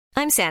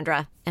I'm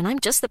Sandra, and I'm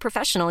just the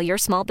professional your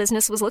small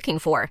business was looking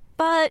for.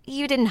 But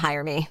you didn't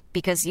hire me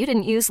because you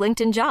didn't use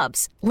LinkedIn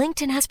Jobs.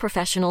 LinkedIn has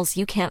professionals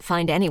you can't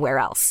find anywhere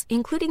else,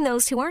 including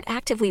those who aren't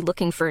actively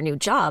looking for a new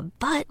job,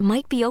 but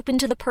might be open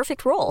to the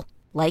perfect role,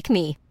 like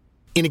me.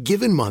 In a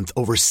given month,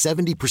 over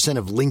 70%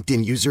 of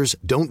LinkedIn users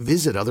don't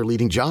visit other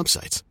leading job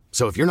sites.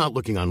 So if you're not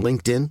looking on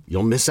LinkedIn,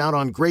 you'll miss out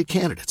on great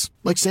candidates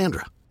like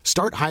Sandra.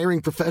 Start hiring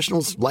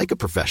professionals like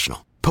a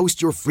professional.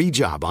 Post your free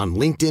job on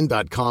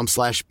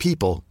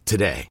linkedin.com/people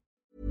today.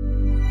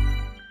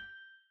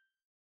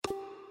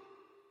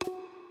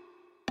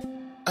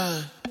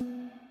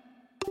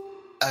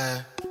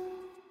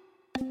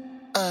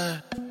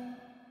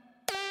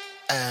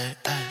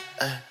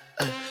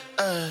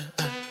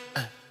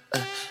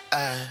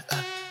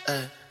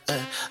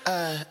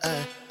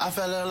 I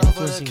fell in love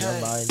with a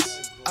cat.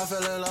 I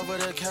fell in love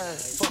with a cat.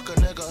 Fuck a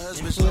nigga.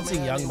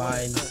 Influencing young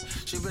minds.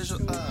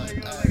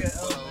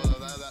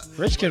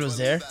 Rich Kid was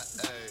there.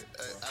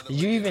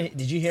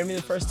 Did you hear me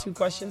the first two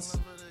questions?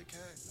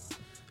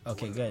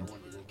 Okay, good.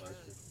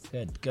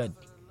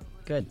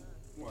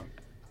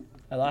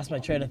 I lost my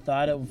train of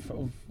thought of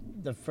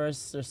the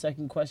first or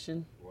second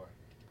question.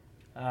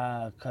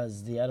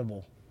 Cause the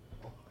edible.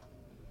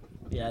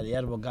 Yeah, the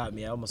edible got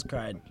me. I almost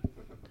cried.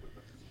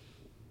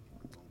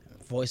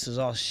 Voice was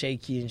all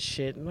shaky and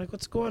shit. I'm like,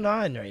 what's going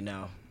on right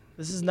now?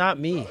 This is not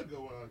me.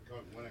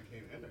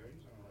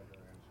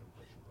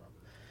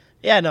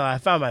 Yeah, no, I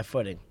found my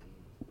footing.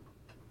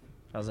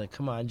 I was like,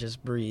 come on,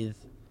 just breathe.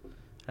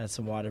 I had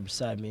some water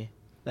beside me.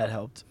 That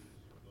helped.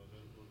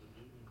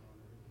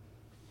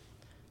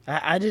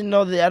 I didn't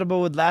know the edible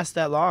would last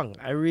that long.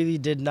 I really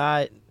did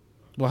not.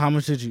 Well, how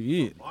much did you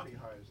eat? Body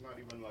high. It's not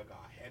even like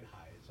a head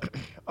high. It's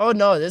like Oh,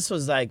 no, this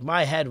was like,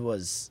 my head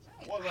was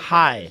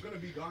high.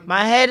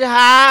 My head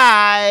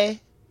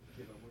high.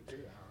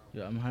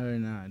 Yo, I'm high right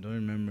now. I don't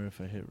remember if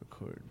I hit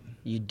record.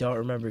 You don't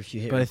remember if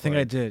you hit But record. I think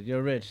I did. Yo,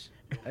 Rich.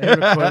 I hit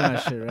record on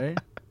that shit, right?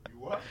 You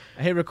what?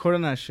 I hit record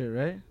on that shit,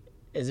 right?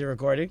 Is it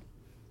recording?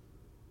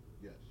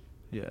 Yes.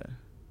 Yeah.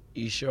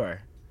 You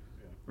sure?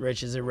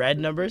 Rich, is it red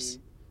numbers?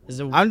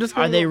 I'm just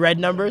Are gonna they go- red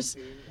numbers?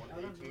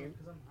 118.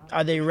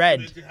 Are they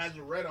red? It has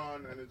a red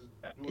on and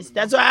it's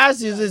That's what I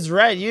asked you. It's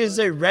red. You didn't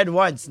say red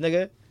once,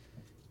 nigga.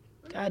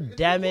 God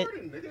damn it.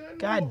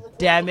 God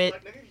damn it.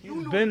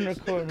 You've been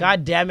recording.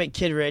 God damn it,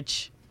 Kid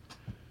Rich.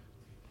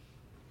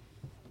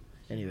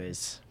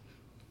 Anyways.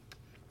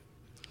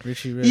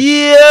 Richie Rich.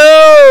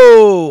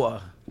 Yo!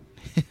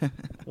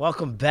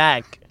 Welcome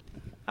back.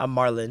 I'm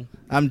Marlon.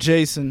 I'm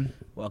Jason.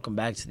 Welcome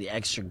back to the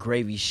Extra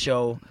Gravy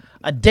Show.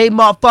 A day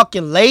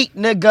motherfucking late,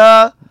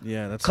 nigga.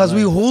 Yeah, that's Cause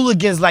we life.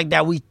 hooligans like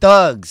that. We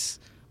thugs.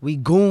 We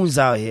goons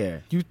out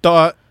here. You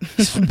thought.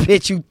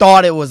 Bitch, you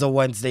thought it was a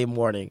Wednesday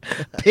morning.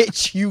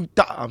 Bitch, you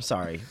thought. I'm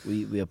sorry.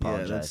 We Yeah,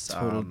 apologize. that's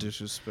total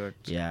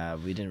disrespect. Yeah,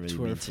 we didn't really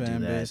To our mean to do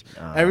fan that. base.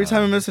 Every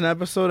time I miss an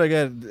episode, I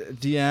get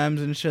DMs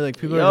and shit. Like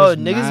people Yo, are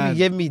just niggas mad. be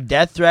giving me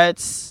death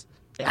threats.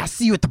 I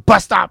see you at the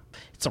bus stop.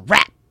 It's a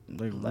wrap.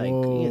 Like, Like, you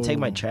gonna take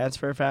my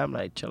transfer, fam?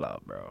 Like, chill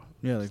out, bro.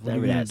 Yeah, like It's what are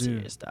never you gonna that do?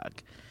 serious,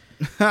 doc.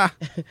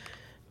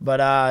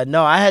 But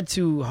no, I had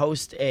to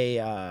host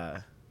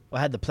I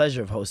had the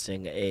pleasure of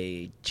hosting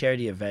a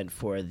charity event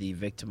for the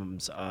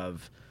victims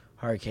of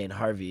Hurricane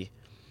Harvey,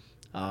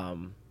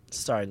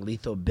 starring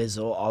Lethal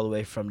Bizzle all the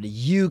way from the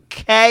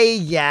UK.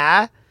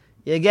 Yeah,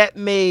 you get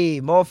me.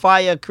 More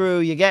Fire Crew,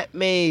 you get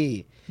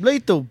me.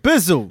 Lethal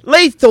Bizzle.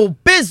 Lethal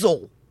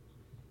Bizzle.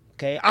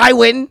 Okay, I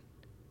win.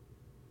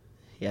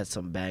 He had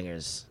some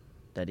bangers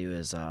that he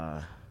was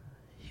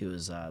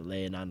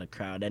laying on the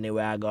crowd.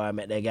 Anywhere I go, I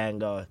met that gang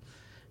go,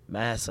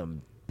 man, I had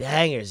some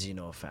bangers, you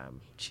know,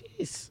 fam.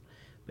 Jeez.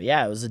 But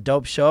yeah, it was a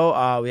dope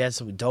show. We had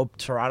some dope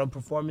Toronto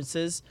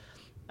performances.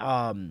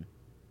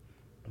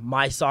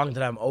 My song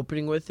that I'm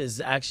opening with is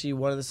actually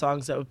one of the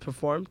songs that was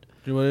performed.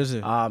 What is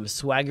it?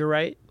 Swagger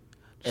Right.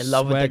 In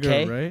Love with the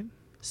K. Right?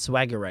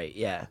 Swagger Right,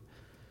 yeah.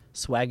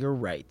 Swagger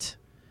Right.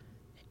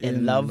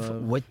 In love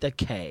with the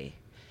K.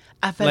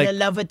 I fell Like, in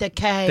love with the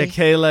K. The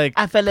K like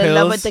I fell in pills?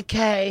 love with the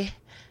K.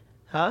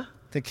 Huh?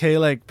 The K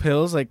like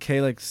pills, like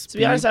K like speed. To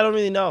be honest, I don't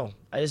really know.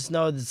 I just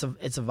know it's a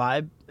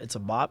vibe. It's a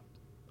bop.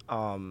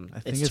 I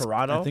think it's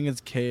Toronto. I think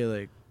it's K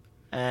like.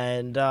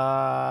 And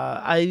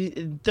I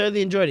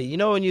thoroughly enjoyed it. You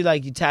know when you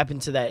tap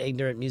into that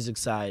ignorant music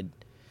side.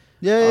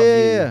 Yeah, of yeah,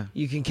 you, yeah.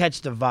 You can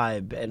catch the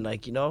vibe and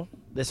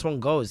this one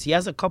goes. He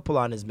has a couple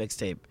on his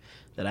mixtape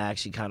that I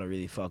actually kind of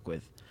really fuck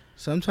with.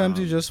 Sometimes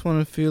you just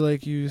want to feel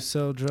like you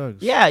sell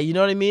drugs. Yeah, you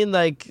know what I mean?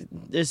 Like,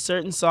 there's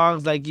certain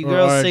songs, like, you Or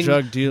girls are a sing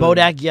drug dealer.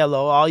 Bodak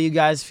Yellow. All you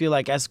guys feel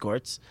like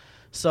escorts.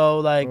 So,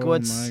 like, Oh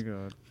what's... my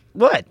god.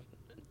 What?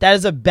 That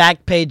is a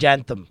back page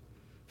anthem.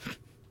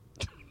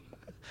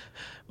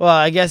 Well,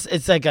 I guess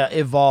it's like a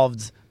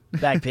evolved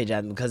back page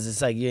anthem because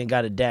it's like you ain't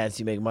got to dance,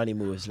 you make money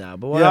moves now.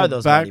 But what Yeah, are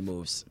those money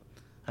moves?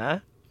 Huh?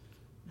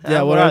 Yeah,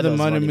 Huh? what are the those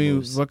money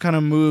moves? What kind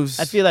of moves?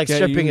 I feel like get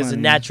stripping you is a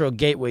money? natural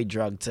gateway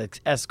drug to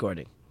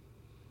escorting.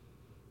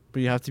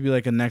 But you have to be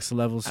like a next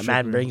level A stripper.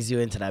 man brings you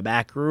into the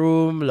back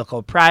room,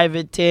 little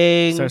private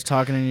thing. Starts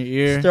talking in your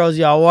ear. Throws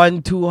you a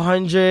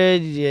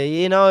 1-200.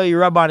 You know, you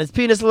rub on his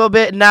penis a little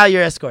bit. And now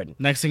you're escorting.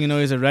 Next thing you know,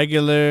 he's a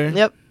regular.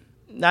 Yep.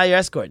 Now you're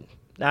escorting.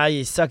 Now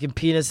you're sucking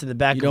penis in the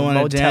back You of don't a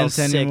want to Motel dance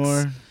 6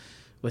 anymore.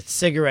 with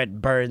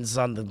cigarette burns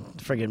on the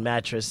friggin'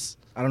 mattress.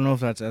 I don't know if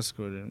that's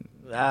escorting.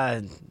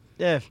 Yeah.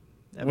 that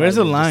Where's might the be just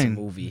a line?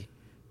 Movie.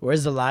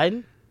 Where's the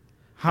line?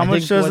 How I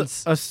much think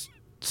does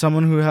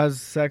someone who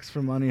has sex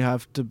for money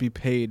have to be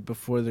paid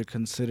before they're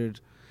considered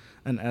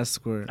an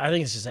escort? I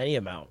think it's just any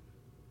amount.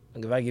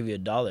 Like if I give you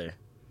 $1,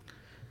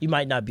 you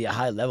might not be a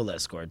high level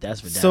escort.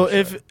 That's for damn So sure.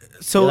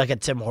 if You're like a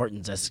Tim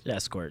Hortons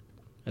escort,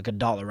 like a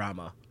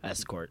Dollarama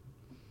escort.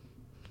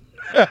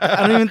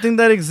 I don't even think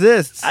that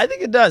exists. I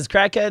think it does.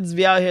 Crackheads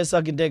be out here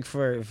sucking dick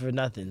for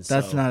nothing. So.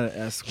 That's not an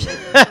escort.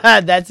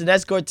 That's an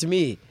escort to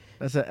me.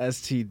 That's an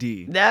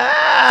STD.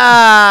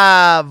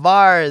 Ah,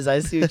 bars. I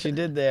see what you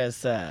did there,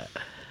 sir.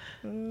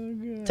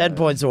 10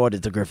 points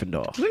awarded to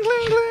Gryffindor.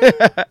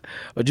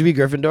 Would you be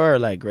Gryffindor or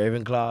like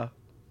Ravenclaw?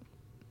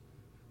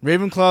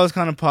 Ravenclaw is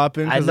kind of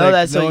popping. I 'cause, know like,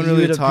 that's no what one you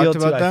really would talked appeal to.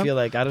 about I them. feel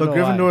like I don't But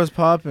know Gryffindor why. is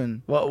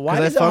popping. Well, why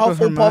 'Cause I does a fuck with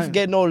Hufflepuff Hermione.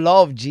 get no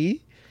love,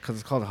 G? Because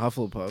it's called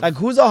Hufflepuff. Like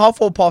who's a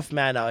Hufflepuff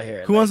man out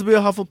here? Who wants to be a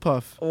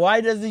Hufflepuff? Why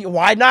does he?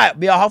 Why not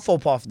be a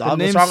Hufflepuff, dog? What's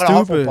name's wrong with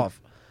a stupid. Hufflepuff?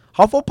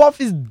 Hufflepuff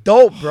is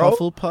dope, bro.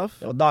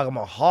 Hufflepuff? Yo, dog, I'm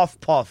a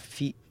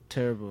Huffpuff.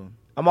 Terrible.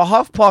 I'm a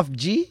Huffpuff,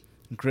 G.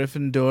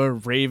 Gryffindor,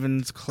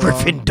 Ravensclaw.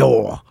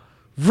 Gryffindor,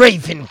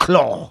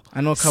 Ravenclaw,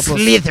 I know a couple.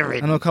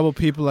 Slytherin. I know a couple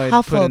people I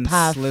put in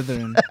Hufflepuff.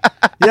 Slytherin.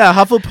 Yeah,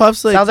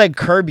 Hufflepuff's like Sounds like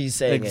Kirby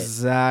saying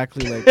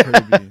exactly like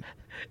Kirby.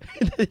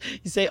 it.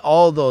 You say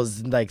all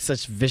those in like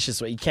such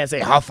vicious way. You can't say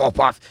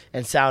Hufflepuff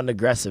and sound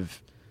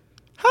aggressive.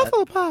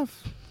 Hufflepuff.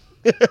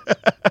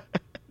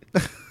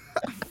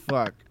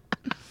 Fuck.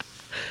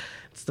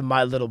 It's the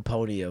My Little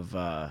Pony of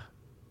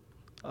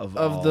Of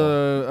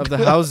the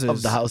houses.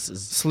 of the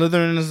houses.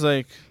 Slytherin is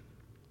like,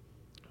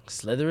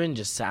 Slytherin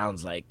just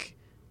sounds like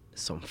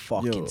some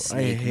fucking yo, I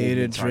snake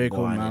hated movie Draco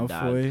Targaryen, dog.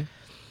 Malfoy.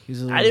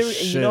 He's a little I didn't.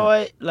 shit. You know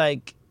what?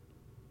 Like,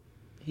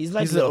 he's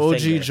like He's the OG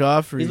Littlefinger.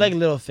 Joffrey. He's like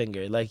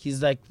Littlefinger. Like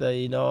he's like the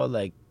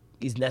like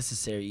he's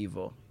necessary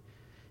evil.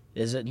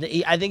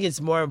 I think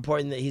it's more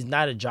important that he's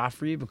not a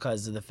Joffrey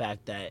because of the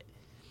fact that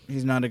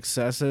He's not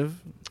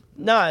excessive.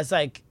 no, it's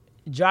like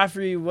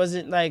Joffrey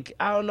wasn't like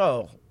I don't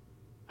know.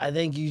 I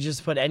think you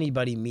just put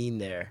anybody mean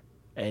there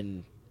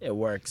and it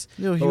works.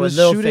 Yo, he But with was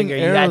Littlefinger, shooting you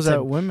had arrows to-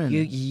 at women.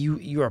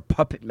 You're a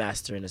puppet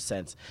master in a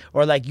sense,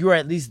 or like you were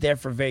at least there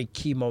for very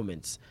key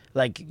moments.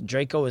 Like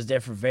Draco was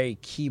there for very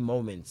key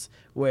moments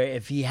where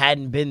if he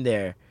hadn't been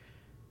there,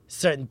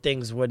 certain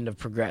things wouldn't have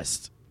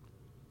progressed.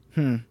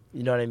 You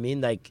know what I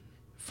mean? Like,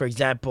 for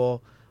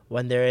example,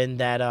 when they're in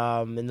that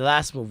in the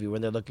last movie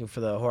when they're looking for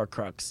the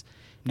Horcrux,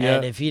 Yeah.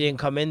 and if he didn't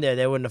come in there,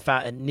 they wouldn't have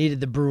found needed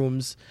the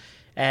brooms.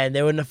 And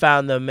they wouldn't have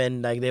found them,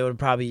 and like they would have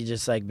probably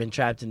just like been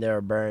trapped in there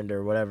or burned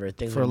or whatever.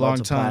 Things For would a long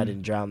multiplied time.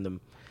 and drowned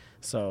them.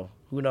 So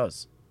who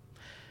knows?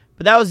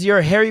 But that was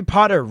your Harry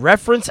Potter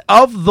reference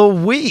of the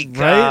week,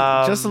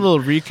 Right? Just a little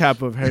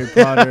recap of Harry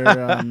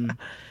Potter.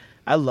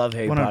 I love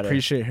Harry I want to Potter.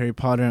 appreciate Harry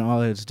Potter and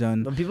all it's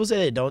done. When people say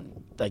they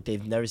don't like,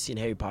 they've never seen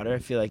Harry Potter, I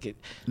feel like it.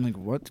 I'm like,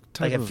 what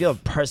type Like I of feel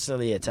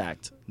personally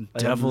attacked. Like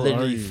devil I'm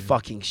literally are you?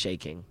 fucking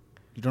shaking.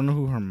 You don't know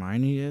who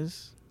Hermione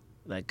is?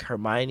 Like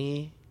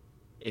Hermione,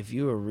 if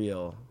you were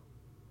real,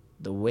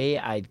 the way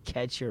I'd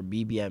catch your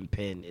BBM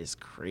pin is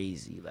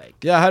crazy. Like.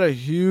 Yeah, I had a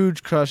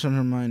huge crush on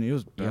Hermione. It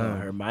was Yo, bad.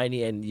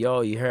 Hermione and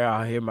you heard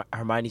how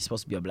Hermione's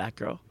supposed to be a black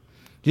girl?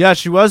 Yeah,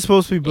 she was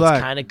supposed to be It's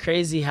black. kind of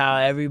crazy how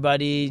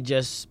everybody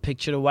just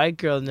pictured a white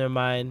girl in their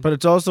mind. But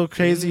it's also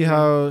crazy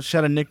how she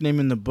had a nickname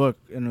in the book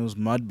and it was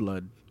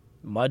Mudblood.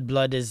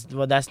 Mudblood is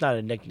that's not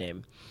a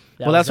nickname.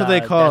 Well, that's what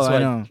they call it, I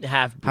know.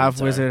 Half Half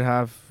wizard,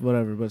 half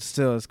whatever. But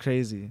still, it's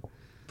crazy.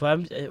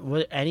 But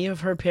were any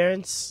of her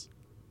parents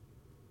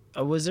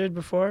a wizard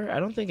before? I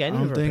don't think any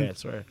I of don't her think-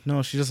 parents were.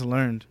 No, she just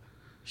learned.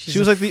 She's She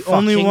was a like the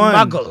only fucking one.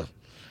 Muggle.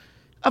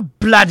 A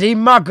bloody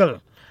muggle.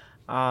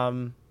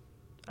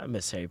 I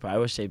miss Harry Potter. I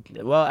wish they.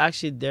 Well,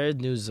 actually, there's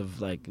news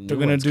of like. They're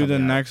gonna do the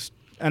next,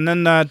 and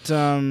then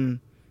that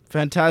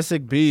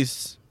Fantastic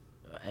Beasts.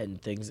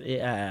 And things.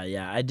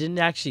 Yeah. I didn't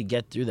actually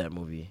get through that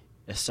movie.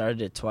 I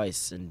started it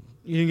twice, and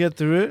You didn't get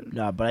through it?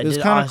 no, but I It was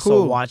did kinda also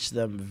cool. watch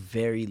them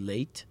very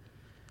late,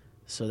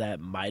 so that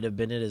might have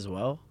been it as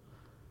well.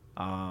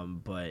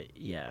 But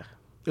yeah,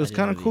 It was I didn't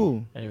kind of really-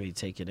 cool. I didn't really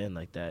take it in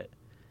like that.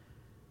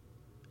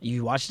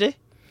 You watched it?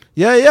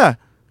 Yeah.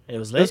 It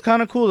was It was late.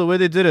 kind of cool the way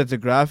they did it. The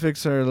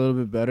graphics are a little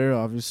bit better,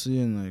 obviously,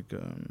 and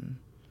like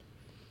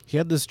he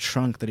had this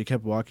trunk that he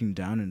kept walking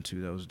down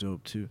into that was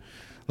dope too.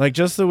 Like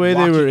just the way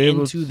Walking they were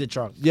able into the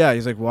trunk. Yeah,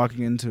 he's like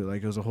walking into it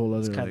like it was a whole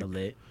other It's kind like, of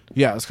lit.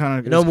 yeah, it was kind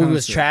of You know, movie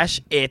was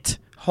trash. It.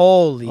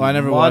 Holy Oh, I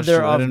never watched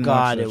mother it. I of didn't watch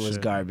God! that It was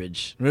shit.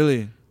 garbage.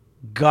 Really?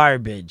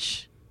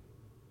 Garbage,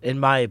 in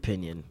my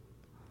opinion.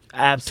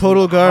 Absolute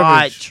Total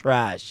garbage. Hot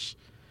trash.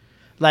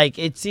 Like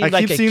it seemed I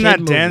like keep a seeing kid that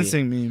movie.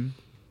 dancing meme.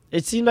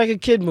 It seemed like a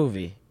kid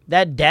movie.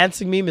 That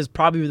dancing meme is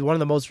probably one of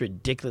the most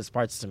ridiculous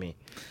parts to me.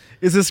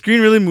 Is the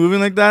screen really moving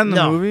like that in the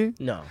No, movie?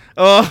 no,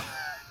 Oh,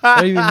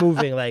 not even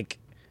moving. Like,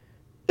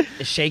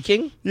 it's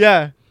shaking.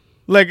 yeah.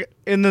 Like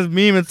in the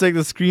meme, it's like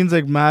the screen's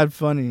like mad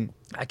funny.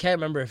 I can't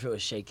remember if it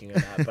was shaking or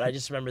not, but I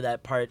just remember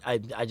that part. I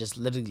just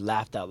literally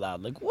laughed out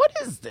loud. Like, what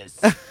is this?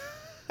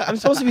 I'm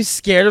supposed to be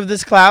scared of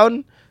this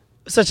clown?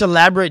 Such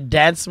elaborate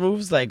dance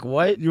moves. Like,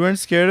 what? You weren't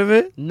scared of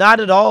it Not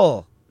at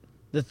all.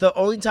 The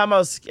only time I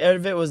was scared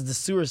of it was the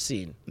sewer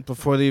scene.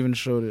 before they even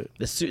showed it.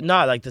 The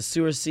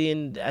sewer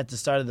scene at the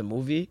start of the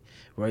movie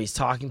where he's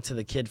talking to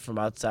the kid from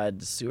outside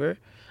the sewer.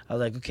 I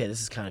was like, okay,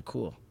 this is kind of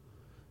cool.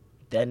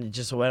 Then it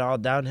just went all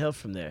downhill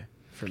from there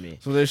for me.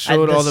 So they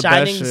showed all the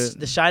best shit.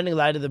 The shining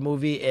light of the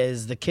movie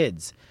is the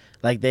kids.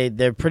 Like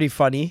they're pretty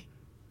funny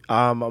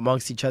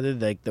amongst each other.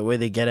 Like the way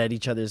they get at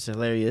each other is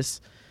hilarious.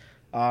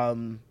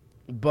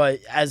 But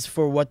as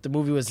for what the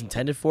movie was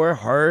intended for,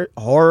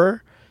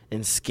 horror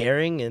and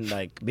scaring and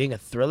like being a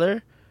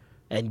thriller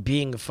and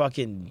being a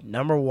fucking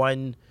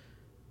 #1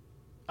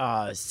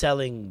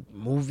 selling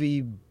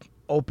movie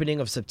opening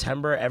of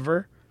September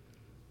ever,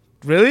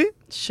 Really?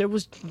 shit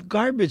was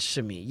garbage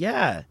to me.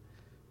 Yeah.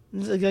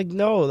 It's like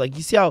no, like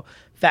you see how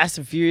Fast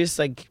and Furious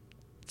like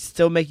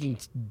still making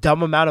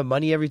dumb amount of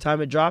money every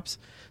time it drops.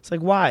 It's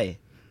like why?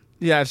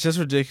 Yeah, it's just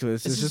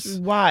ridiculous. It's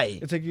just why?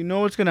 it's like you know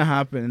what's gonna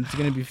happen. It's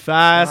gonna be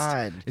fast.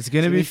 God. It's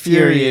gonna It's be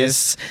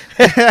furious.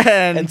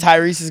 And and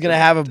Tyrese is gonna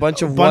have a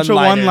bunch of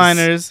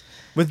one-liners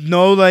with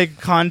no like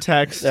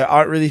context. that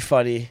aren't really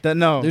funny. That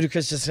no,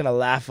 Ludacris just gonna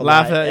laugh a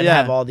Laugh lot at- and yeah.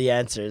 have all the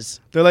answers.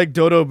 they're like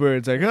dodo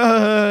birds. Like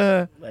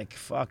Like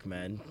fuck,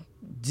 man.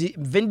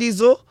 Vin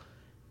Diesel.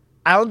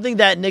 I don't think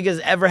that nigga's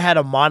ever had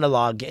a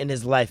monologue in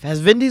his life. Has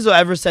Vin Diesel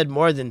ever said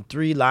more than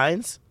 3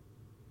 lines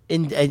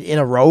in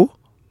a row?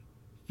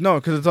 no,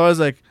 because it's always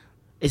like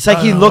It's like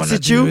 "I he don't looks wanna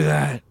at you. do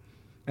that,"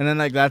 and then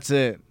like that's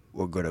it.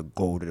 We're gonna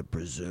go to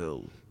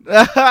Brazil.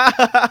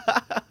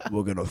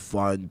 We're gonna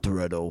find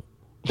Toretto,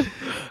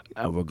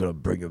 and we're gonna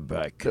bring him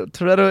back.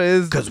 Toretto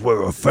is Cause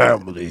we're a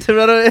family.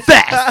 Toretto is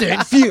Fast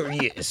and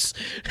Furious.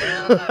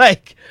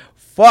 Like,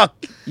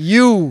 fuck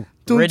you,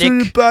 Don't turn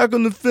Riddick. it back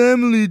on the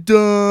family,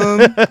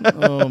 dumb.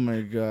 Oh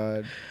my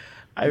god.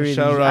 I really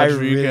Michelle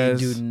Rodriguez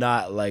do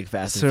not like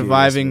Fast and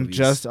Surviving Furious movies.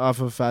 just off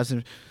of Fast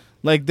and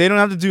like they don't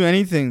have to do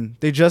anything.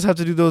 They just have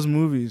to do those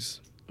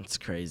movies. It's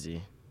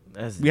crazy.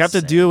 That's We have to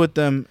insane. deal with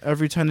them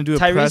every time to do a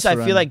press Tyrese, I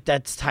run. feel like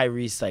that's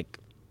Tyrese, like,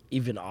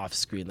 even off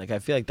screen. Like, I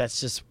feel like that's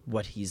just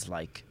what he's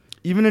like.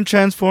 Even in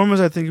Transformers,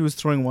 I think he was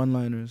throwing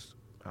one-liners.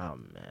 Oh,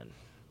 man.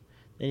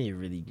 They need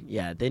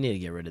to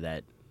get rid of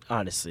that,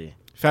 honestly.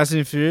 Fast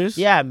and Furious?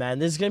 Yeah, man.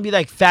 There's going to be,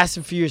 like, Fast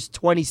and Furious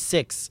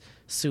 26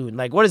 soon.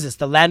 Like, what is this,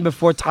 The Land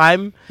Before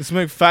Time? It's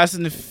like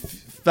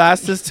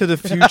Fastest to the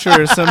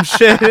Future or some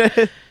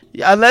shit.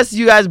 Unless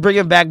you guys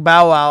bring back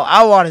Bow Wow,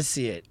 I want to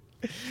see it.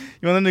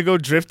 You want them to go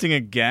drifting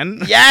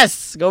again?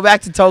 Yes! Go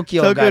back to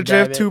Tokyo, Tokyo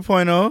goddammit. Drift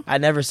 2.0? I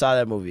never saw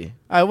that movie.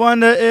 I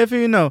wonder if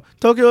you know.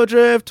 Tokyo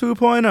Drift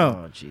 2.0.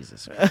 Oh,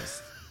 Jesus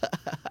Christ.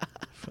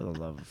 For the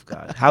love of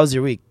God. How's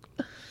your week?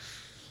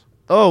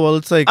 Oh, well,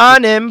 it's like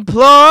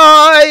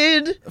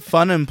Unemployed!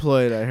 fun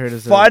employed, I heard.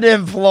 Fun I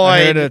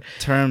employed. heard a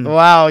term.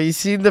 Wow, you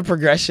seen the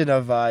progression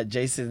of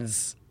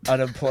Jason's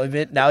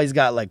unemployment? Now he's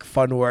got like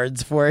fun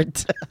words for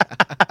it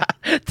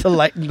to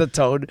lighten the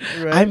tone.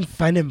 Right. I'm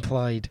fun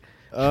employed.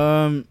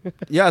 Yeah,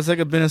 it's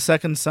like been a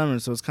second summer,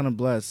 so it's kind of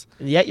blessed.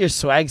 And yet your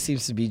swag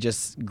seems to be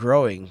just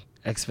growing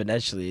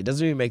exponentially. It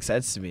doesn't even make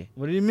sense to me.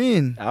 What do you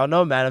mean? I don't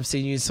know, man. I'm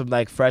seeing you in some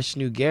like fresh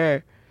new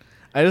gear.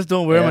 I just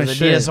don't wear my the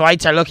shit. Adidas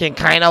whites are looking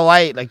kind of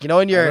white. Like, you know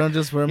when I you're, don't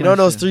just wear you my know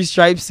those shit. 3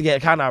 stripes to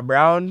get kind of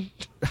brown?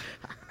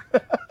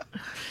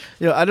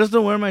 Yo, I just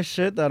don't wear my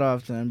shit that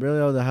often. I'm barely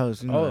out of the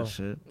house. You know Oh. that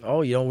shit.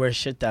 Oh, you don't wear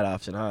shit that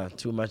often, huh?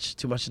 Too much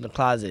in the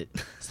closet.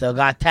 Still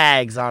got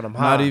tags on them,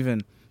 huh? Not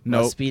even.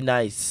 Nope. Must be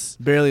nice.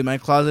 Barely. My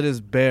closet is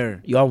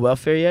bare. You on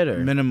welfare yet, or?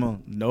 Minimal.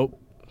 Nope.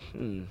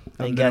 They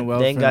I've ain't been on got you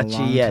welfare a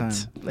long yet.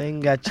 time. They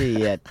ain't got you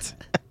yet.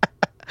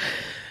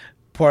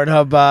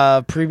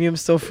 Pornhub Premium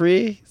still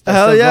free? Is that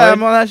Hell still yeah, going?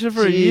 I'm on that shit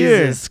for a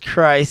year. Jesus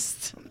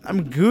Christ.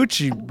 I'm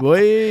Gucci, I boy.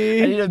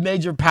 need a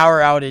major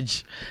power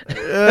outage.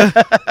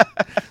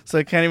 So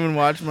I can't even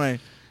watch my...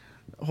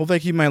 Hopefully I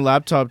keep my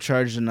laptop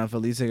charged enough.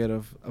 At least I get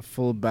a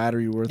full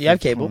battery worth You have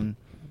of cable? porn.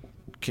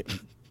 What's cable?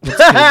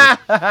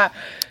 I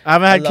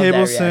haven't had love cable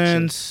that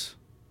reaction. since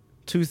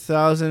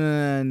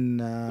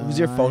 2009. Who's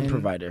your phone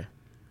provider?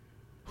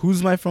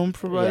 Who's my phone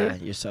provider? Yeah,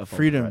 your cell phone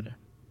Freedom. provider.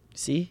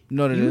 See? You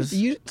know what it is?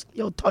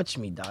 Yo, touch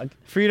me, dog.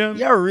 Freedom.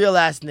 You're a real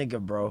ass nigga,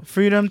 bro.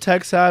 Freedom,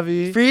 tech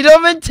savvy.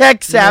 Freedom and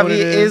tech You know what savvy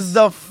it is is?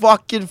 the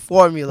fucking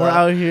formula. We're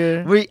out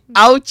here. We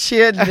out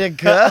here,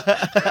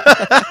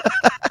 nigga.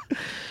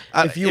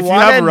 If you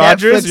want have a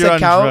Rogers, Netflix you're on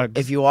account, drugs.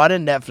 if you want a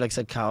Netflix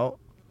account,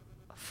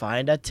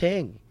 find a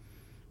ting.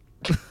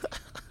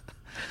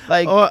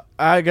 Like, Oh,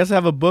 I guess I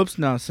have a boops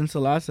now since the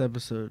last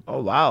episode,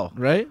 oh wow,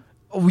 right?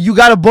 oh, you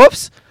got a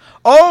boops?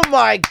 Oh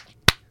my!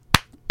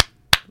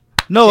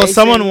 No, Jason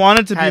someone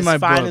wanted to be has my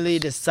finally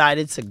boops.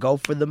 decided to go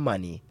for the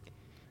money.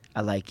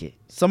 I like it.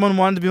 Someone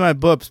wanted to be my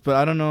boops, but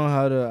I don't know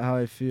how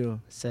I feel.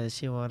 Says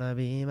she wanna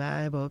be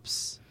my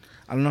boops.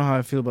 I don't know how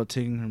I feel about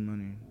taking her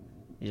money.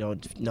 You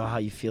don't know how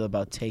you feel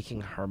about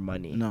taking her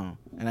money. No,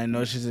 and I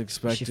know she's You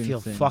expecting. should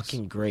feel things.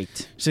 fucking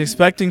great. She's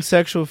expecting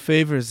sexual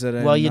favors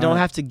that. Well, you don't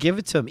have to give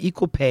it to them.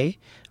 Equal pay,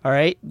 all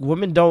right?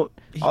 Women don't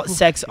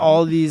sex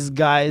all these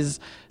guys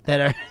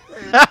that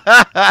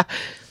are...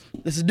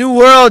 This is a new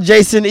world,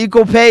 Jason.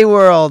 Equal pay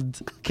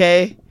world,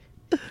 okay?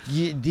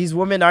 These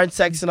women aren't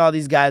sexing all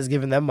these guys,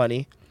 giving them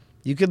money.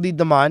 You could lead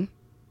them on.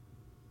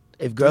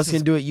 If girls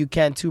can do it, you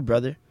can too,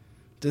 brother.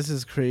 This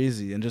is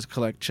crazy, and just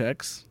collect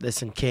checks.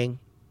 Listen, king.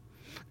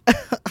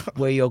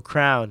 Wear your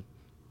crown.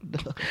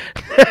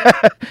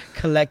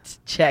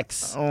 Collect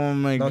checks. Oh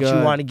my god! Don't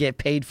you want to get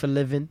paid for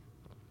living?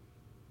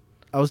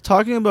 I was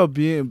talking about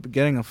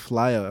getting a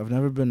flyout. I've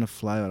never been a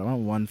flyout. I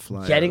want one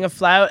flyout. Getting a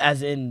flyout,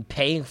 as in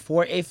paying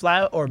for a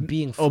flyout, or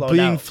being flown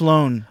being out?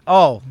 flown.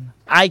 Oh,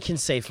 I can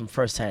say from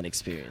firsthand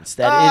experience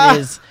that it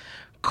is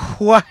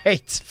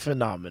quite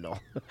phenomenal.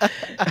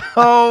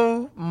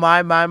 Oh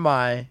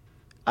my!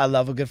 I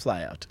love a good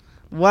flyout.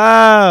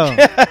 Wow.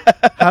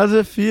 How does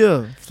it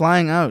feel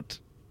flying out?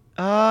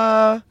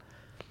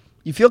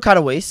 You feel kind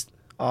of waste.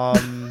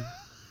 But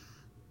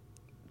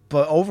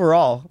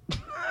overall,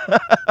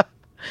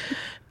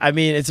 I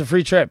mean, it's a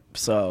free trip,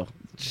 so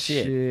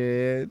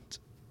shit.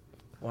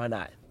 Why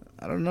not?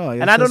 I don't know.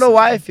 And I don't know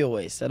why I feel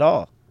waste at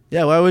all.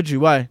 Yeah, why would you?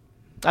 Why?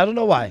 I don't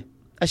know why.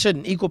 I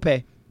shouldn't. Equal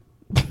pay.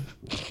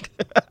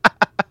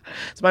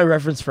 It's my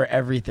reference for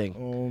everything.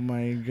 Oh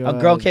my god. A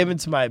girl came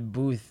into my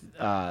booth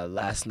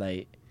last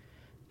night,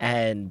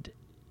 and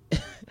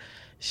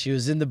she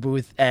was in the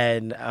booth,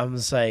 and I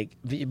was like,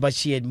 but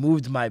she had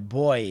moved my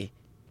boy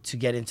to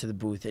get into the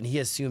booth, and he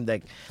assumed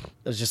like it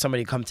was just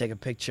somebody come take a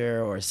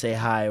picture or say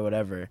hi or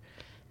whatever,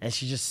 and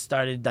she just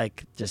started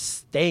like just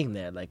staying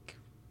there, like,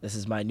 this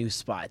is my new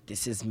spot,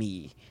 this is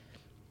me.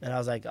 And I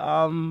was like,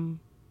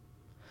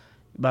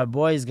 my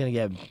boy is gonna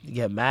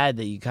get mad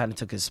that you kind of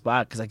took his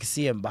spot, because I could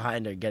see him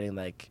behind her getting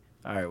like,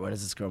 all right, when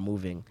is this girl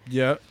moving?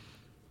 Yeah.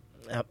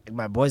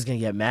 My boy's gonna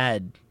get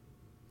mad.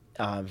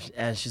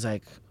 And she's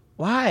like,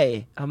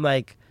 why? I'm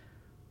like,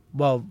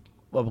 well,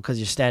 because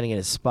you're standing in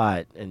his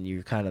spot and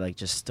you kind of like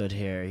just stood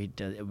here.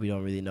 We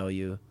don't really know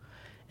you.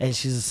 And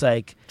she's just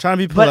like, trying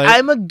to be polite. but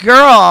I'm a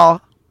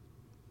girl.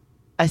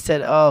 I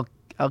said, oh,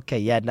 okay,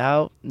 yeah,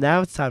 now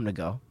it's time to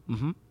go.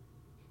 Mm-hmm.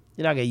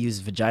 You're not gonna use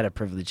vagina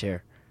privilege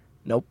here.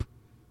 Nope.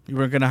 You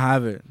weren't gonna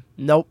have it.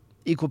 Nope.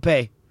 Equal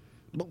pay.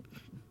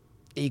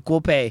 Equal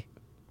pay.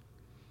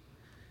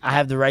 I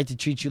have the right to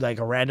treat you like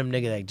a random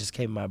nigga that just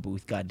came in my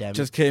booth. God damn it.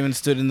 Just came and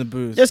stood in the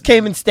booth. Just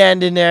came and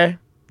stand in there,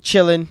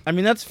 chilling. I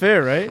mean, that's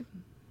fair, right?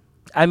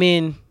 I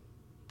mean,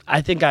 I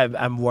think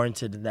I'm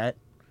warranted in that.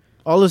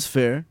 All is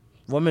fair.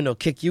 Women will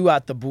kick you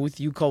out the booth.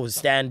 You go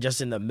stand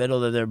just in the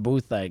middle of their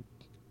booth like,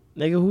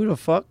 nigga, who the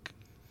fuck?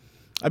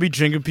 I be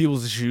drinking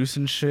people's juice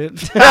and shit.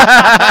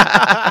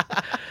 That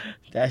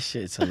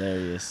shit's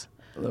hilarious.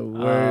 The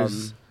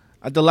worst.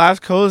 At the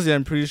last cozy,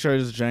 I'm pretty sure I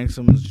just drank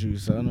someone's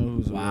juice. I don't know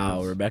who's.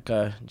 Wow,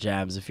 Rebecca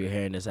Jams, if you're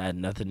hearing this, I had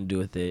nothing to do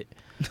with it.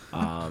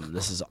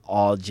 This is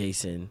all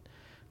Jason.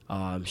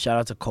 Shout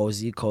out to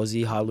Cozy.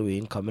 Cozy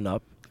Halloween coming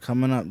up.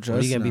 Coming up, What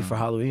are you going to be for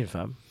Halloween,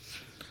 fam?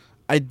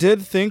 I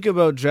did think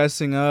about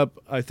dressing up.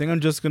 I think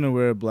I'm just going to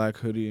wear a black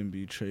hoodie and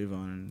be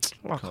Trayvon.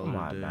 Oh, come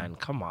on, man.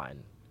 Come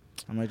on.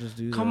 I might just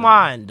do that. Come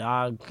on,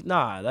 dog.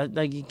 Nah,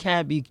 like you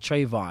can't be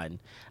Trayvon.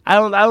 I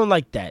don't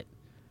like that.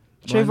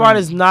 Trayvon not?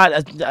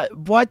 is not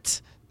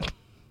what?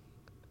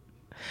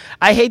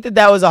 I hate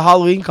that was a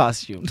Halloween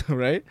costume.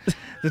 Right?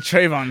 The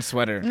Trayvon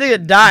sweater.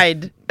 Nigga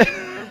died.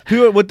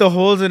 People with the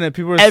holes in it.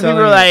 People were And people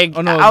were like,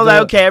 oh, no, I was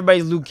like, okay,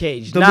 everybody's Luke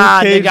Cage. the Nah,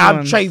 Luke Cage nigga, I'm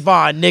ones.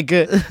 Trayvon,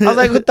 nigga. I was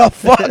like, what the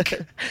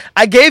fuck?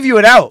 I gave you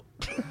an out.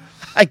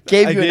 I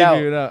gave you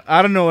an out.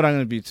 I don't know what I'm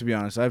going to be, to be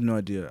honest. I have no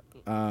idea.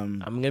 I'm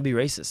going to be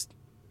racist.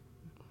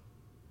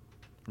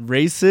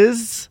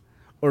 Racist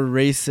or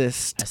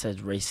racist? I said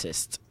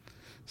racist.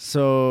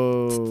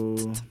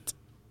 So,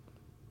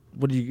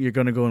 what you're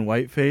going to go in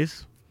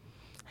whiteface?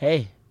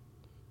 Hey,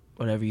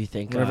 whatever you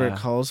think. Whatever it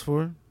calls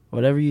for?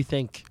 Whatever you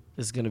think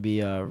is going to be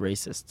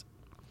racist.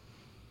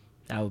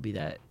 That would be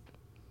that.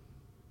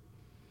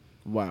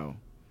 Wow.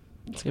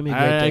 It's going to be a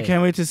great day. I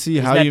can't wait to see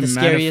Isn't how that you the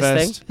scariest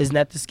manifest. thing? Isn't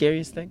that the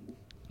scariest thing?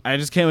 I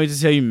just can't wait to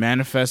see how you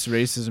manifest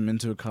racism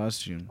into a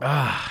costume.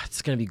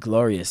 It's going to be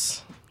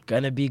glorious.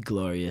 Gonna be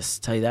glorious.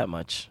 Tell you that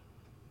much.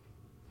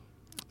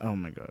 Oh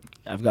my god.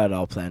 I've got it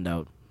all planned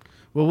out.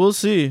 Well, we'll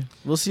see.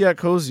 We'll see at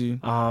Cozy.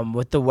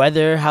 With the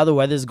weather, how the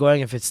weather's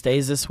going, if it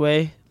stays this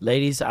way,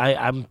 ladies,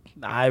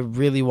 I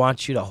really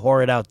want you to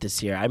whore it out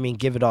this year. I mean,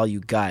 give it all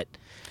you got.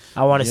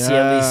 I want to see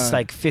at least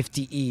like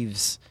 50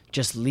 eaves,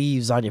 just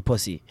leaves on your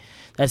pussy.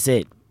 That's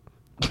it.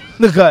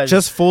 Because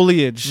just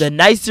foliage. the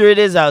nicer it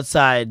is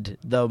outside,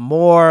 the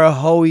more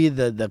hoey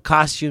the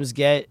costumes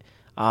get.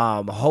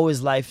 Hoe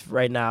is life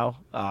right now.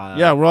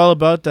 Yeah, we're all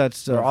about that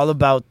stuff. We're all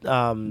about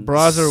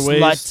bras or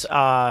waist.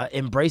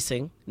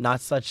 Embracing, not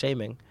slut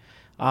shaming.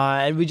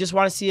 And we just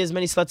want to see as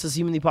many sluts as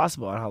humanly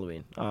possible on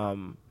Halloween. A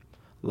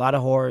lot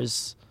of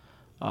whores.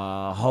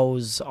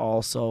 Hoes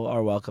also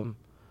are welcome.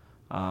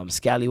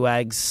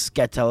 Scallywags,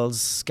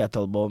 Skettles,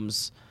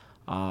 Skettlebombs.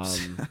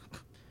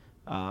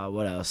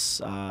 What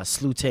else?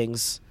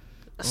 Sleutings,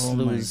 Oh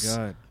my Slews,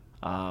 god.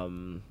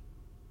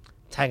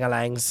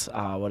 Tangalangs.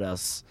 What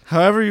else?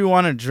 However you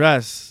want to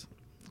dress.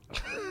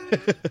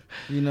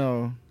 You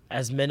know.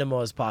 As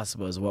minimal as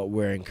possible is what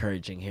we're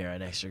encouraging here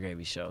on Extra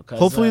Gravy Show.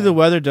 Hopefully the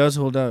weather does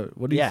hold out.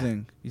 What do you yeah.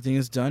 think? You think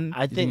it's done?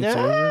 I You think it's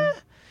over?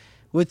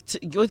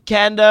 with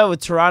Canada,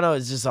 with Toronto,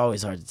 it's just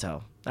always hard to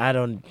tell. I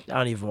don't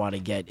even want to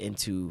get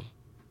into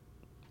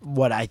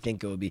what I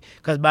think it will be,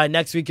 because by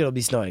next week it'll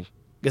be snowing.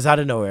 Because out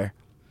of nowhere,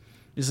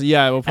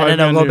 Yeah, we'll and probably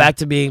then it'll go back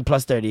to being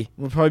plus 30.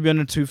 We'll probably be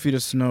under 2 feet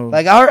of snow.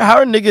 Like how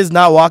are niggas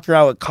not walking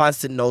around with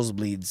constant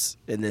nosebleeds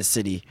in this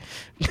city?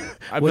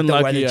 I've with been the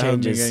lucky. weather I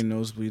haven't been changes. getting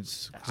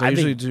nosebleeds. 'Cause I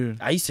usually do.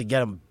 I used to get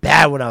them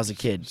bad when I was a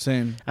kid.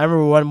 Same. I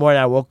remember one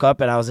morning I woke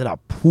up and I was in a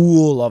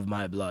pool of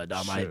my blood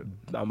on Shit.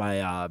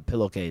 my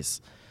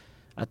pillowcase.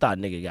 I thought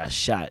nigga got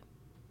shot.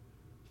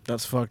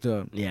 That's fucked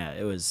up. Yeah,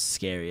 it was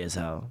scary as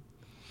hell.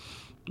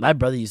 My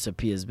brother used to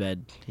pee his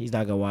bed. He's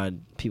not gonna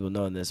want people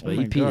knowing this, but Oh he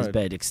my peed his God.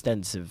 bed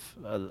extensive,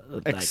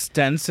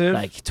 Extensive.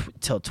 like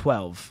till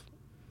 12.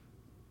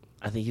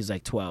 I think he was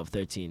like 12,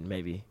 13,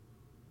 maybe.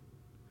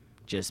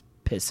 Just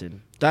pissing.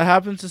 That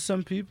happens to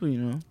some people, you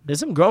know. There's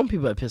some grown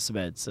people that piss the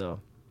bed,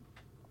 so.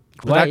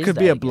 But Why that is could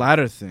be a again?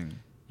 bladder thing.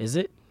 Is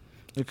it?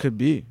 It could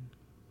be.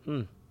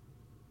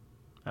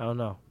 I don't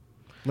know.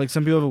 Like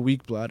some people have a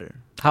weak bladder.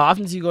 How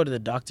often do you go to the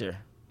doctor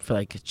for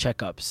like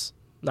checkups?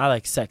 Not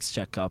like sex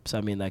checkups.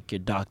 I mean like your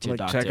doctor.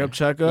 Like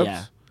checkups?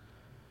 Yeah.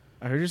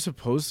 I heard you're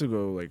supposed to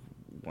go like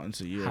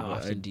once a year, How but I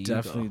often do you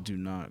definitely go? do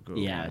not go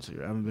Yeah. once a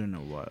year. I haven't been in a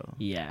while.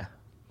 Yeah.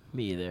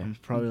 Me either. I'm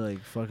probably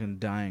like fucking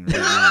dying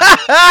right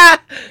now.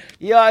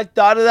 Yo, I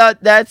thought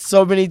about that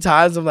so many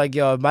times. I'm like,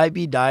 yo, I might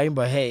be dying,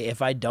 but hey,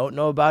 if I don't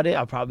know about it,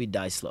 I'll probably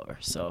die slower.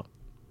 So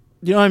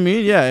You know what I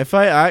mean? Yeah. If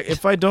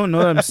I don't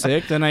know that I'm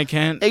sick, then I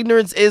can't.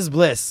 ignorance is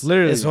bliss.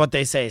 Literally. is what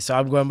they say. So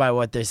I'm going by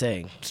what they're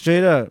saying.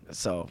 Straight up.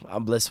 So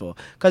I'm blissful.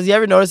 Cause you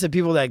ever notice that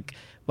people like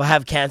will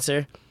have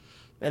cancer,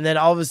 and then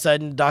all of a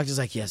sudden, the doctor's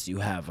like, yes, you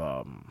have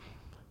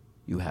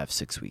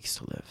 6 weeks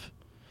to live,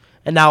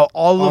 and now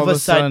all of a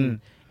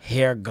sudden,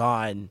 hair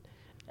gone.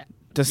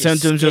 The you're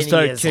symptoms just skinny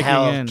start as kicking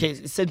hell. in.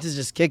 Symptoms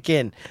just kick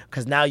in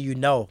because now you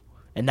know,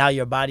 and now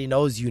your body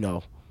knows you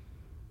know.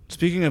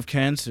 Speaking of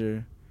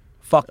cancer,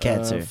 Fuck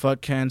cancer.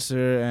 fuck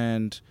cancer,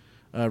 and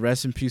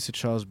rest in peace to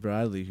Charles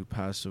Bradley, who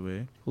passed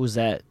away. Who's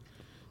that?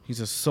 He's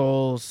a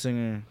soul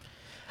singer.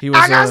 He was.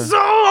 I got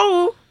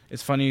soul.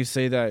 It's funny you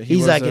say that. He's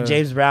was like a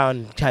James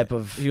Brown type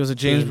of. He was a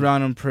James theme.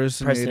 Brown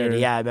impersonator.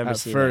 Yeah, I remember at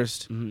seeing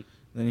first. that. Mhm.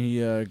 Then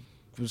he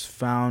was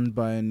found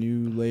by a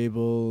new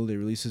label. They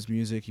released his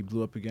music. He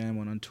blew up again.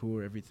 Went on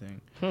tour.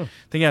 Everything. I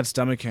think he had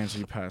stomach cancer.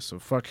 He passed. So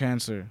fuck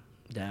cancer.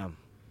 Damn.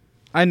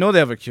 I know they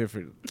have a cure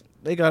for.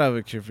 They gotta have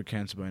a cure for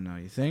cancer by now.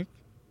 You think?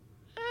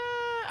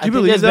 I you think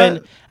believe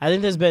that? I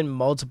think there's been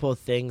multiple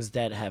things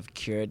that have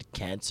cured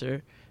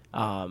cancer,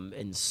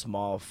 in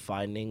small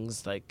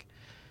findings. Like,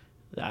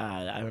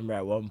 I remember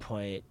at one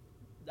point,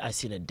 I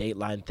seen a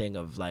Dateline thing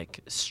of like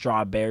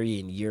strawberry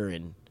and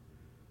urine.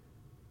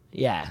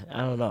 Yeah, I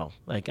don't know.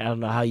 Like, I don't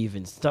know how you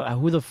even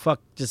who the fuck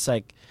just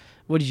like,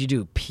 what did you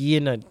do? Pee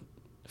in a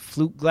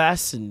flute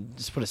glass and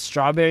just put a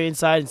strawberry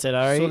inside and said,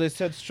 all right, So they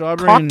said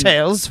strawberry.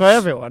 cocktails for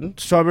everyone.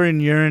 Strawberry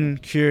and urine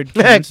cured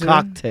cancer.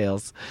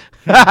 Cocktails.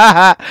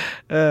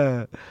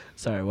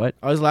 Sorry, what?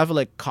 I was laughing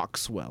like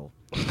Coxwell.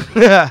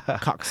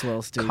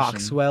 Coxwell Station.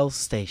 Coxwell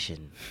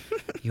Station.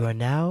 You are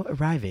now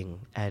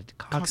arriving at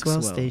Coxwell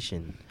Coxwell.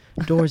 Station.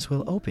 Doors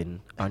will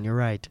open on your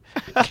right.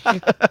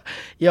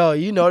 Yo,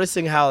 you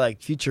noticing how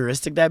like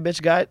futuristic that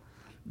bitch got?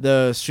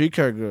 The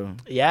streetcar girl.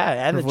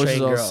 Yeah, and Her the voice train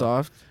is all girl.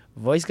 soft.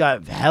 Voice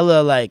got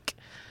hella like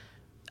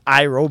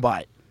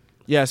iRobot.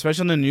 Yeah,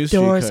 especially on the new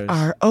Doors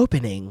streetcars. are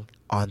opening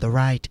on the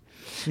right.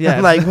 Yeah,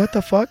 I'm like, what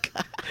the fuck?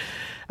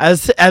 I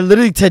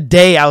literally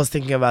today I was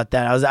thinking about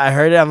that. I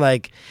heard it. I'm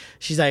like,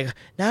 she's like,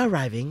 now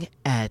arriving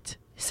at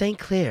St.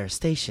 Clair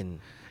Station.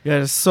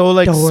 Yeah, it's so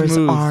like Doors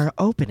smooth. are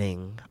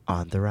opening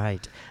on the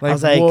right. Like, I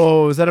was like,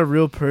 whoa, is that a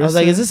real person? I was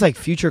like, is this like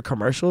future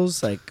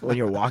commercials? Like when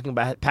you're walking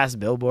past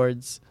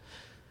billboards.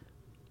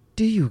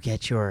 Do you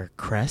get your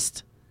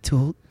Crest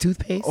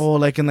toothpaste? Oh,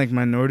 like in like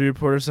Minority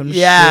Report or some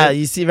yeah, shit?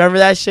 you see, remember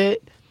that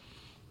shit?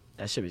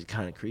 That shit was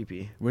kind of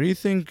creepy. Where do you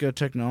think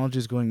technology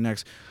is going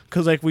next?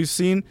 Because like we've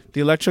seen the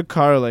electric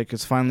car, like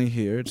it's finally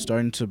here. It's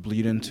starting to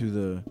bleed into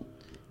the.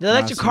 The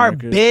electric Mass car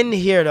market. been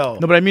here though.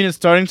 No, but I mean it's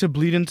starting to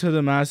bleed into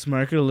the mass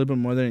market a little bit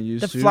more than it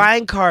used The to.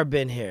 flying car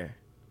been here.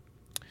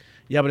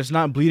 Yeah, but it's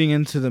not bleeding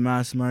into the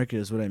mass market.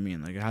 Is what I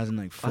mean. Like it hasn't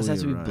like Oh, fully. it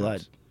has to be arrived.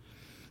 blood.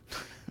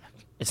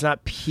 It's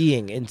not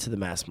peeing into the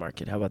mass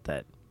market. How about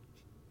that?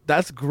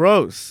 That's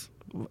gross.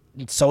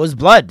 So is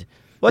blood.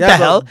 What Yeah, the but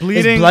hell?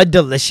 bleeding- Is blood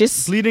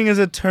delicious? Bleeding is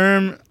a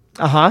term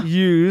Uh-huh.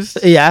 used.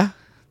 Yeah.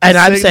 And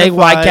I'm saying,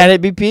 why signify- can't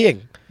it be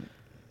peeing?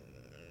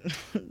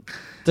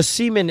 The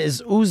semen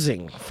is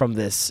oozing from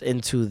this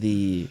into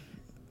the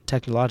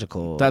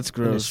technological That's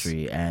gross.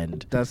 industry,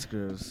 and That's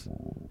gross.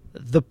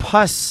 the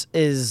pus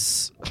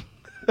is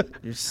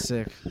You're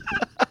sick.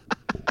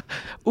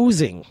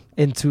 oozing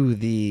into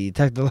the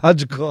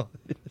technological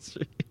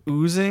industry.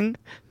 Oozing?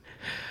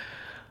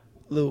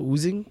 Little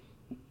oozing?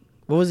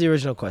 What was the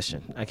original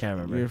question? I can't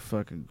remember. You're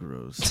fucking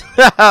gross.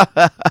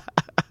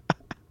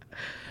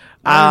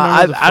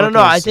 I don't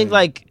know. I think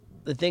like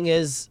the thing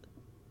is,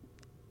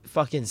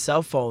 fucking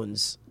cell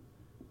phones,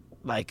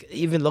 like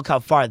even look how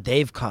far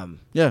they've come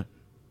Yeah.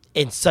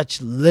 in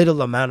such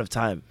little amount of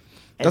time.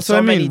 And That's so what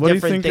I mean. many What do you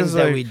different think things is,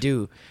 that like- we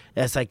do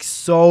that's like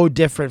so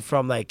different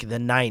from like the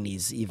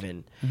 90s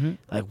even. Mm-hmm.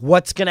 Like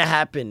what's gonna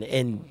happen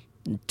in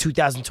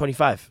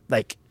 2025?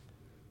 Like,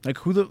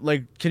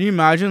 can you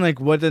imagine like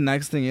what the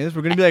next thing is?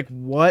 We're gonna be like,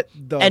 what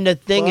the and the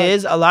thing fuck?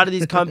 is, a lot of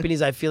these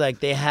companies, I feel like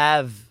they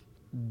have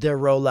their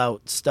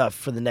rollout stuff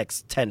for the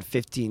next 10,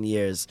 15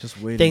 years. Just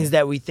waiting. Things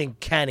that we think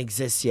can't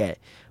exist yet.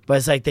 But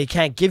it's like they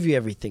can't give you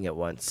everything at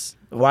once.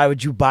 Why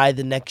would you buy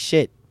the next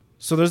shit?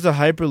 So there's the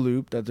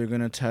Hyperloop that they're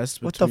gonna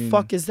test What the between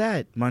fuck is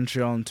that?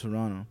 Montreal and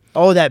Toronto.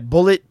 Oh, that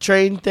bullet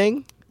train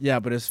thing? Yeah,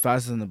 but it's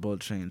faster than the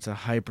bullet train. It's a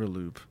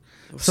Hyperloop.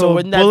 So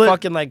wouldn't that bullet-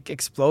 fucking like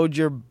explode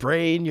your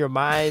brain, your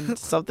mind,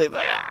 something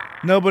like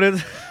No, but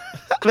it's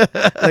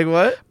like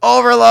what?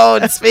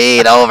 overload,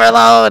 speed,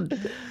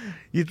 overload.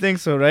 You think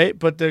so, right?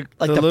 But the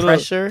the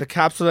pressure? the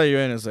capsule that you're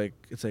in is like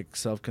it's like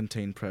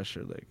self-contained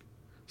pressure, like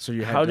so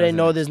your head. How do they doesn't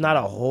know there's explode.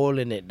 not a hole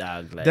in it,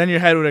 dog? Like, Then your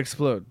head would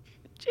explode.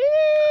 jeez,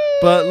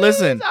 But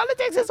listen, all it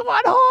takes is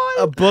one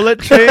hole. a bullet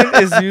train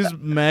is used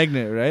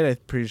magnet, right? I'm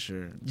pretty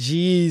sure.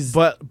 Jeez.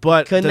 But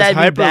Couldn't there's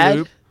that be bad?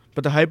 Hyperloop.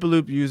 But the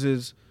Hyperloop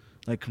uses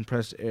like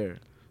compressed air,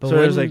 But so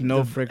there's like wouldn't no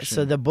the- friction.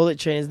 So the bullet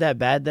train is that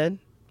bad then?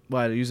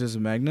 Why it uses a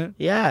magnet?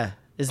 Yeah.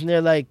 Isn't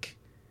there like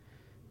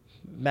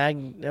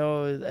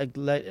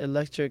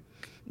electric?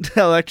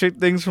 Electric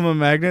things from a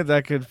magnet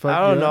that could fuck I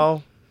don't you up?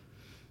 know.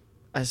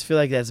 I just feel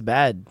like that's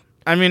bad.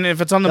 I mean, if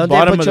it's on the Don't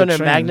bottom they put of you the under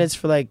train, magnets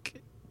for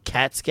like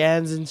CAT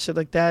scans and shit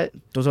like that?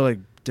 those are like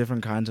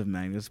different kinds of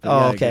magnets. But Oh,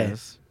 yeah, okay. I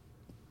guess.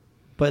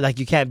 But like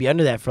you can't be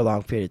under that for a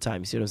long period of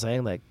time. You see what I'm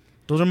saying? Like,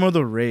 Those are more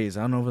the rays.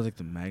 I don't know if it's like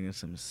the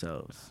magnets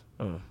themselves.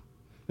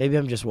 maybe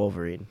I'm just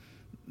Wolverine.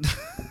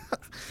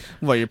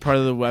 What, you're part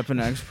of the Weapon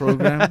X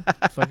program?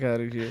 Fuck out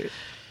of here.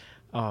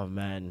 Oh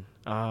man.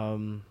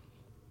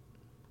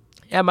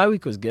 Yeah, my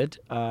week was good.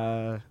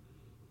 I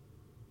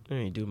didn't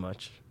really do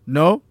much.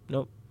 No?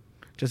 Nope.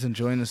 Just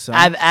enjoying the sun?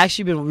 I've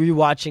actually been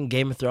rewatching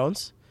Game of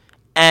Thrones,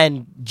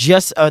 and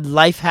just a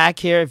life hack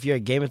here: if you're a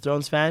Game of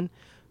Thrones fan,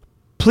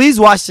 please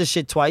watch this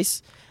shit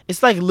twice.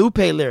 It's like Lupe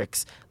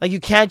lyrics. Like you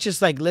can't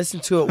just like listen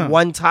to it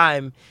one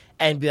time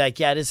and be like,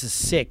 "Yeah, this is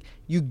sick."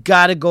 You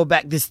gotta go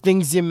back. There's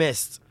things you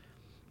missed.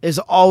 There's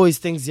always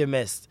things you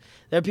missed.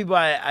 There are people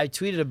I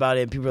tweeted about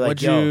it, and people are like,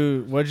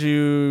 What'd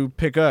you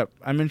pick up?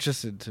 I'm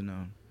interested to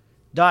know.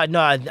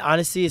 No,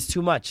 honestly, it's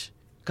too much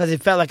because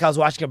it felt like I was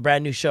watching a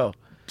brand new show.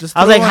 Just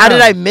I was throw like, one how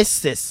did out. I miss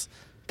this?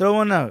 Throw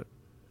one out.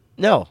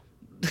 No.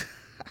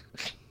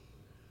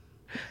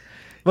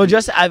 Well,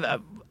 just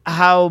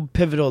how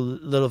pivotal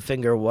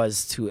Littlefinger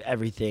was to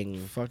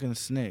everything Fucking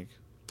snake.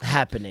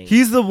 happening.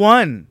 He's the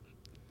one.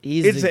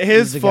 He's It's the-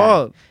 his he's the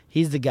fault. Guy.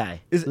 He's the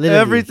guy. It's Literally.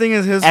 everything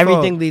is his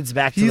Everything fault. leads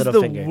back to He's the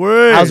Littlefinger.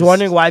 worst. I was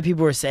wondering why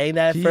people were saying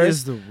that at He first.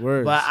 is the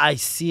worst. But I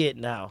see it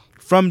now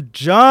From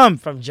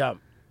jump. from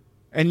jump.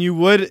 And you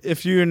would,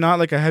 if you're not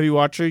like a heavy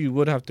watcher, you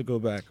would have to go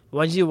back.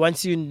 Once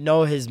you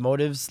know his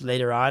motives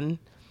later on,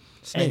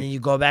 Snake. and then you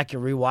go back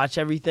and rewatch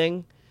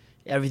everything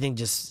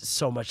just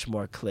so much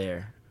more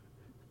clear.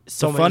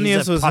 So The much, funniest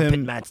he's a was puppet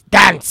him- man.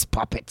 Dance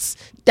puppets,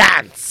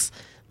 dance.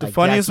 The Like,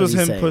 funniest that's was what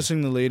he's him saying.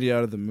 pushing the lady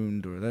out of the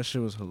moon door. That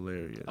shit was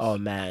hilarious. Oh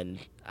man,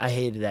 I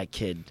hated that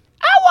kid.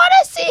 I want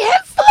to see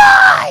him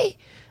fly.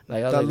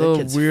 Like I was That like, little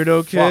kid's weirdo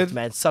fucked, kid?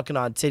 man, sucking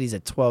on titties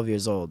at 12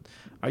 years old.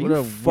 Are What you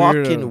a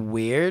fucking weirdo.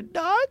 weird,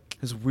 dog?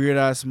 His weird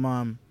ass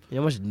mom. You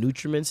know how much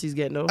nutriments he's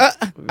getting? Though?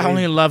 I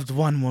only loved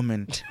one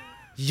woman.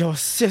 Your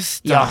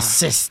sister. Your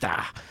sister.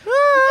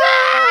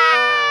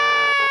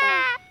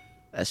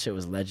 That shit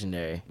was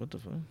legendary. What the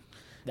fuck?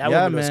 That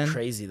Yeah, woman man. was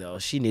crazy though.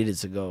 She needed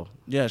to go.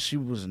 Yeah, she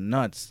was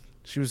nuts.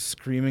 She was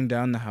screaming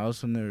down the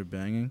house when they were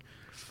banging.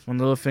 When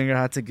Littlefinger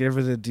had to give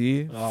her the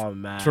D Oh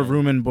man. for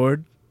room and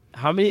board.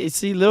 How many?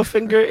 See,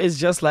 Littlefinger is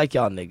just like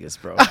y'all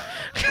niggas, bro.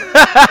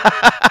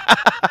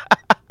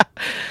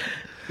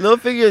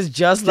 Littlefinger is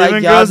just like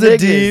Giving y'all girls a niggas.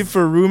 D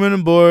for room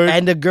and board.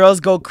 And the girls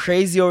go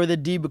crazy over the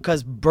D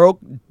because broke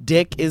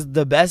dick is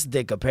the best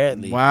dick,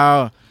 apparently.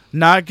 Wow.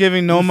 Not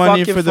giving no You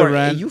money fucking for the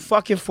rent. You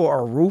fucking for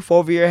a roof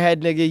over your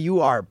head, nigga. You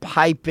are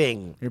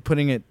piping. You're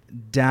putting it You're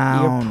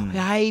down.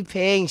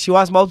 piping. She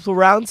wants multiple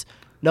rounds.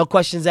 No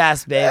questions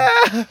asked, babe.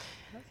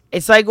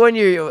 It's like when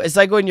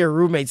your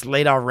roommates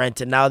laid on rent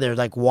and now they're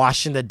like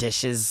washing the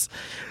dishes.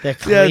 They're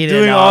cleaning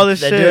doing up. all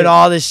this they're shit. doing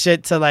all this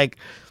shit to like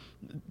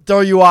throw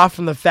you off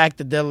from the fact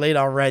that they're late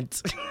on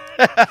rent.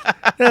 Yeah,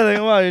 like,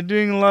 wow, you're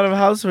doing a lot of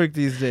housework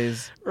these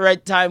days.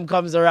 Rent time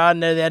comes around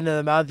near the end of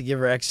the month. You give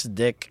her extra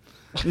dick.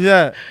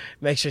 Yeah.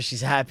 Make sure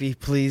she's happy,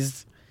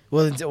 pleased,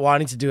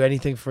 wanting to do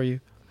anything for you.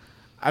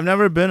 I've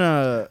never been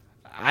a...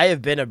 I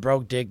have been a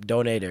broke dick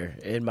donator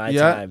in my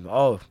Yeah? time.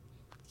 Oh,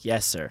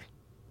 yes, sir.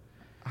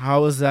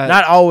 How was that?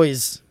 Not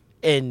always,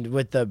 in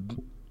with the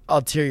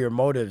ulterior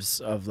motives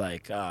of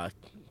like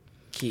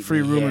keep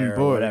Free me room here and or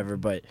board. whatever.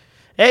 But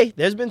hey,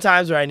 there's been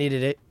times where I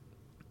needed it.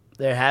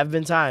 There have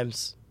been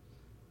times,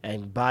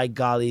 and by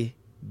golly,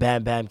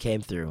 Bam Bam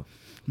came through.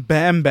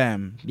 Bam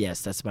Bam.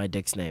 Yes, that's my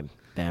dick's name,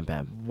 Bam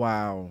Bam.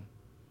 Wow.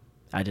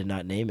 I did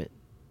not name it.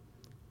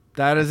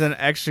 That is an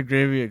Extra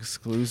Gravy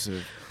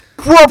exclusive.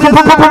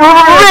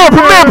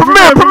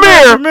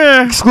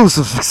 Premiere.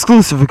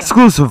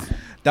 Exclusive.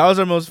 That was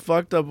our most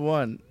fucked up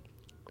one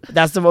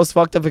That's the most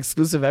fucked up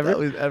exclusive ever. that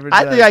we've ever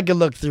I done. think I could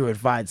look through and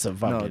find some No,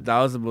 fucking. that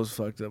was the most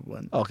fucked up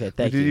one. Okay, We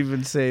thank didn't you.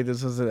 even say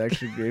this was an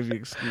Extra Gravy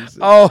exclusive.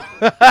 Oh,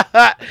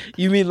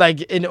 you mean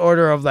like in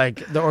order of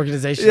like the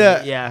organization?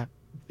 Yeah. Yeah.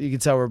 You can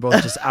tell we're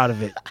both just out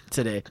of it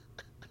today.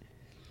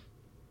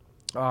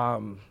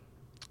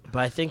 But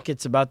I think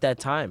it's about that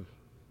time.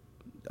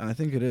 I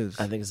think it is.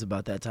 I think it's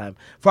about that time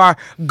for our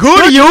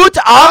good youth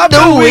of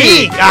the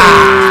week.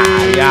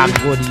 Ah, yeah,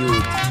 good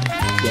youth.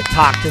 You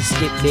talk to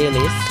Skip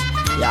Bayless.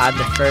 You're on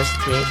the first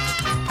take.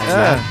 And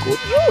Yeah. you're good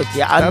youth.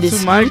 You're That's undisputed.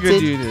 who my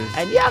good youth is.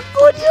 And you're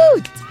good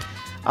youth.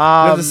 We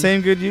have the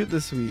same good youth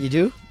this You week.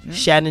 do?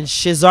 Shannon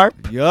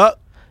Shizarp.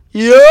 Yup.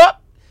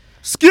 Yup.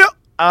 Skip.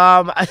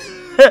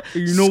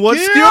 You know what,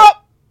 Skip?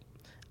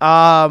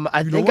 I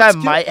know think what, I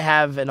Skip? might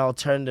have an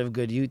alternative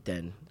good youth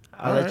then.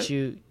 I'll let Alright.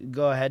 you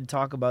go ahead and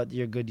talk about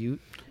your good youth.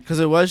 Because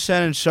it was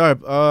Shannon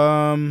Sharp.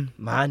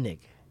 My nigga.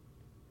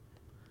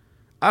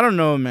 I don't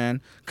know,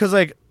 man. Because,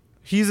 like,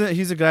 he's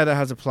a guy that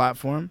has a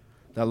platform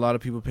that a lot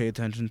of people pay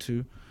attention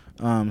to.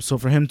 So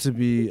for him to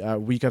be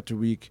week after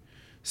week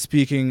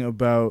speaking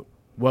about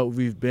what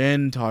we've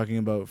been talking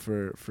about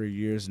for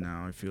years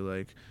now, I feel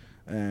like,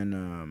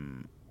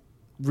 and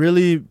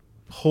really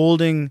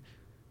holding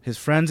his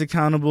friends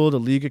accountable, the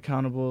league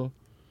accountable,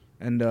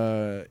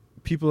 and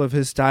people of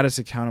his status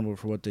accountable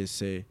for what they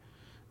say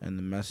and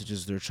the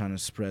messages they're trying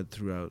to spread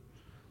throughout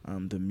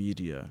the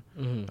media.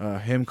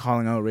 Him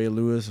calling out Ray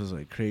Lewis was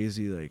like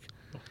crazy. Like,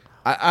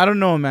 I don't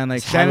know, man.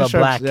 Like He's Shannon hella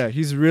Sharp's, black. yeah,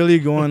 he's really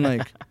going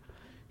like,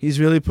 he's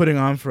really putting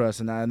on for us,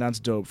 and that's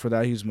dope. For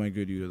that, he's my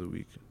good youth of the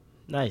week.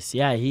 Nice.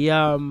 Yeah,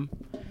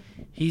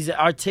 he's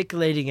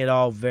articulating it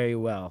all very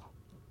well,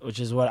 which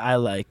is what I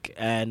like.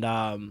 And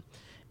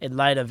in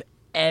light of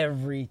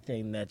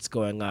everything that's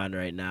going on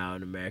right now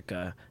in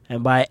America,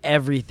 and by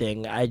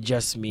everything, I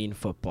just mean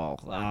football.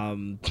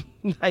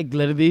 Like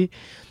literally,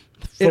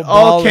 It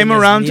all football came and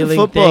this around to kneeling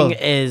football. thing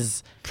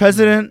is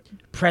President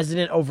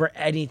president over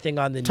anything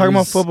on the talking about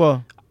news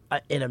football.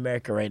 in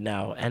America right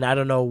now. And I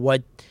don't know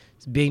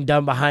what's being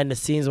done behind the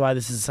scenes, why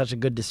this is such a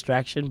good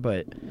distraction,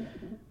 but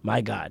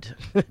my God.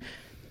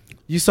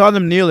 You saw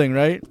them kneeling,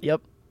 right?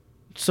 Yep.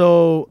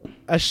 So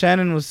as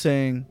Shannon was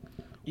saying,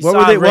 You What saw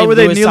were they- Ray what were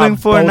they Lewis kneeling on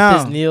for both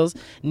now? his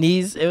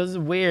knees. It was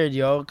weird,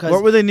 yo. what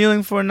Because were they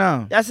kneeling for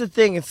now? that's the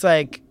thing. It's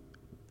like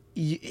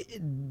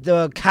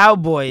the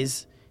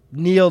Cowboys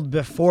kneeled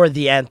before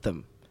the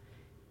anthem.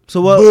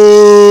 So what?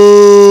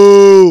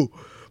 Boo!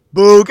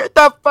 Boo! Get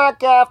the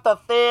fuck off the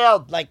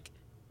field! Like,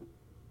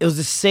 it was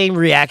the same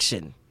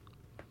reaction.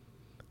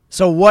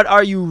 So what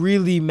are you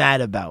really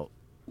mad about?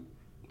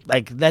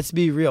 Like, let's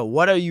be real.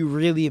 What are you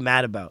really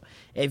mad about?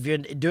 If you're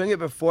doing it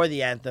before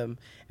the anthem,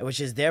 which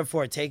is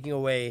therefore taking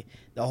away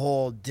the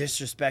whole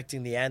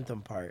disrespecting the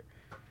anthem part.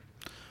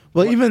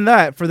 Well, even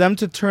that, for them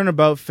to turn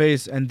about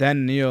face and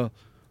then kneel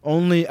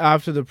only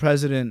after the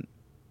president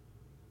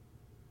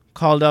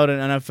called out an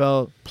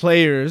NFL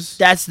players.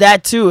 That's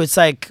that too. It's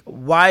like,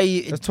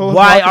 why That's total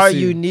are hypocrisy.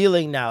 you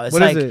kneeling now? It's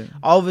What is like it?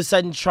 all of a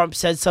sudden Trump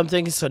said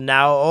something, so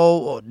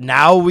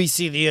now we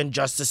see the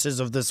injustices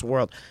of this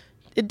world.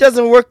 It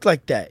doesn't work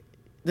like that.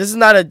 This is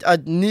not a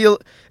kneel.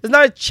 It's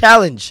not a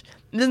challenge.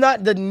 This is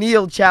not the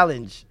kneel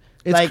challenge.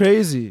 It's Like,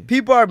 crazy.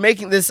 People are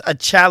making this a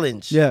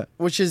challenge. Yeah.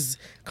 Which is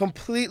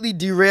completely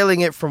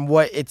derailing it from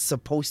what it's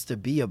supposed to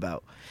be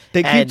about.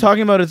 They keep And-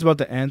 talking about it's about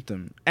the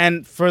anthem.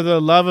 And for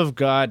the love of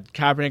God,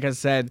 Kaepernick has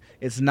said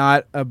it's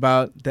not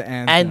about the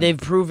anthem. And they've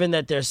proven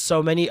that there's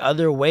so many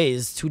other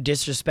ways to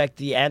disrespect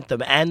the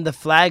anthem and the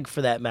flag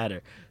for that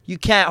matter. You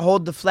can't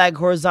hold the flag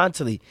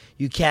horizontally.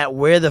 You can't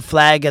wear the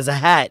flag as a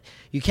hat.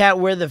 You can't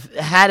wear the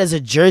hat as a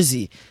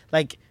jersey.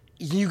 Like,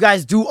 you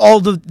guys do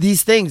all of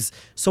these things.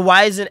 So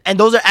why isn't... And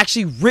those are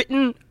actually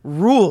written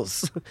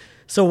rules.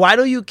 So why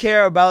don't you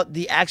care about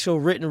the actual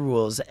written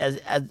rules as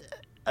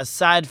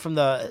aside from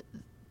the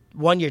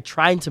one you're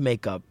trying to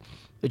make up,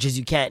 which is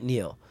you can't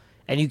kneel.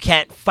 And you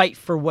can't fight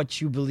for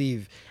what you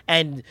believe.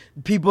 And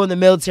people in the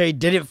military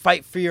didn't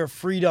fight for your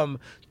freedom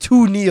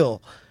to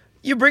kneel.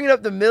 You're bringing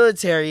up the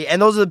military,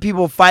 and those are the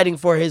people fighting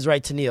for his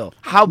right to kneel.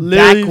 How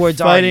literally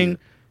backwards fighting are you?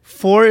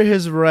 for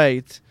his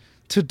right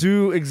to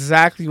do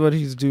exactly what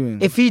he's doing.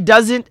 If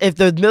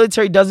the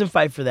military doesn't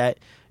fight for that,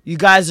 you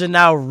guys are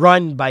now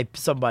run by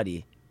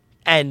somebody.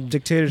 And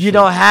Dictatorship. you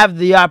don't have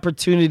the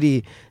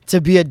opportunity to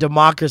be a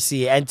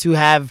democracy and to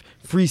have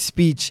free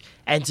speech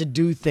and to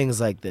do things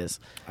like this.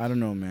 I don't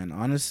know, man.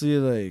 Honestly,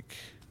 like,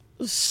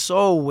 It's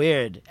so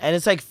weird. And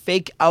it's like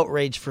fake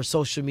outrage for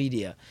social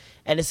media.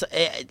 And it's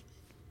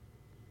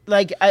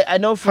like I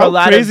know for a how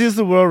lot crazy of is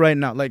the world right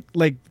now?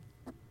 Like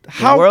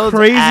How world's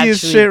crazy is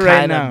actually shit right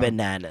kinda now?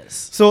 Bananas.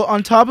 So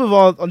on top of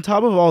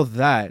all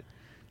that,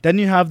 then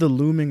you have the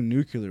looming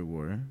nuclear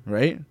war,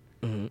 right?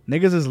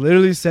 Niggas is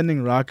literally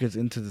sending rockets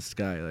into the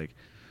sky. Like,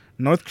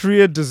 North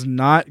Korea does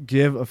not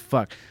give a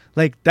fuck.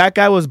 Like, that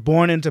guy was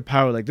born into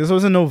power. Like, this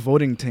wasn't no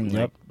voting thing. Yep.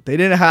 Like, they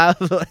didn't have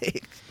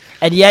like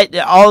And yet,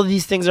 all of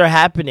these things are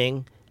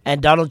happening,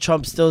 and Donald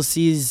Trump still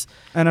sees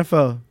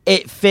NFL.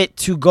 it fit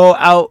to go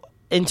out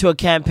into a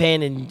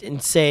campaign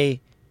and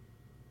say,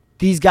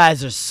 these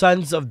guys are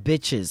sons of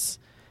bitches.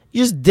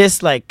 You just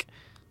diss, like,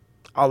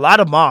 a lot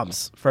of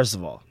moms, first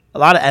of all. A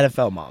lot of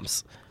NFL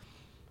moms.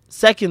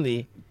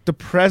 Secondly, The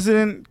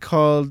president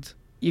called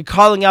you're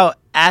calling out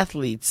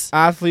athletes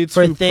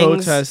for who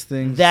things protest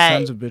things that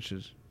sons of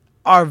bitches.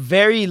 are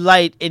very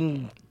light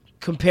in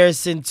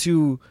comparison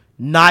to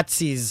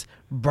Nazis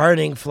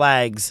burning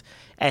flags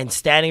and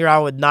standing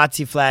around with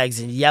Nazi flags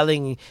and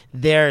yelling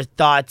their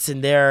thoughts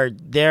and their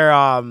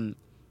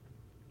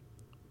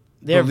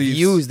Beliefs.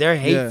 views, their Yeah.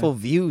 hateful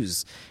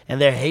views and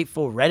their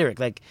hateful rhetoric.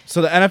 Like,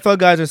 So the NFL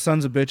guys are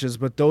sons of bitches,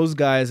 but those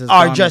guys, as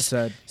are Donald just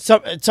said,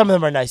 some of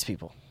them are nice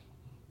people.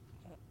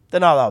 They're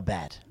not all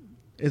bad.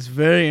 it's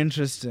very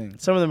interesting.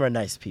 Some of them are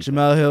nice people.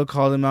 Jamel Hill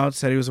called him out,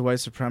 said he was a white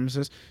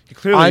supremacist. He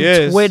clearly On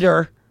is.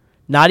 Twitter,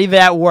 not even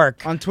at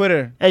work. On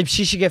Twitter. And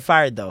she should get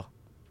fired though.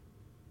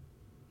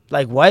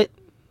 Like what?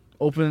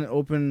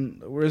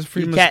 Open. Where's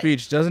freedom of can't-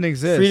 speech? Doesn't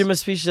exist. Freedom of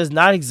speech does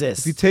not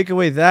exist. If you take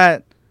away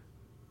that,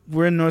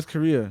 we're in North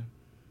Korea.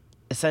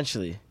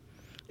 Essentially,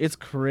 It's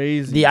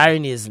crazy. the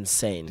irony is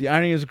insane. The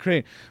irony is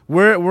crazy.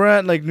 We're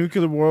at like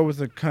nuclear war with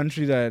a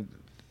country that,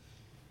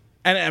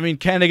 and I mean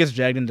Canada gets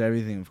dragged into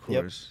everything, of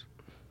Yep. course.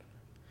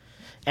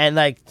 And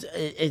like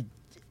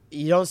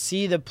you don't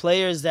see the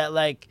players that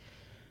like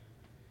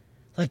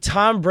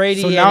Tom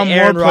Brady So now and more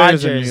Aaron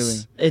players are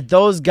Rodgers. If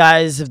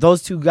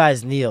those two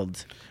guys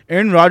kneeled,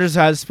 Aaron Rodgers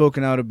has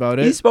spoken out about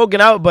it, he's spoken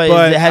out, but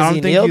but has I don't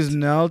he think kneeled? he's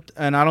knelt,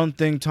 and I don't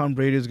think Tom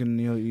Brady is gonna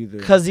kneel either.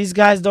 Because these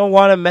guys don't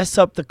want to mess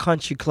up the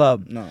country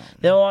club. No.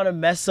 They don't want to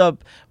mess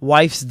up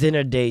wife's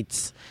dinner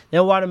dates. They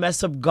don't want to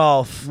mess up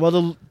golf. Well, the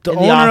in the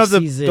owner of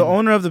off-season. the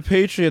owner of the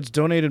Patriots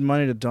donated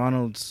money to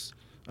Donald's.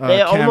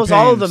 Almost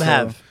all of them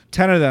campaign, have.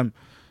 10 of them.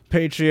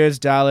 Patriots,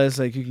 Dallas,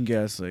 like you can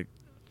guess, like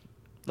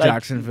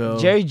Jacksonville.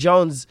 Jerry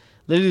Jones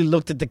literally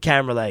looked at the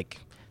camera like,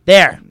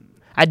 there,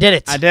 I did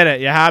it. I did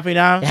it. You happy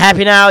now? You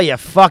happy now, you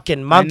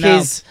fucking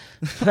monkeys?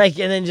 Like,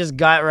 and then just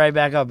got right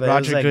back up. And it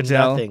was Roger like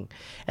Goodell. nothing.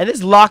 And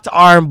this locked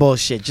arm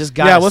bullshit just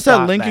got. Yeah, what's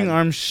that linking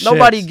arm shit?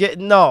 Nobody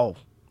no.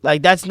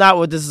 Like that's not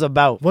what this is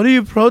about. What are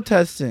you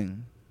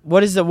protesting?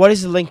 What is the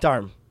linked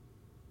arm?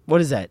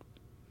 What is that?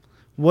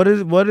 What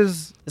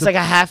is It's like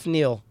a half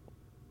kneel.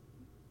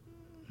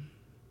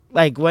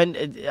 Like when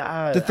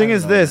the thing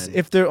is this,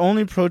 if they're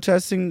only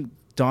protesting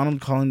Donald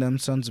calling them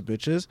sons of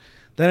bitches,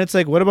 then it's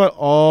like, what about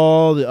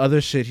all the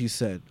other shit he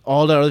said?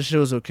 All that other shit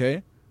was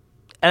okay?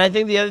 And I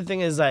think the other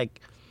thing is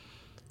like,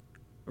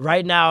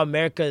 right now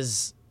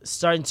America's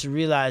starting to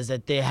realize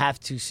that they have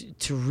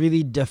to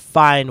really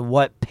define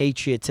what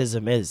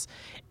patriotism is.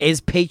 Is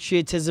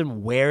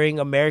patriotism wearing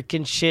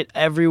American shit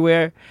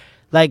everywhere?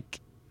 Like,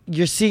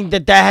 you're seeing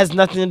that has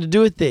nothing to do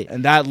with it.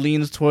 And that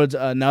leans towards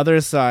another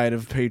side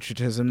of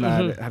patriotism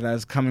that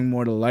is coming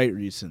more to light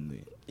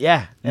recently.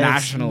 Yeah, and it's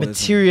Nationalism.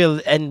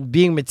 material and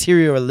being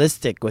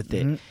materialistic with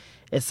it. Mhm.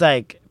 It's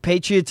like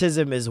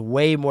patriotism is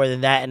way more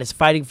than that, and it's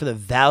fighting for the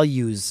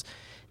values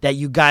that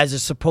you guys are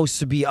supposed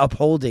to be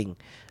upholding.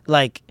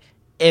 Like,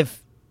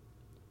 if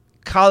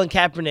Colin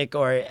Kaepernick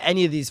or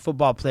any of these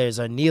football players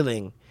are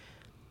kneeling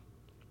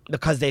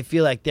because they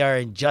feel like there are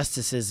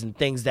injustices and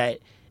things that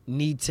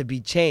need to be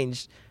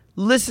changed,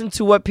 listen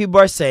to what people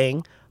are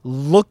saying,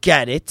 look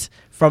at it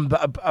from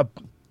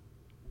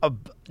a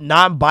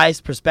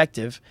non-biased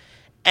perspective,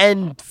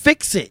 and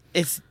fix it.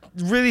 It's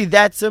really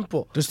that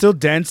simple. They're still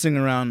dancing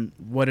around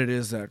what it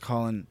is that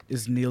Colin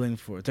is kneeling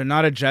for. They're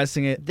not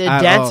addressing it. They're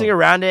at dancing all.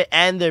 around it,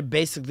 and they're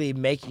basically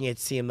making it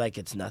seem like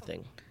it's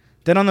nothing.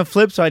 Then on the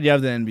flip side, you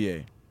have the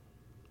NBA.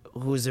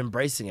 Who's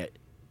embracing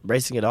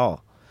it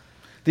all.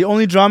 The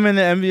only drama in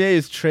the NBA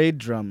is trade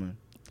drama.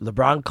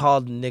 LeBron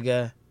called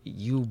nigga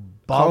you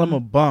bum. Call him a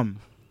bum.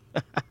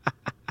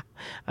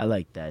 I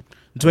like that.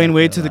 Dwayne like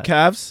Wade that to a the lot.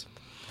 Cavs.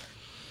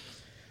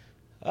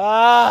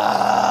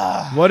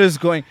 Ah, What is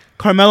going?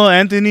 Carmelo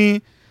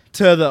Anthony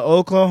to the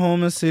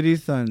Oklahoma City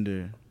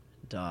Thunder.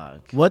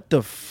 dog. What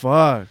the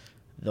fuck?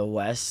 The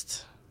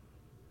West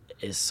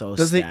is so.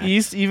 Does stacked. the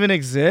East even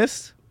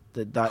exist?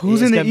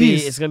 Who's it's in the gonna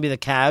East? It's gonna be the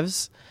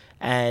Cavs,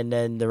 and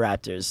then the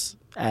Raptors,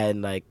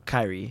 and like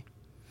Kyrie,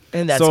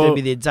 and that's So, gonna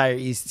be the entire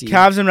East team.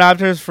 Cavs and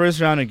Raptors first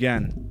round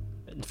again.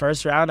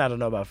 First round, I don't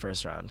know about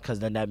first round because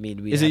then that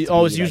means we. Is it?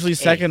 Oh, it's usually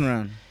second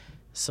round.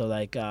 So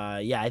like,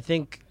 yeah, I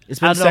think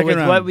It's I been don't know second with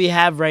round. what we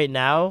have right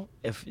now.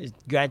 If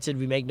granted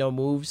we make no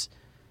moves,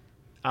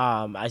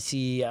 I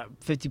see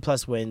 50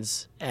 plus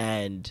wins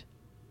and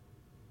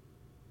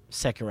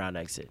second round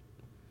exit,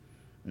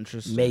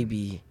 Interesting.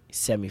 maybe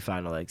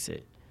semifinal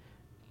exit.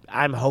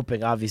 I'm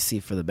hoping obviously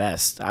for the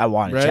best. I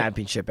want a Right.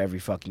 championship every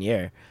fucking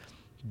year,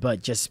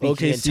 but just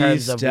speaking OKC in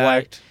terms of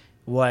stacked.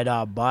 what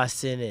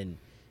Boston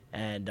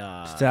and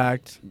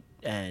Stacked.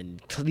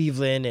 and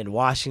Cleveland and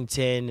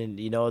Washington and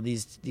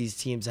these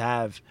teams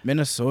have.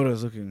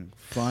 Minnesota's looking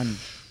fun.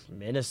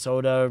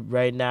 Minnesota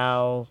right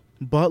now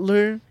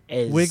Butler,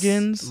 is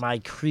Wiggins, my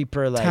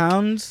creeper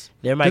Towns.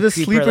 They're my They're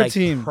the creeper sleeper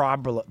team.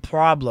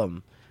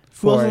 problem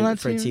Who else on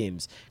for that team?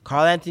 teams.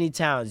 Karl Anthony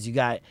Towns. You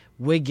got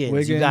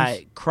Wiggins. You got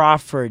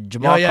Crawford.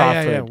 Jamal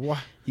Yeah. Crawford. Wha-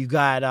 You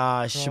got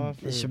Crawford.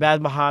 Shabazz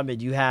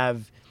Muhammad. You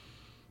have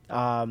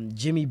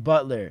Jimmy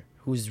Butler,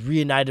 who's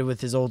reunited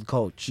with his old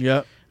coach.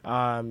 Yep.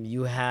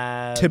 You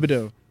have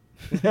Thibodeau.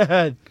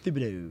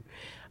 Thibodeau.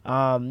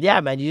 Yeah,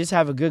 man, you just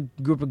have a good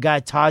group of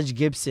guys. Taj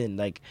Gibson,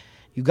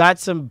 you got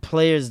some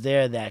players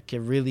there that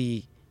can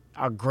really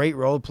are great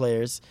role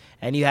players,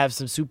 and you have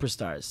some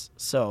superstars.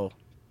 So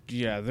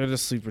Yeah, they're the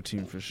sleeper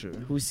team for sure.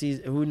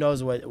 who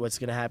knows what's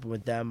gonna happen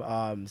with them?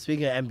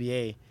 Speaking of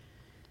NBA,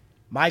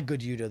 my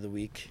good youth of the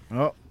week,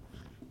 Oh,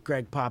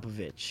 Greg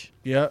Popovich,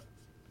 yeah.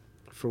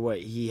 for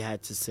what he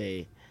had to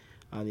say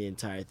on the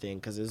entire thing,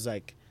 because it was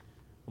like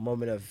a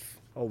moment of,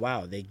 oh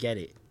wow, they get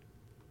it.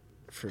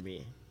 For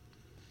me,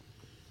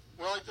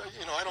 Well,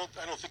 I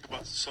don't think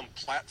about some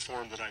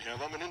platform that I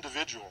have. I'm an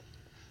individual.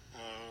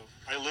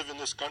 I live in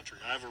this country.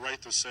 I have a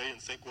right to say and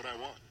think what I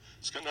want.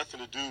 It's got nothing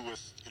to do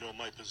with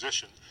my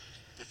position.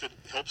 If it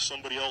helps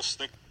somebody else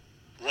think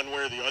one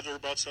way or the other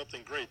about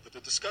something, great. But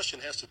the discussion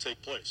has to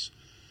take place.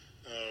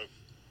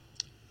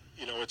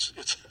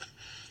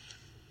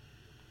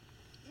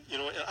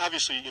 It's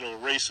obviously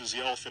race is the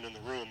elephant in the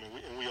room,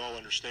 and we all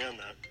understand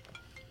that.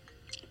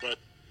 But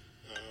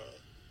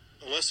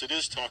unless it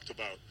is talked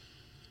about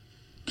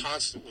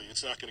constantly,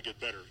 it's not going to get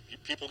better.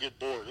 People get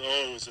bored.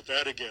 Oh, is it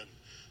that again?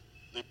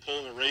 They pull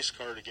in a race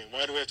card again.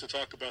 Why do we have to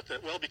talk about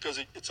that? Well, because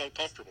it's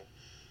uncomfortable.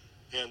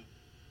 And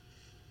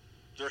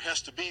there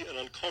has to be an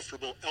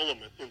uncomfortable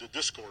element in the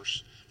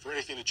discourse for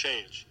anything to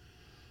change.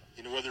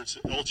 Whether it's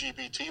an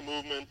LGBT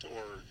movement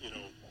or,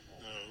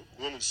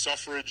 women's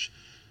suffrage,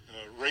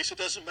 race, it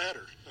doesn't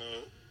matter.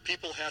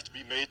 People have to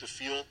be made to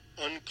feel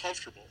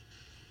uncomfortable,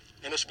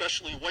 and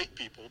especially white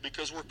people,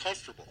 because we're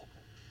comfortable.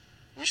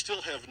 We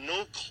still have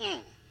no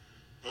clue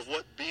of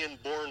what being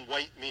born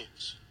white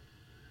means.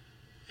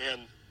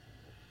 And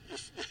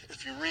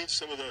if you read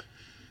some of the,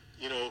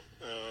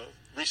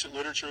 recent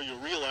literature, you'll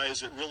realize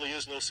there really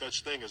is no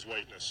such thing as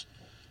whiteness.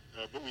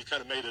 But we've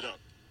kind of made it up.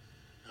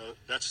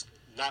 That's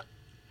not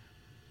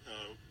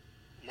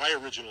my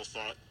original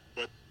thought,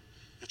 but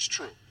it's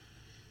true.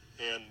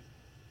 And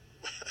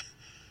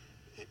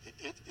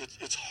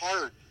it's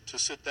hard to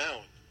sit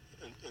down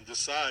and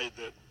decide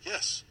that,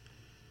 yes,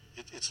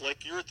 it's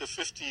like you're at the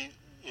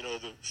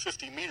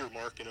 50-meter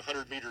mark in a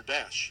 100-meter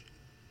dash.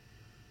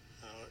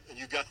 And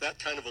you got that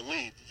kind of a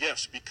lead.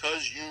 Yes,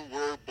 because you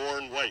were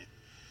born white,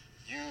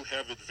 you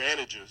have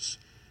advantages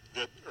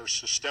that are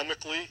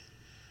systemically,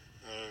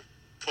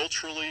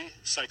 culturally,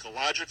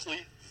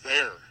 psychologically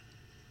there.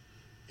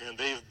 And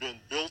they have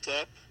been built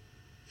up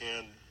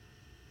and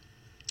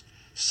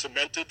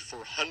cemented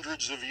for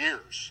hundreds of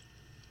years.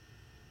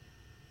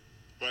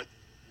 But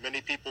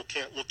many people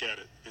can't look at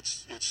it.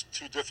 It's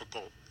too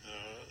difficult.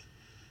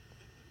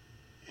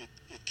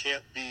 It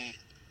can't be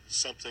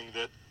something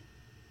that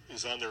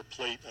is on their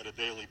plate on a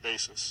daily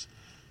basis.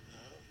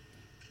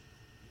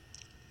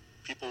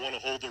 People want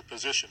to hold their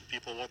position.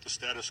 People want the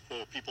status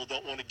quo. People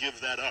don't want to give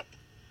that up.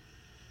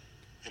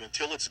 And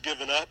until it's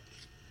given up,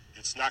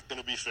 it's not going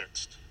to be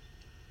fixed.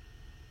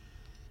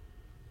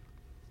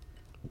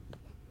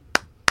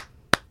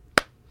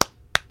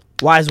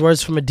 wise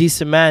words from a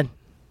decent man.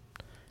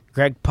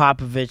 Greg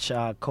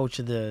Popovich, coach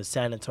of the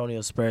San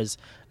Antonio Spurs.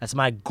 That's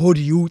my good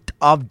youth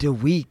of the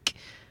week.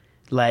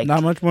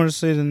 Not much more to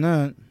say than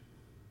that.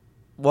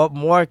 What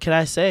more can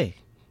I say?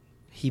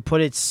 He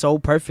put it so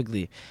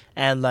perfectly.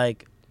 And,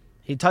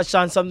 he touched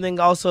on something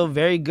also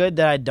very good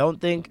that I don't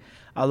think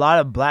a lot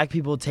of black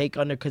people take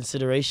under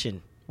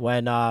consideration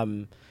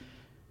when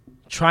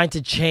trying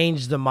to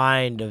change the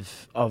mind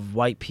of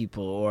white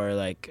people or,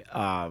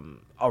 a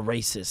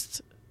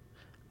racist.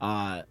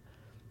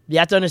 You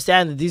have to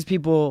understand that these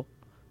people,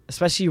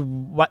 especially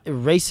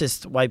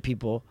racist white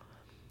people,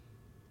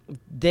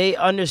 they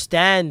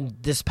understand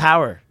this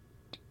power.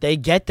 They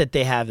get that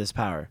they have this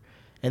power,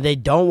 and they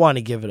don't want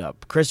to give it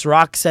up. Chris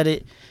Rock said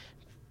it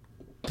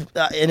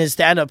in his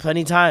stand-up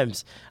plenty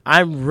times.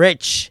 I'm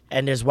rich,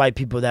 and there's white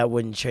people that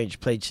wouldn't change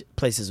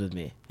places with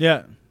me.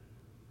 Yeah.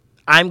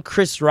 I'm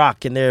Chris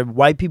Rock, and there are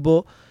white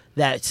people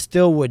that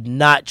still would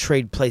not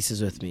trade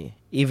places with me,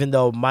 even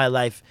though my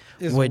life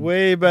It's would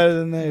way better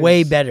than theirs.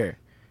 way better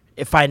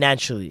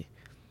financially,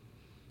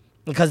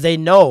 because they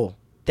know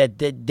that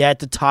they're at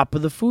the top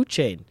of the food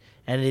chain,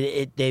 and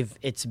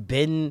it's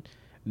been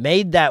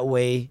made that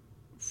way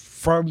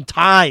from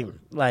time.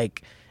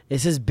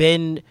 This has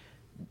been.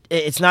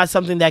 It's not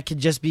something that could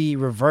just be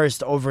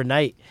reversed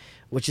overnight,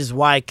 which is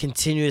why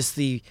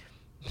continuously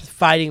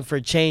fighting for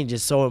change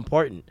is so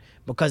important,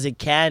 because it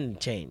can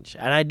change,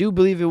 and I do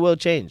believe it will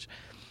change.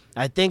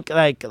 I think,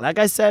 like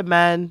I said,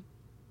 man,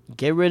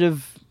 get rid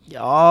of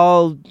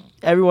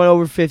Everyone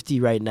over 50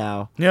 right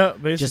now. Yeah,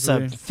 Just a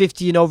basically.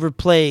 50 and over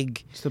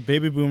plague. Just the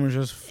baby boomers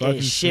just fucking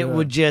And shit up.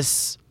 would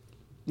just,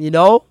 shit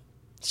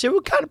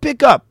would kind of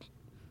pick up.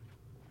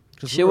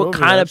 'Cause shit we're will over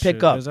kinda that pick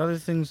shit. up. There's other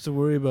things to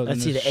worry about.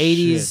 Let's than see, the this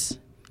 80s, shit.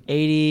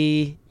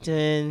 80,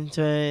 10,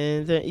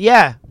 20, 30.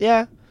 Yeah,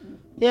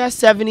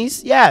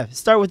 70s. Yeah,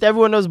 start with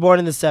everyone that was born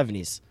in the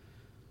 70s.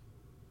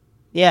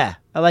 Yeah,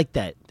 I like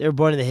that. They were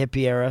born in the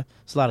hippie era.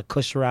 There's a lot of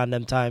kush around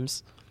them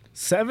times.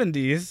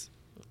 70s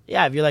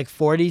Yeah, if you're like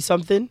 40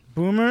 something.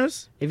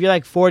 boomers. If you're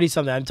like 40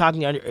 something, I'm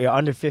talking you're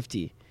under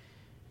 50.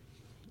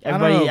 I don't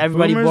know.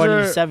 Everybody Boomers born in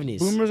are- the 70s.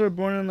 Boomers are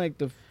born in like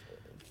the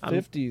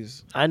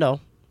 50s. I know.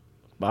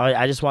 But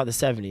I just want the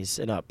 70s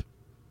and up.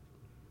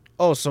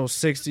 Oh, so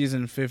 60s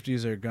and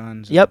 50s are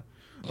guns. Yep.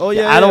 Oh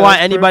yeah. I don't yeah, want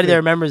that's anybody that perfect.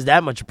 remembers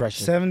that much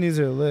oppression. 70s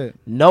are lit.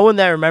 No one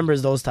that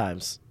remembers those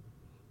times.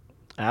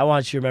 I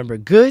want you to remember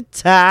good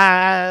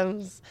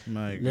times.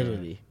 My God.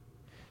 Literally.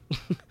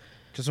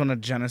 Just want to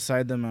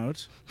genocide them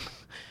out.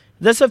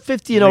 That's a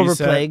 50 and over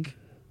Reset. plague.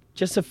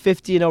 Just a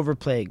 50 and over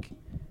plague.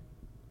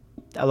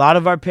 A lot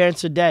of our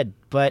parents are dead,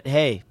 but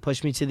hey,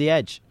 push me to the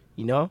edge.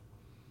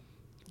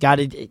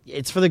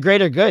 It's for the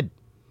greater good.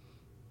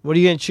 What are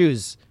you going to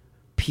choose?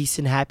 Peace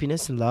and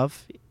happiness and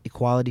love,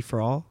 equality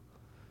for all?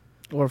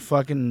 Or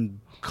fucking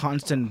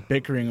constant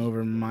bickering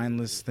over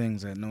mindless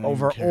things that no one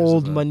Over even cares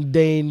old about.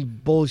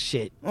 mundane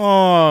bullshit.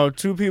 Oh,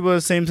 two people of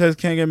the same sex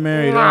can't get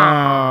married.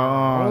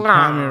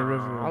 Cry me a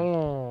river.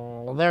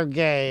 Oh, they're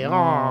gay.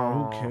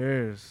 Oh, who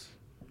cares?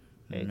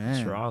 Hey, Man.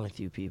 what's wrong with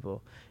you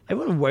people?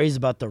 Everyone worries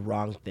about the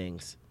wrong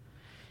things.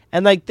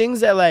 And like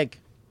things that like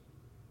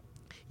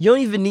you don't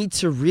even need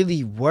to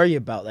really worry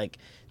about. Like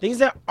things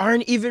that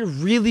aren't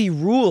even really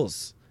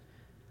rules.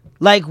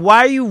 Like why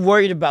are you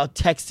worried about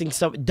texting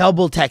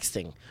double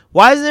texting?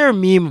 Why is there a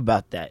meme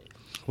about that?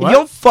 What? If you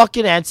don't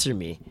fucking answer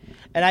me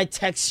and I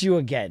text you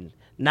again,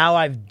 now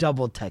I've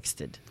double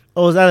texted.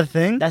 Oh, is that a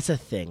thing? That's a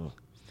thing.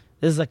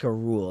 This is like a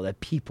rule that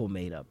people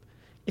made up.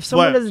 If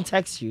someone What? doesn't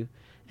text you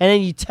and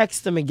then you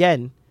text them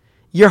again,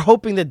 you're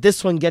hoping that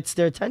this one gets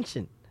their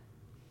attention.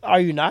 Are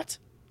you not?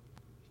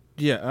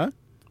 Yeah.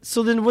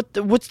 So then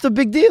what's the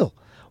big deal?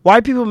 Why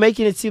are people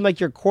making it seem like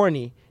you're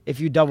corny if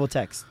you double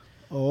text?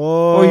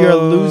 Oh. Or you're a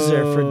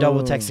loser for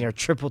double texting or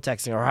triple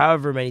texting or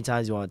however many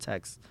times you want to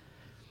text.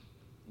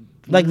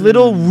 Like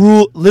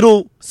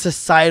little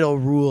societal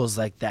rules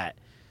like that.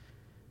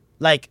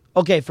 Like,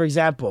 okay, for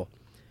example,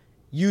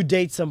 you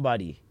date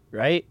somebody,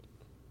 right?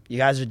 You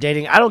guys are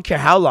dating, I don't care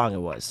how long it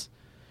was.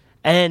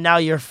 And then now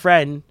your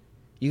friend,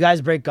 you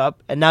guys break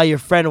up, and now your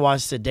friend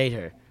wants to date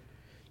her.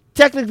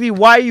 Technically,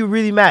 why are you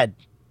really mad?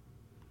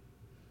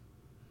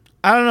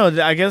 I don't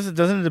know. I guess it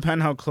doesn't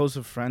depend how close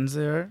of friends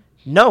they are.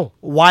 No.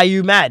 Why are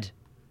you mad?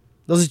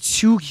 Those are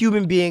two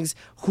human beings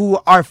who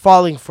are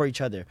falling for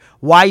each other.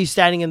 Why are you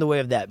standing in the way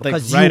of that? Like,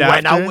 Because right you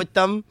went after? out with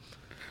them?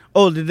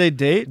 Oh, did they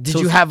date? Did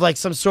So you have like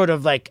some sort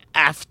of like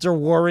after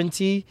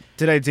warranty?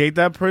 Did I date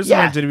that person?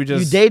 Yeah. Or did we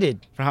just? You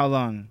dated. For how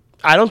long?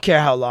 I don't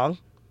care how long.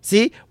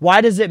 See?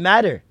 Why does it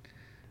matter?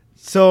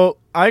 So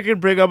I could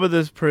break up with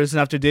this person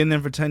after dating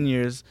them for 10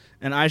 years,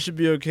 and I should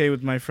be okay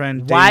with my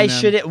friend. Why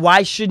dating them.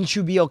 Why shouldn't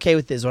you be okay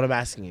with this? Is what I'm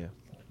asking you.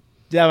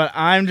 Yeah, but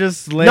I'm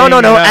just laying. No.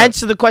 it out.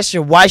 Answer the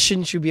question. Why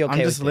shouldn't you be okay I'm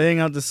just with it? laying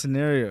out the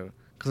scenario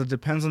because it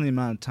depends on the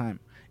amount of time.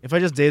 If I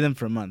just date them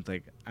for a month,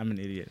 like I'm an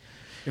idiot.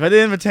 If I date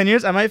them for 10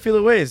 years, I might feel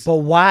a ways. But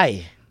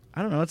why?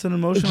 I don't know. It's an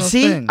emotional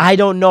See, thing. I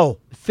don't know.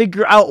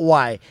 Figure out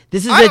why.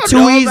 This is I a don't too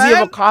know, easy of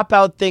man. a cop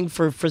out thing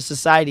for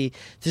society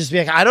to just be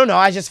like, I don't know.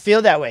 I just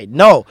feel that way.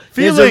 No,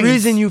 there's a Feelings.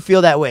 reason you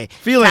feel that way.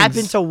 Feelings. Tap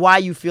into why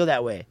you feel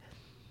that way.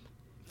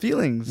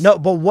 Feelings. No,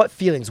 but what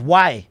feelings?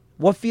 Why?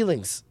 What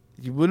feelings?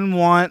 You wouldn't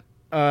want,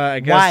 I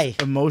guess, Why?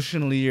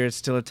 emotionally you're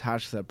still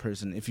attached to that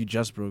person if you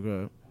just broke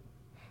up.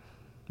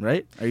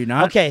 Right? Are you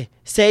not? Okay,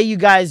 say you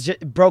guys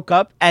broke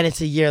up and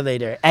it's a year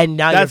later, and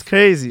now That's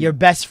crazy. your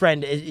best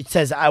friend it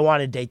says, I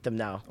want to date them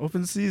now.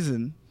 Open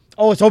season.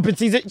 Oh, it's open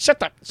season.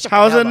 Shut up.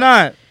 How is it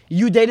not?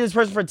 You dated this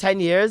person for 10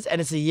 years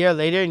and it's a year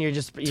later and you're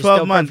 12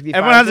 still months. perfectly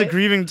Everyone fine has a with it?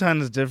 grieving time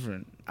that's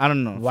different. I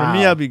don't know. For Wow.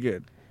 me, I'll be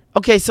good.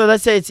 Okay, so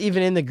let's say it's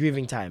even in the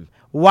grieving time.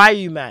 Why are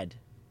you mad?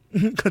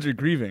 Because you're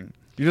grieving.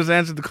 You just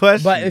answered the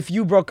question. But if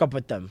you broke up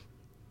with them,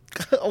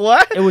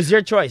 what? it was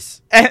your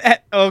choice.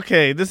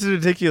 Okay, this is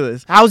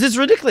ridiculous. How is this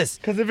ridiculous?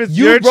 Because if it's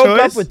You your broke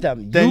choice, up with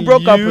them. then You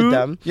broke up with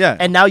them. Yeah.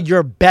 And now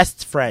your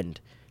best friend,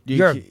 You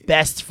your ca-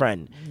 best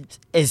friend,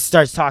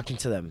 starts talking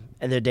to them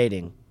and they're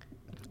dating.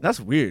 That's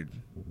weird.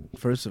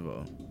 First of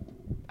all,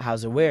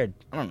 How's it weird?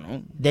 I don't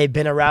know. They've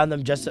been around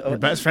them just Your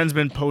best friend's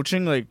been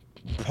poaching, like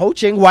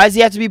poaching. Why does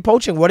he have to be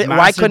poaching? Why couldn't it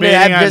masturbating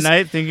have at just?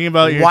 night, thinking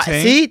about your Why,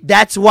 tank. see,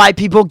 that's why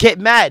people get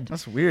mad.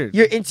 That's weird.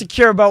 You're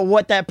insecure about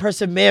what that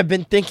person may have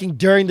been thinking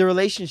during the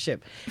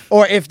relationship,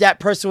 or if that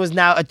person was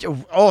now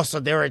so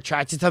they were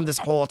attracted to him this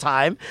whole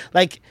time.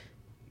 Like,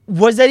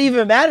 what does that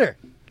even matter?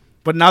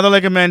 But now they're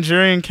like a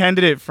Manchurian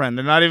candidate friend.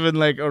 They're not even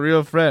like a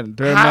real friend.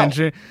 They're How? a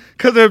Manchurian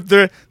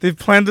because they've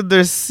planted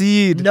their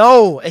seed.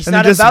 No, it's And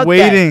not they're just about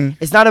waiting. that.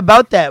 It's not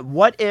about that.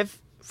 What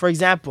if, for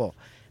example,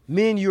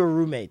 Me and you are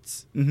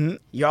roommates. Mm-hmm.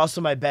 You're also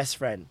my best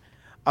friend.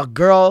 A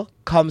girl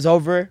comes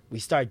over. We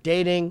start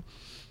dating.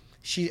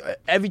 She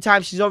every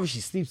time she's over, she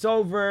sleeps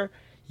over.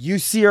 You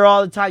see her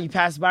all the time. You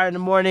pass by her in the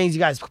mornings. You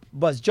guys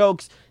buzz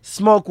jokes,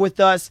 smoke with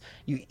us.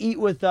 You eat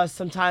with us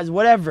sometimes,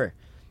 whatever.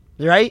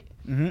 Right?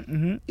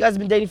 Mm-hmm. You guys have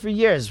been dating for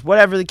years,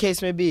 whatever the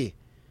case may be.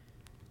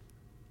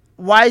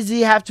 Why does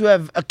he have to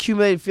have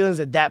accumulated feelings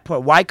at that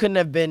point? Why couldn't it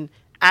have been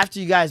after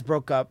you guys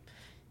broke up?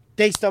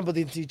 They stumbled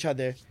into each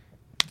other.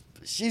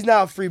 She's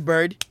now a free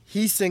bird.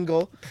 He's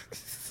single.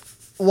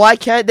 Why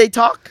can't they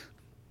talk?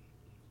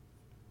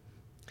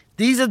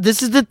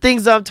 This is the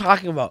things I'm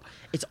talking about.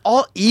 It's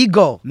all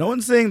ego. No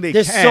one's saying they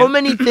There's can't. so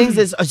many things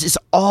that's just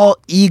all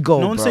ego.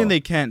 No one's bro. saying they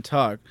can't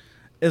talk.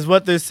 Is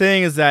what they're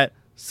saying is that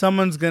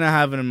someone's gonna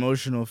have an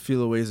emotional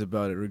feel ways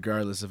about it,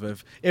 regardless of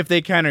if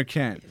they can or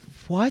can't.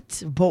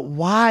 What? But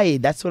why?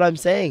 That's what I'm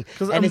saying.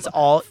 'Cause And it's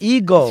all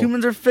ego.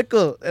 Humans are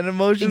fickle, and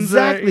emotions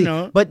Exactly. are, you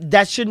know. But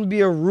that shouldn't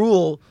be a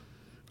rule.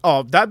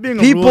 Oh, that being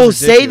a rule People is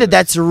say that ridiculous.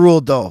 that's a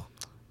rule, though.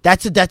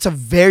 That's a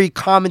very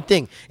common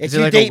thing. If Is it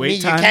you like a date wait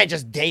me, time? you can't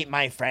just date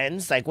my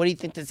friends. Like, what do you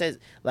think this is?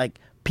 Like,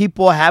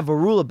 people have a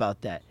rule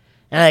about that.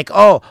 And like,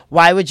 oh,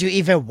 why would you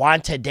even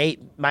want to date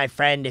my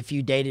friend if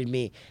you dated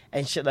me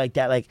and shit like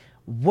that? Like,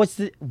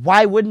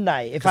 why wouldn't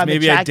I if I'm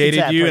maybe I attracted to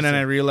dated that you, person? and then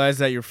I realized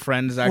that your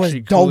friend is Was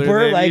actually cooler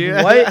doper? than Like, you.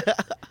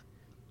 what?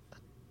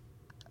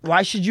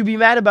 Why should you be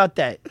mad about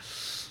that?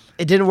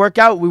 It didn't work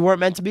out. We weren't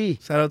meant to be.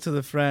 Shout out to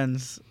the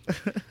friends.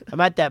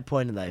 I'm at that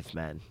point in life,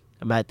 man.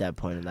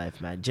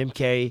 Jim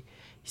Carrey,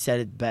 he said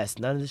it best.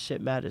 None of this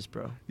shit matters,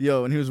 bro.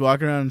 Yo, when he was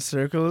walking around in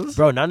circles,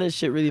 Bro, none of this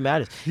shit really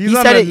matters. he's He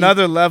on said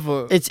another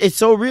level. It's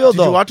so real, Did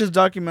though. you watch his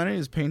documentary,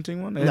 his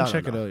painting one? I didn't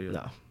check no, it out yet.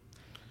 No.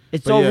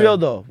 It's But so yeah. real,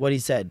 though, what he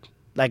said.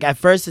 Like, at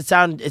first, it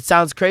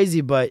sounds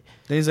crazy, but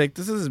Then he's like,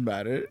 "This doesn't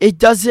matter. it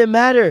doesn't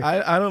matter.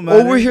 I don't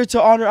matter." Oh, we're here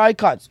to honor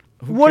icons.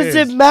 Who What does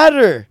cares? it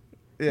matter?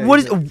 Yeah, What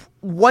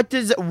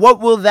exactly. what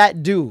will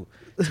that do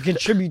to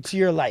contribute to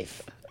your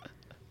life?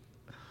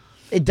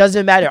 It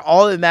doesn't matter.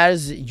 All that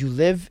matters is you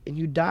live and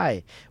you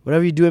die.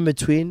 Whatever you do in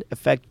between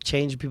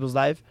change people's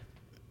life,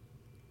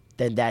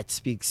 then that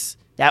speaks.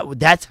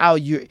 That's how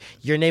your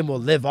name will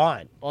live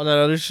on. All that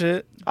other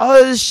shit All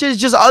of this shit is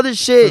just other for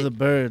shit. the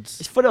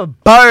birds. It's for the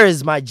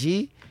birds, my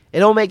G. It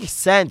don't make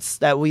sense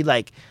that we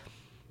like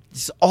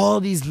just all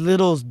these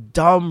little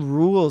dumb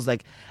rules.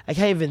 Like, I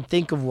can't even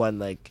think of one.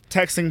 Like,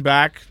 Texting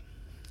back.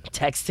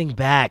 texting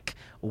back,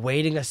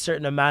 waiting a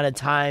certain amount of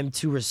time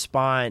to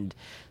respond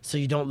so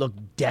you don't look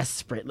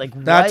desperate. Like,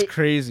 That's what?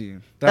 crazy.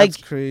 That's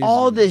Like, crazy.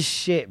 all this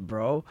shit,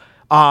 bro.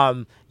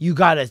 You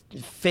gotta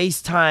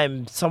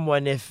FaceTime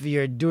someone if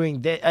you're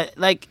doing that.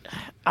 Like,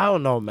 I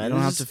don't know, man. You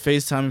don't have There's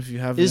to FaceTime if you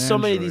have. there's an so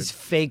many of Android. these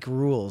fake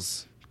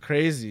rules.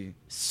 Crazy.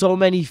 So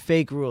many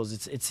fake rules.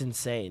 It's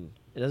insane.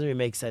 It doesn't even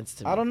make sense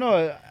to me. I don't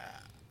know.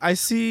 I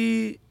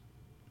see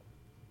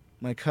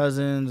my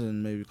cousins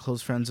and maybe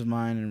close friends of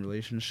mine in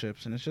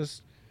relationships, and it's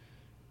just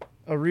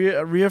a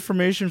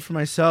reaffirmation for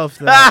myself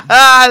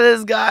that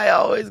This guy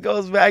always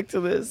goes back to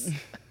this.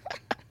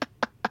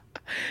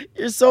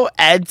 You're so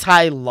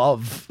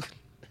anti-love.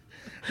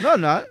 no,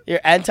 not.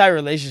 You're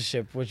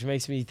anti-relationship, which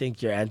makes me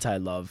think you're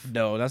anti-love.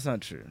 No, that's not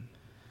true.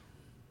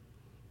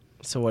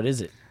 So what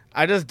is it?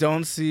 I just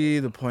don't see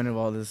the point of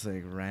all this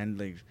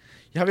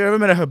have you ever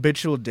met a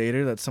habitual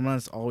dater that's someone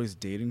that's always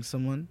dating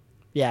someone?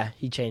 Yeah,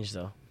 he changed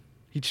though.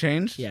 He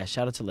changed? Yeah,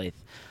 shout out to Lath.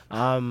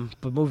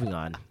 But moving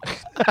on.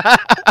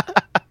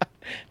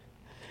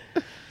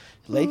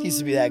 Lath used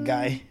to be that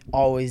guy,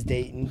 always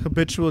dating.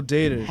 Habitual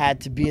dater.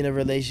 Had to be in a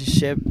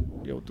relationship.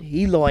 Yo,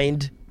 He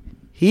loined.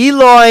 you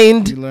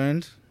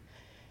learned?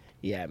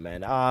 Yeah,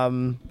 man. I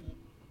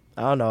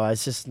don't know.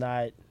 It's just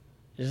not. It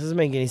doesn't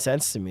make any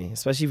sense to me,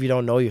 especially if you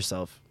don't know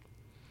yourself.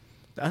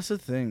 That's the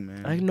thing,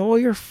 man. Like, know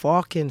your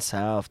fucking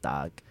self,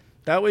 dog,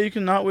 That way you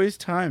can not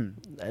waste time.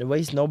 and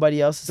waste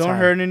nobody else's Don't time.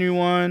 hurt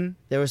anyone.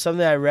 There was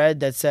something I read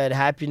that said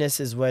happiness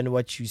is when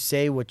what you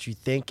say, what you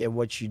think, and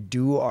what you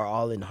do are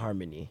all in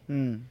harmony.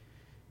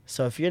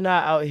 So if you're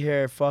not out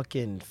here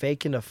fucking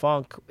faking the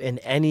funk in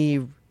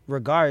any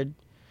regard,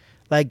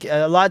 like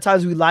a lot of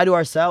times we lie to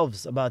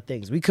ourselves about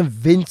things. We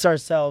convince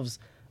ourselves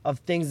of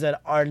things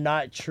that are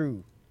not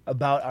true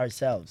about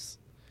ourselves.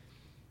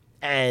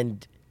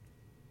 And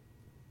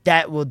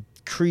that will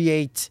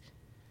create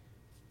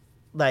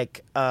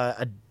like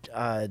I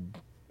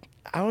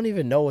don't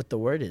even know what the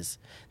word is.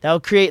 That will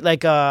create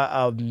like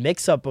a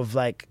mix up of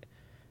like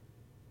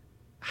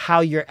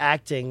how you're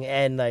acting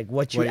and like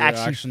what you What your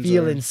actually actions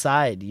feel are.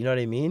 inside. You know what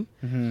I mean?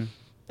 Mm-hmm.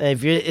 And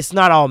if it's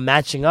not all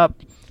matching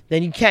up,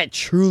 then you can't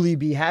truly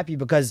be happy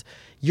because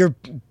you're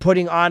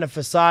putting on a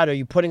facade or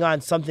you're putting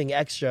on something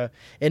extra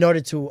in order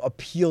to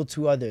appeal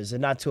to others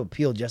and not to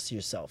appeal just to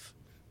yourself.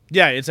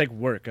 Yeah, it's like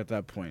work at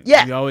that point.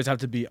 Yeah. You always have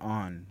to be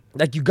on.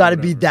 Like, you got to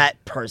be Whatever.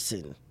 that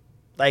person.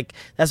 Like,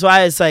 that's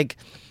why it's like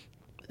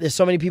there's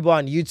so many people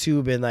on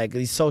YouTube and like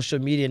these social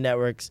media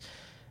networks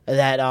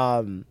that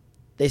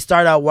they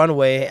start out one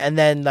way and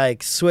then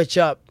like switch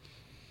up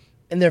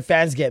and their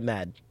fans get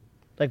mad.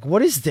 Like,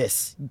 what is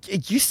this?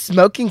 You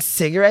smoking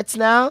cigarettes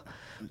now?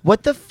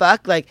 what the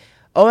fuck? Like,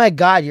 oh my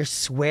God, you're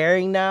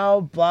swearing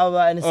now, blah,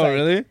 blah. And it's Oh, like,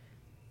 really?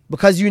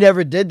 because you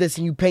never did this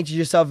and you painted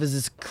yourself as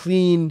this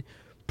clean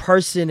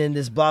person and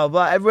this blah,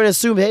 blah, blah. Everyone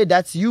assumed, hey,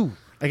 that's you.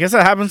 I guess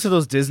that happens to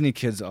those Disney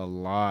kids a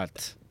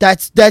lot.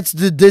 That's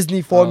the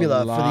Disney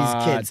formula A for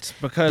these kids.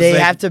 lot, because they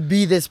like- have to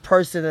be this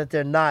person that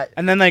they're not.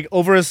 And then like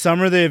over a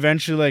summer, they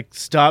eventually like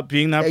stop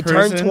being that They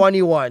person. turn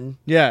 21.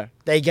 Yeah.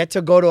 They get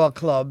to go to a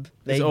club.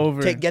 They It's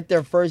over. get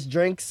their first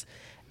drinks.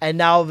 And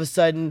now all of a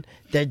sudden,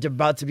 they're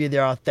about to be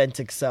their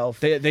authentic self.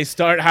 They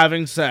start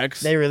having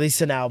sex. They release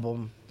an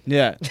album.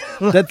 Yeah.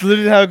 That's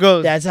literally how it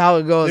goes. That's how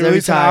it goes They every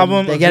release an time.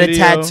 album, They a get video. a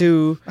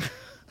tattoo.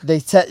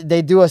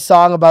 They do a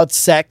song about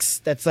sex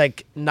that's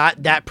like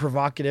not that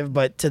provocative,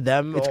 but to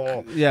them,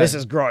 yeah. this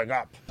is growing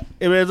up.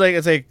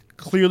 It's like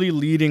clearly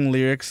leading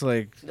lyrics,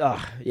 like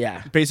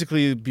Yeah.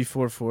 basically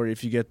before 40.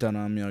 If you get down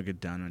on me, I'll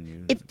get down on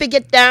you. If you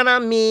get down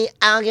on me,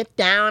 I'll get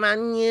down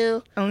on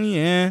you. Oh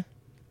yeah.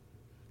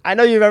 I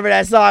know you remember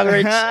that song,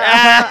 Rich.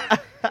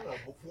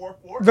 Before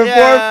Before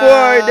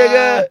Yeah. 4,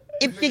 nigga.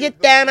 If you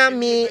get down on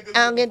me,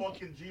 I'll get.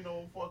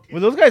 Were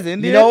those guys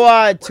Indian? You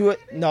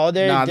know,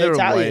 they're Nah, they were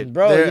Italian, white.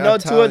 bro. They're you know,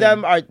 two of Italian.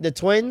 them are the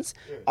twins.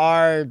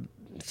 Are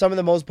some of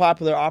the most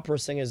popular opera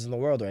singers in the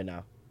world right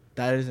now.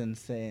 That is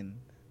insane.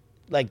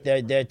 Like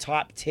they're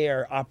top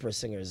tier opera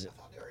singers.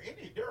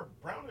 They're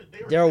brown.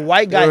 They're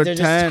white They guys. were They're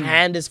 10. just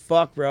tanned as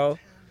fuck, bro.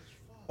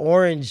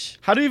 Orange.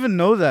 How do you even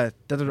know that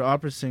they're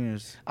opera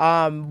singers?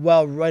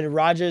 Well, when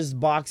Rogers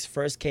Box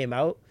first came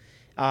out,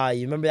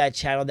 you remember that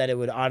channel that it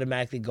would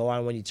automatically go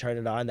on when you turn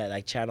it on, that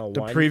like channel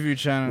The 1, preview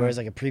channel. where it's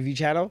like a preview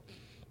channel.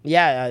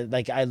 Yeah,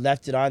 like I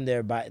left it on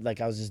there by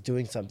like I was just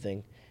doing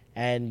something,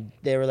 and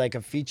they were like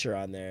a feature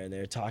on there, and they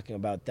were talking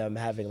about them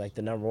having like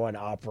the #1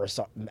 opera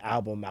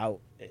album out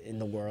in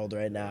the world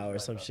right now or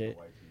some shit.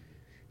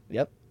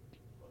 Yep.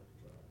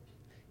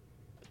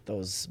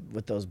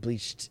 With those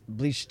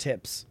bleached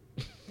tips.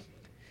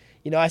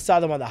 You know, I saw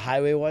them on the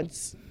highway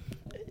once.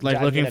 Like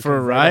driving looking in a for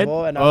a ride?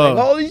 convertible, and I was Oh.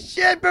 like, holy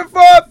shit,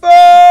 before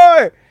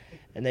 4!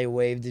 And they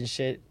waved and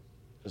shit. It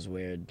was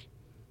weird.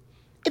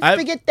 If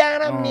you get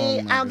down on me,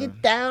 Oh my I'll God.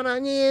 get down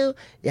on you.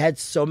 They had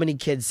so many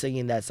kids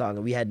singing that song,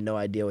 and we had no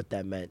idea what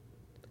that meant.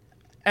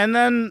 And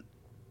then,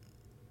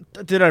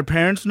 did our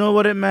parents know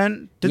what it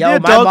meant? Did Yo, the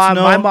adults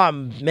know? my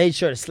mom made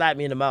sure to slap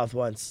me in the mouth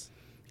once.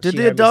 Did She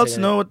the heard me adults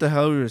singing know it. what the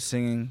hell we were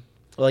singing?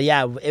 Well,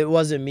 yeah, it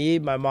wasn't me.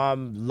 My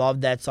mom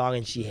loved that song,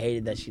 and she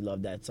hated that she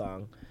loved that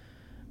song.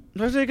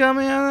 Does it got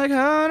me on like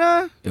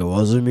Hana? It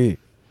wasn't me.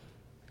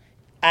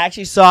 I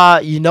actually saw,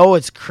 you know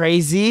what's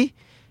crazy?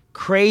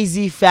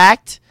 Crazy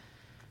fact.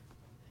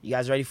 You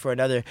guys ready for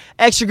another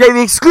extra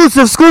gravy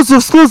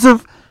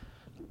exclusive?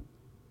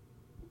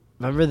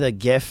 Remember the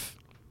GIF?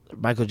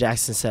 Michael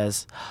Jackson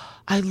says,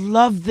 I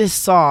love this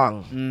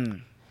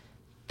song.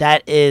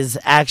 That is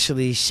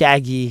actually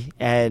Shaggy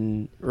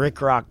and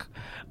Rick Rock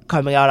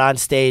coming out on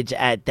stage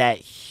at that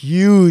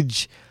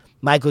huge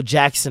Michael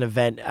Jackson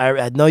event.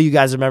 I know you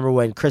guys remember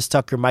when Chris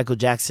Tucker, Michael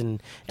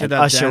Jackson, and Did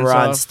that Usher were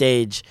on dance-off?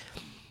 stage.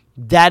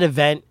 That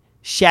event,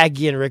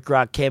 Shaggy and Rick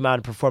Rock came out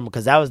and performed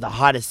because that was the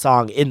hottest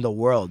song in the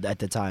world at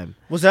the time.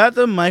 Was that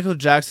the Michael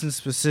Jackson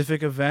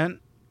specific event?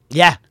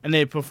 Yeah. And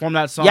they performed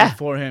that song Yeah.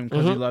 for him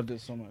because he Mhm. loved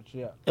it so much.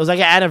 Yeah. It was like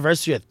an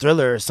anniversary of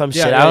Thriller or some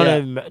Yeah, shit. yeah, I yeah.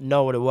 don't even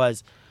know what it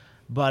was.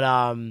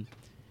 But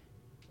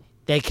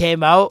they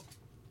came out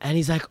and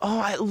he's like, oh,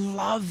 I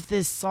love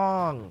this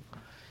song.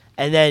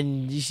 And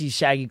then you see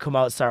Shaggy come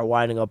out, start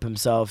winding up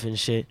himself and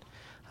shit.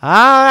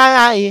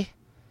 Alright.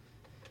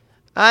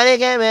 I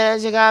came in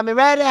and she got me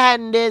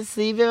red-handed,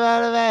 sleeping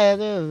on the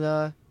bathroom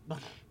floor.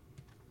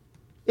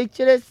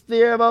 Picture this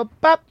fear about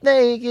pop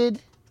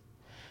naked,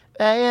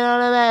 banging on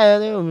the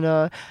bathroom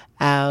door.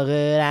 How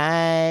could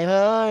I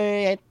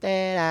forget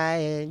that I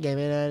had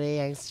given her the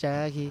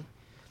extra key?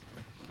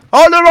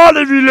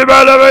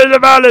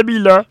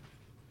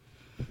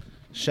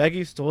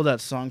 Shaggy stole that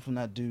song from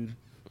that dude.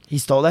 He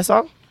stole that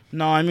song?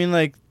 No, I mean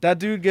like that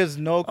dude gets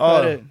no Oh.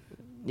 credit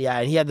Yeah,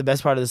 and he had the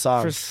best part of the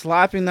song. for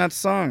slapping that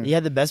song. He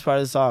had the best part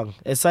of the song.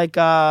 It's like,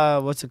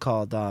 what's it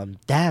called?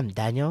 Damn,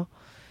 Daniel.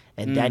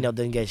 And Daniel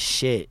didn't get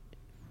shit.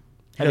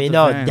 He I got mean,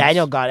 the no, fans.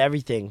 Daniel got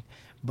everything.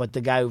 But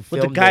the guy who the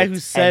filmed guy it who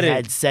said and it.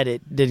 had said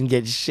it didn't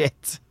get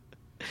shit.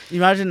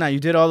 Imagine that you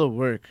did all the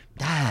work,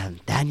 Damn,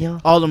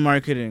 Daniel. all the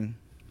marketing.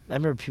 I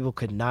remember people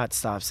could not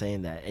stop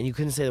saying that. And you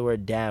couldn't say the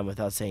word damn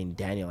without saying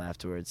Daniel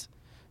afterwards.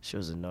 Shit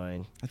was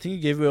annoying. I think he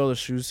gave away all the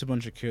shoes to a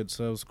bunch of kids,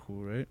 so that was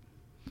cool, right?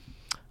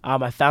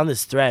 I found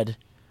this thread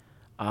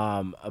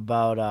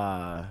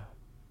about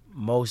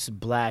most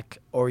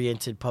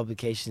black-oriented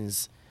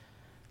publications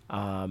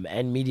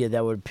and media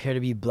that would appear to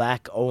be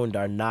black-owned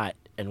are not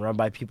and run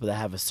by people that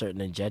have a certain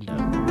agenda.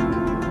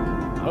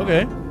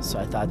 Okay. So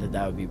I thought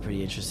that would be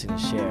pretty interesting to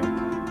share.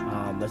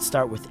 Let's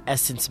start with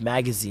Essence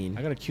Magazine.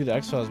 I gotta cue the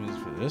X-Files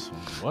music for this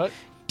one. What?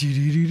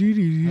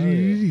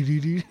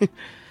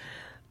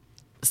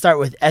 Start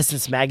with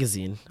Essence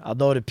Magazine.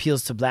 Although it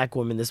appeals to black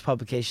women, this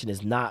publication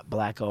is not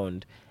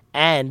black-owned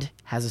and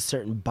has a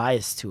certain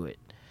bias to it.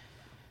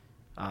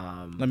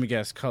 Let me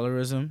guess.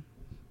 Colorism.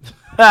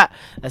 That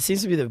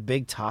seems to be the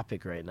big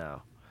topic right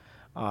now.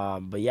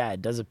 But yeah,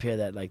 it does appear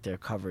that like their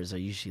covers are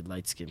usually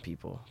light-skinned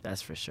people.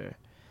 That's for sure.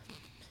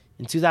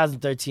 In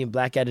 2013,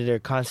 black editor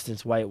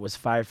Constance White was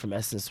fired from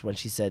Essence when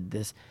she said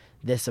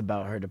this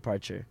about her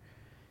departure.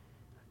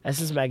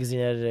 Essence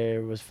magazine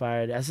editor was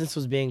fired. Essence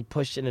was being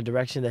pushed in a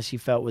direction that she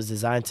felt was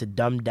designed to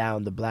dumb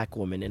down the black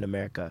woman in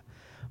America,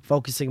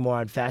 focusing more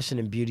on fashion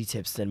and beauty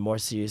tips than more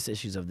serious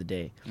issues of the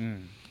day.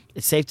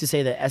 It's safe to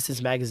say that Essence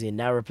magazine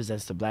now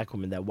represents the black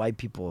woman that white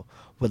people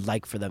would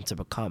like for them to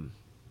become.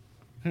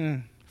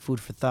 Food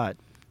for thought.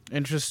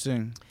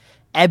 Interesting.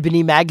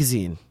 Ebony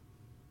magazine.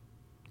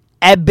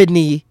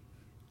 Ebony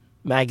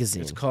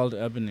magazine. It's called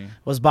Ebony.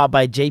 Was bought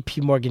by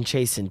J.P. Morgan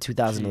Chase in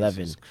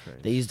 2011. Jesus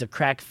Christ. They used a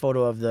cracked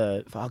photo of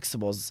the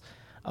Huxtables,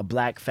 a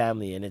black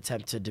family, in an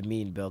attempt to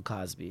demean Bill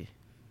Cosby.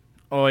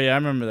 Oh yeah, I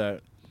remember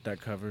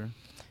that cover.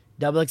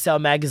 Double XL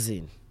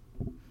magazine.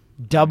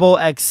 Double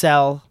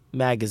XL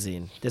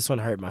magazine. This one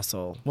hurt my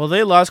soul. Well,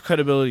 they lost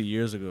credibility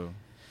years ago.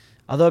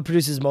 Although it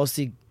produces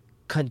mostly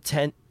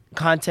content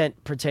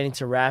pertaining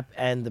to rap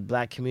and the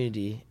black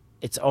community,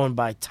 it's owned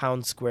by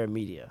Town Square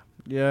Media.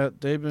 Yeah,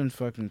 they've been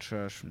fucking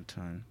trash from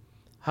time.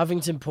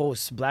 Huffington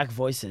Post, Black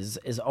Voices,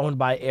 is owned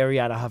by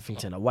Ariana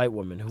Huffington, a white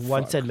woman who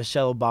once said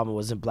Michelle Obama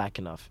wasn't black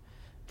enough.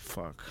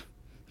 Fuck.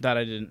 That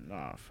I didn't.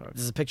 Oh, fuck.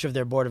 This is a picture of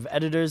their board of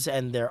editors,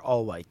 and they're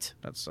all white.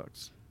 That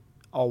sucks.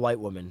 All white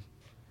women.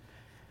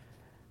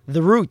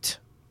 The Root,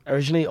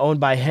 originally owned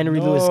by Henry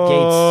Louis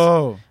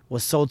Gates,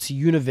 was sold to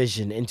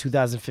Univision in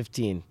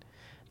 2015.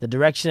 The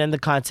direction and the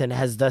content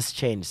has thus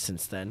changed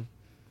since then.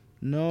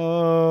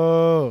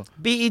 No.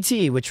 BET,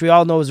 which we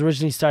all know was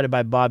originally started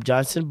by Bob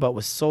Johnson, but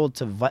was sold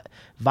to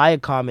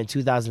Viacom in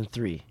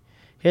 2003.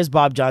 Here's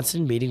Bob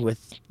Johnson meeting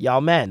with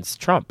y'all mans,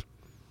 Trump.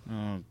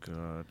 Oh,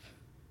 God.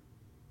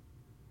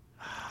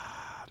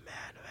 Oh,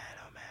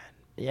 man.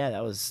 Yeah,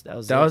 that was That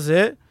was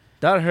it?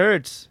 That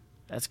hurts.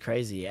 That's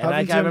crazy. And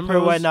I Huffington remember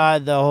when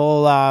Post- the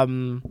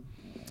whole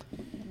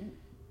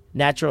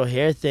natural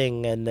hair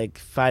thing and like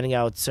finding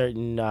out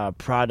certain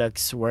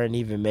products weren't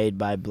even made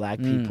by black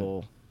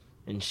people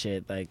and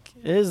shit. Like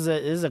it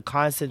is a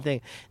constant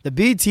thing. The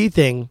BT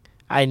thing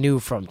I knew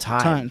from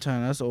time.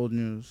 Time. That's old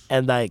news.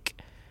 And like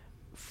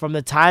from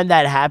the time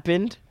that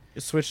happened,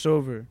 It switched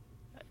over.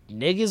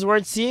 niggas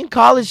weren't seeing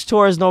college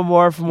tours no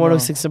more from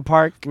 106 and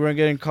Park. We weren't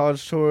getting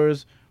college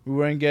tours. We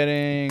weren't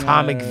getting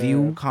Comic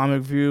View.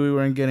 Comic View. We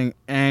weren't getting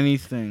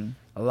anything.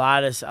 A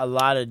lot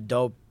of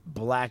dope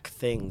black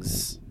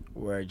things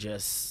were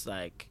just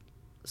like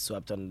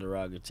swept under the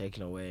rug or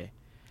taken away.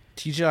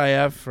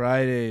 TGIF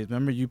Fridays.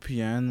 Remember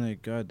UPN?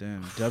 Like,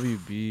 goddamn.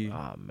 WB.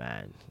 Oh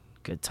man,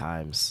 good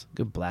times,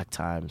 good black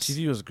times.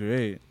 TV was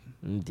great.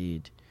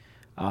 Indeed.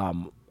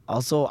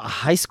 Also, a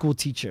high school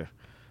teacher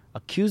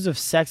accused of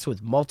sex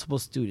with multiple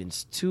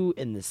students, 2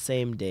 in the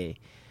same day.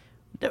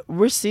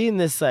 We're seeing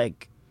this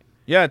like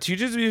Yeah,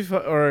 teachers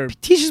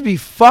teachers be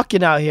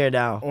fucking out here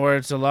now. or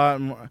it's a lot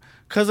more.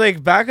 Cause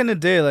like back in the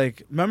day,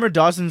 like remember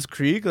Dawson's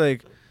Creek?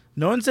 Like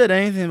no one said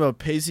anything about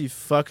Pacey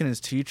fucking his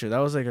teacher. That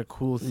was like a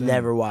cool thing.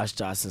 Never watched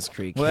Dawson's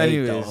Creek. Well, Hate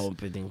anyways, the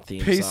opening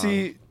theme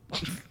Pacey.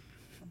 song.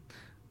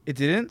 It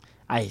didn't.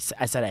 I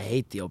said I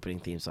hate the opening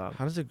theme song.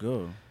 How does it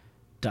go?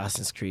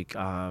 Dawson's Creek.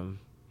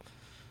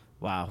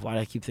 Wow, why do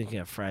I keep thinking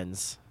of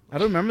Friends? I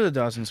don't remember the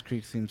Dawson's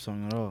Creek theme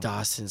song at all.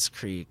 Dawson's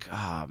Creek.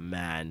 Oh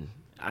man,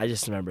 I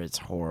just remember it's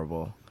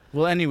horrible.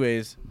 Well,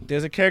 anyways,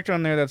 there's a character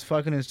on there that's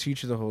fucking his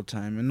teacher the whole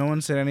time, and no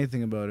one said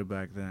anything about it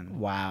back then.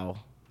 Wow,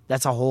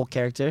 that's a whole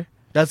character.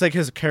 That's like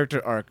his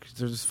character arc.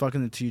 They're just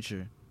fucking the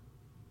teacher.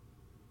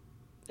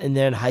 And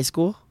they're in high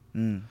school.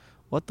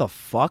 What the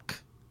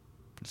fuck?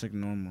 It's like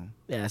normal.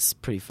 Yeah, it's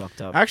pretty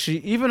fucked up. Actually,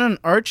 even on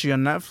Archie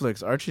on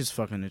Netflix, Archie's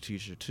fucking the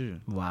teacher too.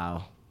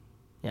 Wow.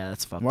 Yeah,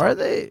 that's fucked Why up. are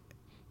they?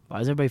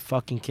 Why is everybody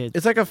fucking kids?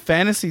 It's like a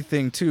fantasy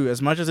thing too,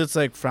 as much as it's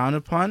like frowned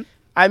upon.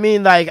 I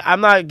mean, like, I'm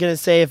not gonna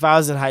say if I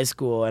was in high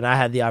school and I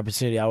had the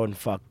opportunity, I wouldn't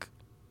fuck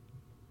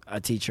a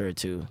teacher or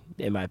two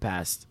in my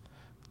past.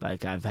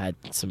 Like, I've had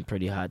some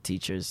pretty hot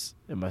teachers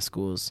in my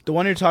schools. The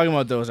one you're talking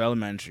about though is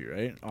elementary,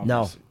 right? No,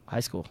 Obviously. high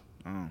school.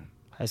 Oh.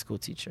 High school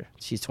teacher.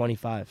 She's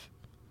 25.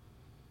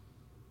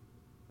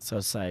 So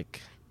it's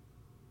like,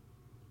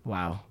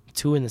 wow,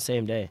 2 in the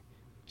same day.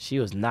 She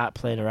was not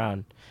playing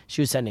around.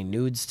 She was sending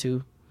nudes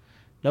too.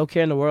 No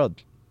care in the world.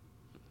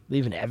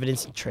 Leaving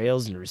evidence and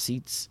trails and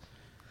receipts.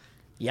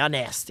 Y'all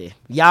nasty.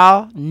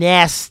 Y'all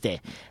nasty.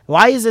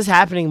 Why is this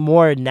happening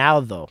more now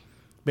though?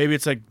 Maybe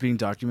it's like being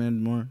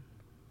documented more.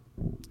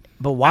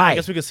 But why? I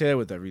guess we could say that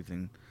with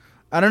everything.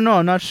 I don't know.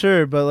 I'm not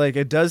sure, but like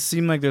it does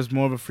seem like there's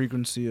more of a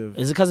frequency of.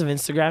 Is it because of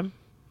Instagram?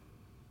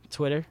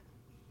 Twitter?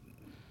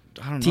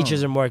 I don't know.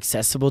 Teachers are more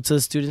accessible to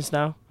the students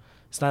now.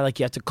 It's not like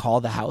you have to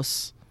call the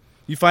house.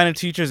 You find a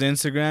teacher's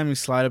Instagram, you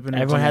slide up in. her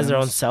Everyone has their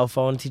DMs. own cell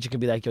phone. Teacher can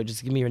be like, yo,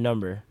 just give me your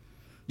number.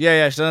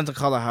 Yeah. She doesn't have to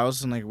call the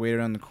house and like wait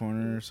around the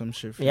corner or some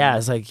shit. For Yeah, you.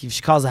 it's like if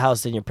she calls the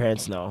house, then your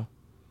parents know.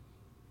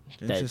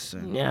 that-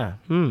 Interesting. Yeah.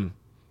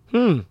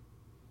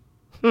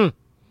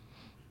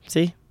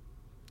 See?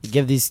 You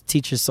give these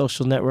teachers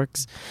social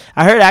networks.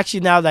 I heard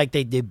actually now like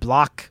they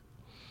block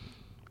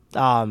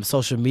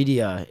social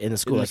media in the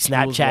school. In Like the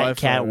school's Snapchat Wi-Fi,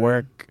 can't right?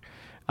 work,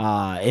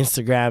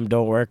 Instagram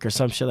don't work, or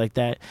some shit like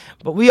that.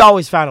 But we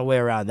always found a way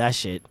around that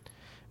shit.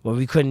 When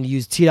we couldn't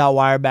use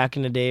T.Wire back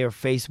in the day or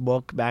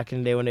Facebook back in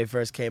the day when they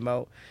first came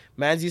out.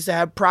 Mans used to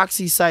have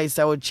proxy sites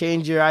that would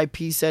change your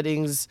IP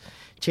settings,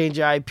 change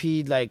your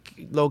IP like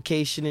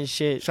location and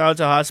shit. Shout out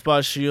to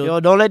Hotspot Shield. Yo,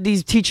 don't let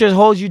these teachers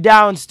hold you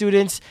down,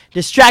 students.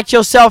 Distract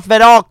yourself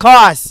at all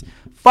costs.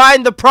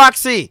 Find the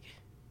proxy.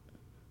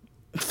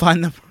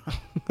 Find the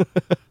I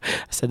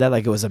said that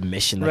like it was a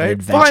mission, like an right.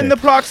 adventure. Find the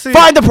proxy.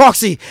 Find the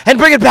proxy and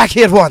bring it back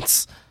here at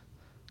once.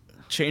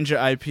 Change your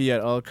IP at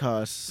all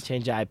costs.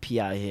 Change your IP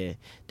out here.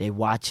 They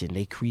watching.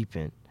 They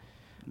creeping.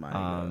 My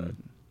God.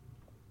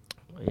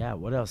 Yeah.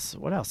 What else?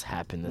 What else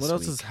happened this What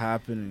else week? is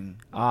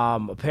happening?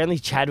 Apparently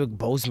Chadwick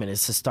Boseman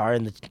is the star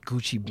in the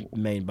Gucci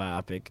Mane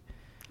biopic.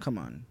 Come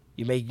on.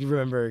 You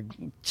remember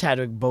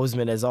Chadwick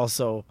Boseman as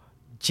also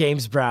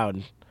James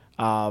Brown.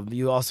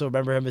 You also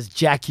remember him as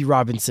Jackie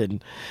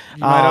Robinson.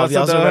 You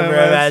also remember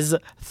him as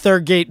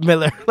Thurgate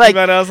Miller. You Like,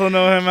 might also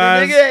know him the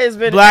as nigga has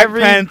been Black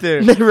Panther.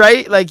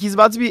 right? Like, he's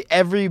about to be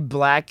every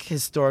black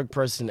historic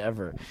person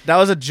ever. That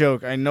was a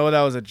joke. I know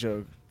that was a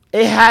joke.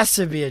 It has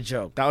to be a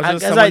joke. That was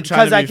just someone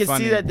trying to I be can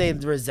funny. see that they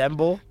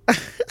resemble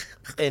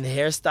in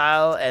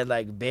hairstyle and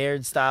like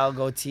beard style,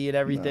 goatee and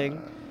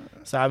everything.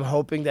 So I'm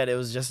hoping that it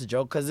was just a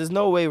joke because there's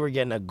no way we're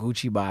getting a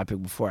Gucci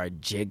biopic before a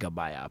Jigga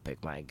biopic,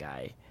 my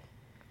guy.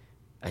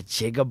 A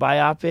Jigga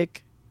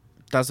biopic?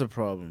 That's a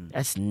problem.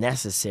 That's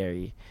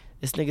necessary.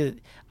 This nigga,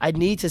 I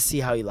need to see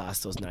how he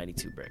lost those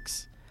 92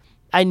 bricks.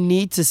 I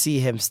need to see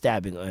him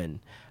stabbing Un.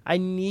 I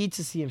need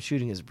to see him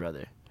shooting his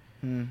brother.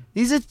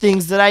 These are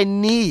things that I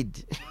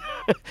need.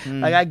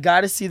 Like, I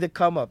gotta see the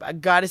come up. I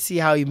gotta see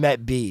how he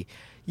met B.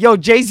 Yo,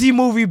 Jay-Z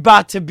movie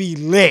about to be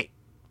lit.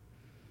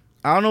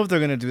 I don't know if they're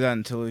gonna do that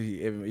until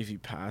if he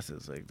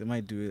passes. Like they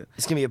might do it.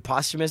 It's gonna be a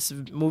posthumous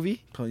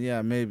movie? But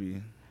yeah,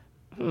 maybe.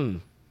 I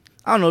don't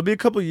know. It'll be a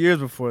couple years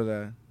before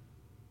that.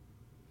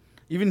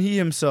 Even he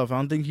himself, I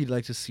don't think he'd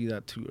like to see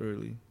that too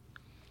early.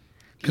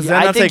 Because Yeah,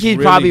 I think he'd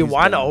probably he's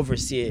want to done.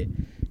 oversee it.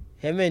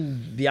 Him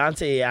and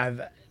Beyonce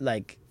have,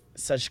 like,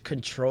 such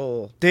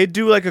control. They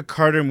do like a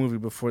Carter movie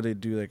before they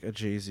do like a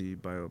Jay-Z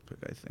biopic,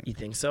 I think. You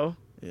think so?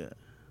 Yeah,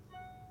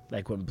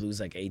 Like, when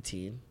Blue's, like,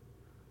 18?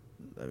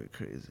 that'd be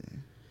crazy.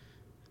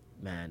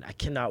 Man, I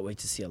cannot wait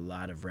to see a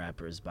lot of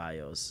rappers'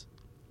 biopics.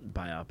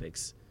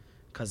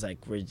 Because,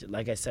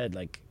 like I said,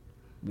 like,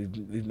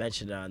 we've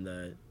mentioned it on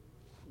the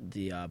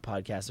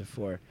podcast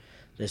before.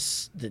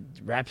 The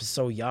rap is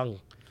so young.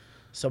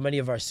 So many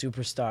of our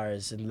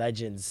superstars and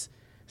legends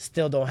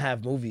still don't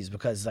have movies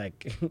because,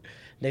 like,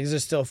 niggas are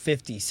still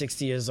 50,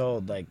 60 years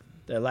old. Like,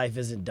 their life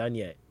isn't done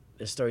yet.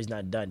 Their story's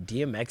not done.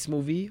 DMX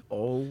movie?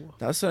 Oh,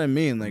 That's what I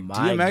mean. Like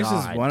My DMX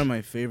God. is one of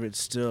my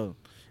favorites still,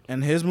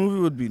 and his movie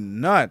would be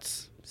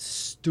nuts.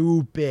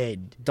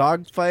 stupid.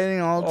 Dog fighting,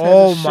 all types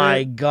Oh, of shit.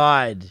 my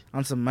God.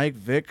 On some Mike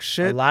Vick A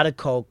shit. lot of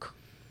coke.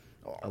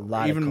 A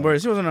lot Even of coke.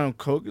 worse, he wasn't on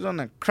coke. He was on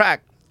that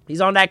crack.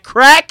 He's on that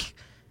crack.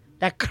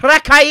 That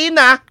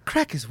crackaina.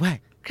 Crack is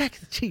whack. Crack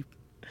is cheap.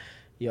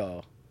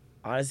 Yo,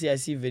 honestly, I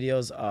see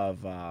videos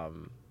of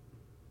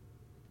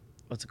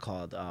what's it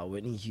called?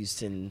 Whitney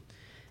Houston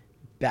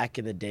back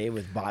in the day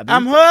with Bobby.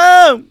 I'm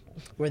home.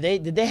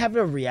 Did they have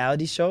a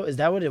reality show? Is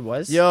that what it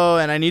was? Yo,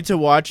 and I need to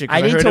watch it. 'cause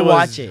I need heard to it was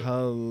watch it.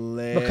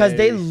 Hilarious. Because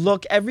they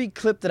look, every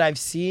clip that I've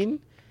seen,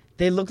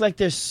 they look like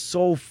they're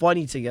so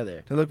funny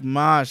together. They look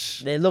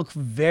mosh. They look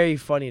very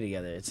funny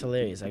together. It's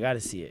hilarious. I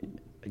gotta see it.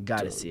 I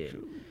gotta see it.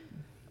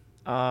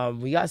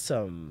 We got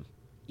some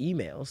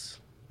emails.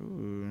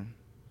 Ooh.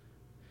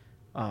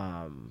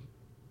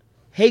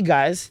 Hey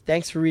guys,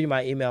 thanks for reading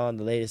my email on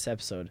the latest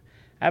episode.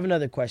 I have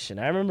another question.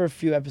 I remember a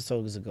few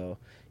episodes ago,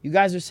 you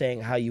guys were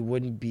saying how you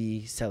wouldn't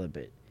be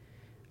celibate.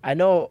 I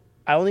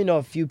only know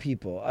a few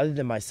people, other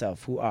than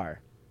myself, who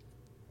are.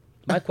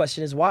 My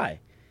question is why?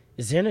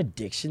 Is there an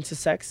addiction to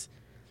sex?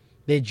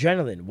 The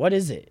adrenaline, what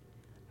is it?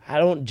 I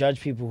don't judge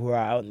people who are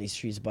out in these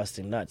streets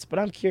busting nuts, but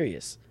I'm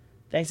curious.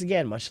 Thanks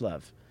again, much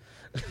love.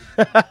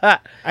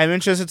 I'm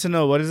interested to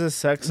know, what is the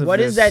sex of What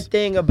is this? that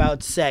thing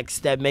about sex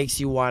that makes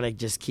you want to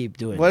just keep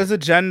doing What it? is the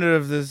gender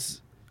of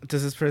this?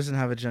 Does this person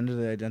have a gender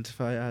they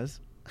identify as?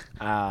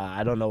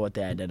 I don't know what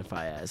they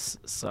identify as,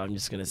 so I'm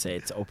just gonna say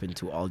it's open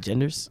to all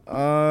genders.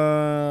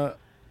 What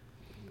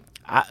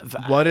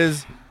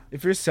is...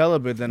 If you're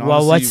celibate, then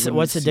Well, obviously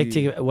what's you wouldn't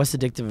see- addictive? What's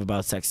addictive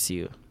about sex to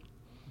you?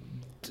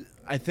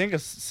 I think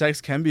sex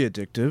can be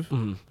addictive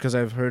Mm-hmm. because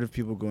I've heard of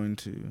people going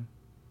to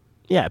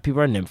Yeah, people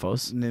are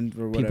nymphos. NIN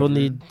or whatever. People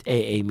need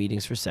AA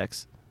meetings for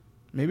sex.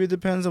 Maybe it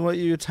depends on what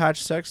you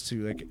attach sex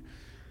to. Like,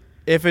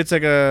 if it's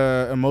like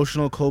a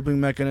emotional coping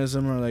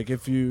mechanism, or like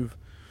if you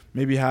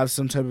maybe have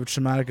some type of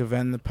traumatic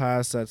event in the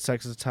past that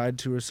sex is tied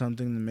to or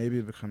something, then maybe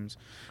it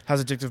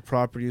has addictive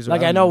properties. Or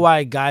Like, I don't know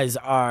why guys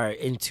are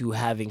into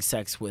having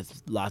sex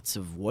with lots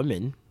of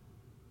women.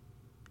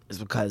 Is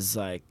because,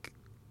 like,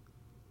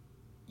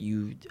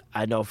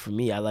 I know for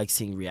me, I like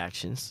seeing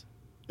reactions.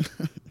 It's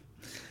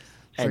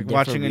like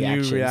watching a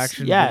new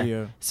reaction yeah,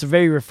 video. it's a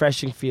very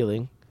refreshing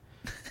feeling.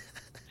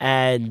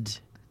 And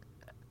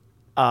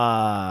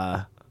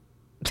why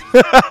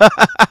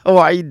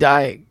are you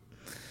dying?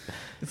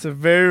 It's a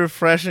very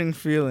refreshing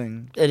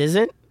feeling. It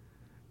isn't?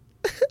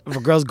 If a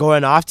girl's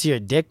going off to your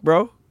dick,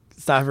 bro,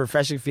 it's not a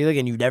refreshing feeling,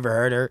 and you've never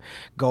heard her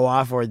go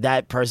off or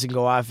that person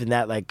go off in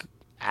that like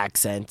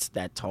accent,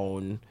 that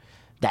tone,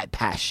 that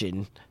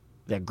passion,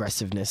 the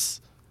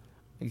aggressiveness.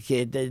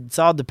 It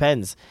all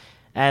depends.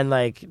 And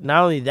like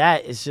not only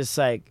that, it's just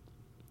like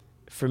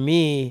for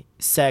me,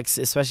 sex,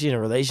 especially in a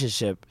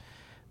relationship,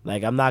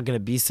 like I'm not gonna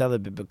be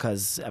celibate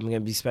because I'm gonna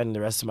be spending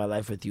the rest of my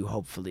life with you.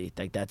 Hopefully,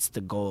 like that's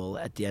the goal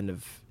at the end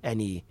of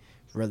any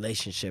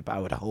relationship. I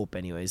would hope,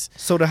 anyways.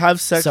 So to have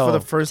sex So for the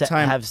first to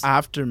time have-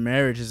 after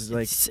marriage is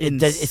like It's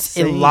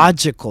insane.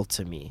 illogical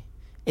to me.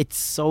 It's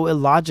so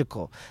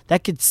illogical.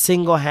 That could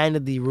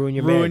single-handedly ruin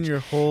your Ruin marriage. your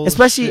whole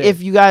Especially shit.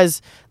 if you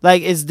guys,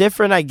 like, it's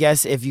different, I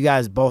guess, if you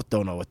guys both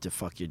don't know what the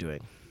fuck you're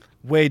doing.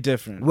 Way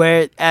different.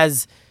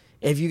 Whereas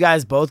if you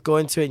guys both go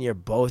into it and you're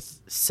both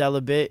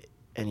celibate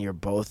and you're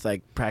both,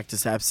 like,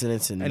 practice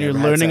abstinence and And you're never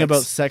had learning sex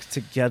about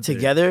sex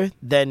together.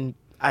 then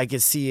I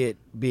could see it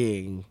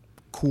being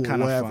cool,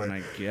 Kind of whatever. fun,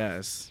 I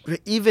guess. But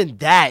even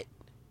that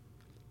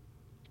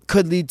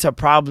could lead to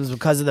problems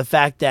because of the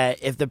fact that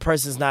if the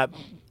person's not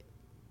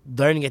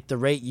learning at the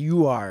rate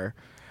you are,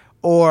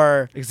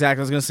 or Exactly.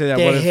 I was gonna say that.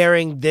 they're What if,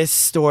 hearing this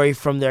story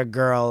from their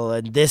girl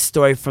and this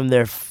story from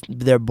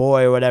their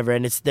boy or whatever,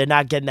 and they're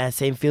not getting that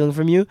same feeling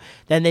from you,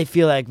 then they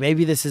feel like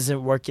maybe this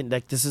isn't working.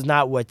 Like this is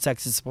not what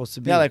sex is supposed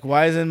to be. yeah, like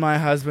why isn't my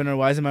husband or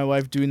why isn't my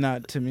wife doing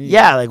that to me?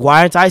 yeah, like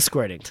why aren't I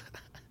squirting?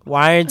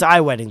 Why aren't I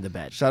wetting the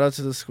bed? Shout out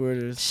to the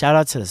squirters. Shout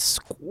out to the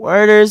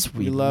squirters.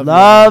 We love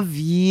love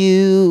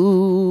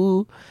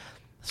you.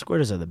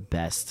 Squirters are the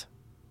best.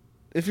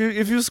 If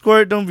you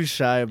squirt, don't be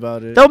shy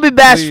about it. Don't be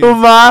bashful,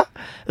 Please. ma.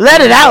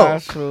 Let it out.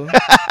 Bashful.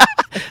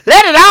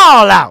 Let it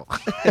all out.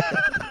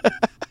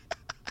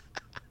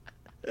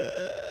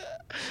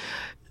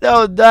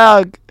 No,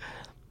 dog.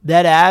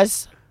 That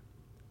ass,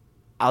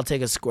 I'll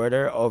take a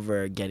squirter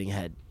over getting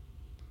head.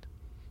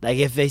 Like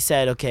if they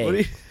said, okay, What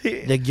do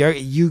you-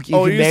 you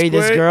Oh, can you marry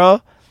this squirt?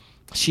 girl.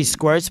 She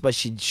squirts,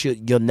 but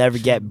you'll never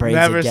get brains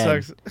Never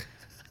again. sucks.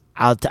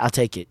 I'll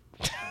take it.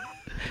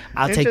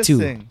 I'll take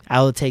two. Interesting.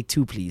 I will take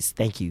two, please.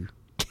 Thank you.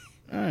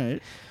 All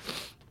right.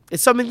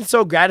 It's something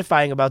so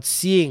gratifying about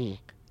seeing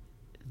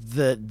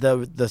the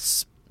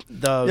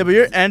Yeah, but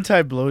you're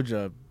anti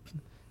blowjob.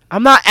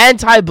 I'm not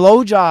anti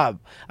blowjob.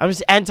 I'm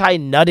just anti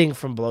nutting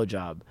from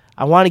blowjob.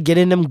 I want to get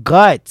in them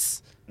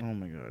guts. Oh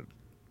my god.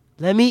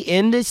 Let me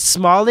in the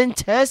small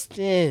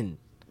intestine.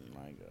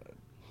 My god.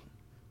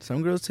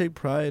 Some girls take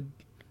pride.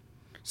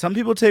 Some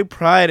people take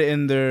pride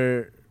in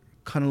their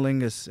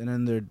cunnilingus and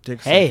in their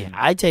dick. Hey, sucking.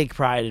 I take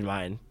pride in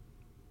mine.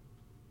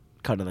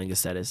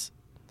 Cunnilingus, that is.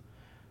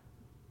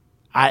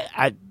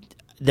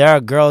 There are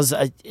girls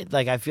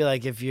like I feel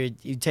like if you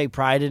take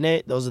pride in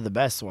it, those are the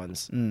best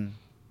ones. Mm.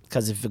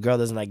 Because if a girl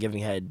doesn't like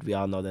giving head, we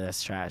all know that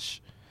that's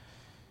trash.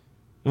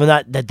 Well,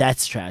 not that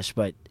that's trash,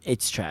 but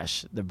it's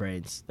trash. The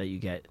brains that you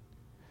get.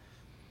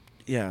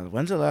 Yeah.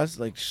 When's the last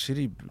like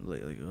shitty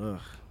like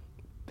ugh?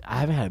 I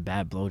haven't had a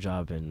bad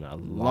blowjob in a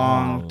Long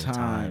long time.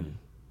 time.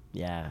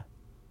 Yeah,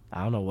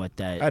 I don't know what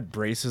that. I had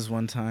braces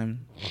one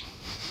time.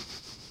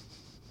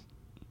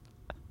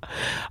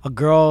 A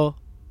girl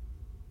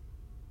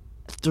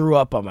threw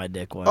up on my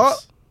dick once. Oh.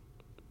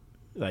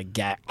 Like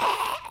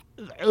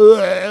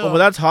Oh, but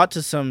that's hot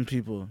to some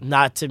people.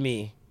 Not to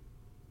me.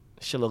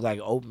 She looked like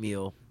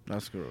oatmeal.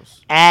 That's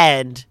gross.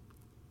 And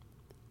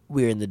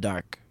we were in the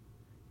dark.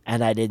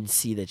 And I didn't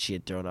see that she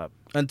had thrown up.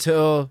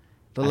 Until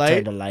the I light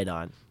turned the light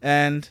on.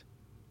 and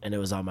And it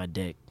was on my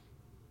dick.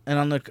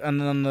 on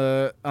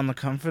the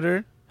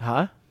comforter.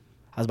 Huh?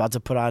 I was about to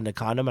put on the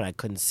condom and I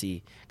couldn't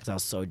see because I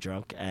was so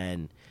drunk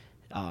and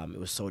it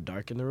was so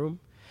dark in the room.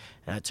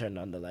 And I turned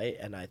on the light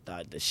and I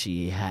thought that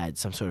she had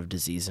some sort of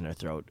disease in her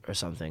throat or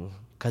something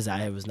because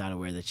I was not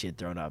aware that she had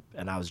thrown up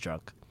and I was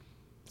drunk.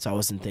 So I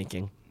wasn't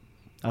thinking.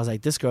 I was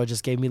like, this girl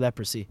just gave me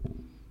leprosy.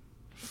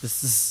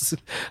 This is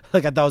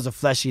like I thought it was a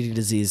flesh-eating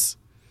disease.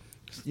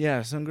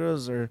 Yeah, some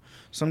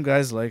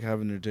guys like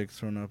having their dick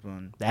thrown up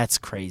on. That's It's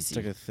crazy.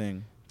 like a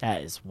thing.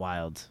 That is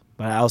wild.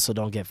 But I also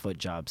don't get foot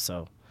jobs,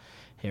 so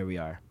here we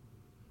are.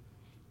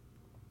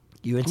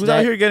 You into Who's that?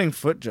 out here getting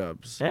foot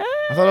jobs? I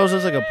thought it was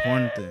just like a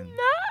porn thing.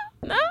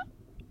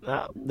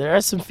 No, there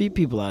are some feet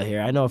people out here.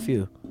 I know a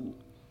few.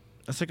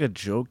 That's like a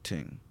joke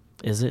thing.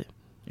 Is it?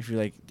 If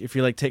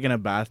you're like taking a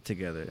bath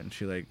together and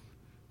she like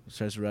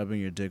starts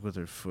rubbing your dick with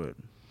her foot.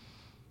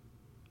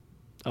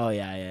 Oh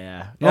yeah.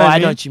 You Oh, know what I I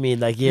know mean? what you mean.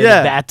 Like Yeah.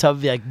 the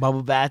bathtub, like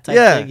bubble bath type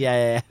Yeah. thing.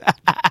 Yeah.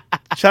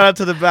 Shout out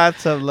to the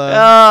bathtub,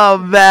 love.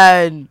 Oh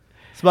man.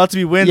 It's about to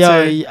be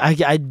winter. Yo,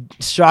 I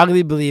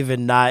strongly believe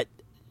in not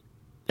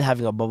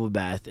having a bubble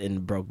bath in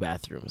broke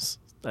bathrooms.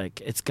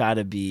 Like it's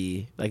gotta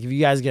be like if you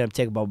guys are gonna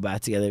take a bubble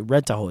bath together,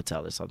 rent a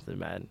hotel or something,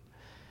 man.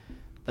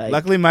 Like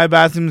Luckily, my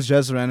bathroom's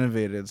just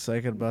renovated, so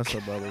I could bust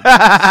a bubble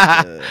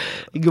bath.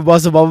 you can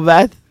bust a bubble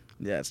bath.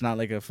 Yeah, it's not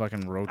like a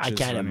fucking roach. I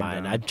can't in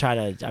mine. I'm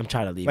trying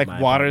to leave like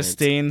my water apartment.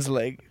 stains,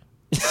 like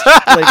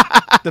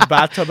Like the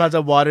bathtub has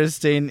a water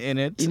stain in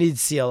it. You need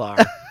CLR.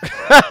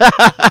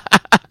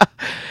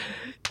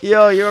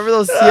 Yo, you remember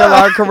those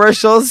CLR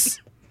commercials?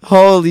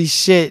 Holy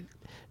shit.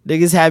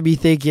 Niggas had me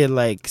thinking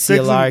like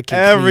CLR can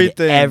everything.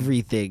 clean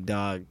everything,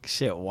 dog.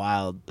 Shit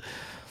wild.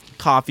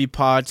 Coffee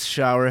pots,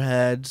 shower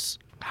heads.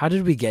 How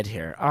did we get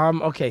here?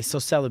 Okay, so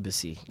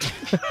celibacy.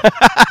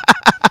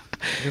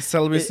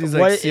 Celibacy is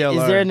What- like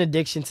CLR. Is there an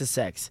addiction to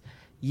sex?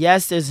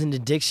 Yes, there's an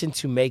addiction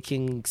to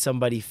making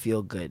somebody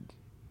feel good.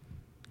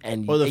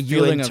 And Or the you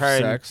feeling in of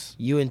turn, sex.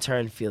 You in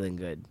turn feeling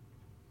good.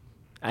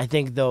 I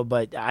think though,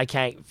 but I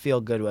can't feel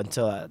good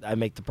until I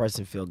make the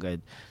person feel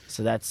good.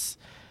 So that's,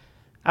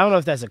 I don't know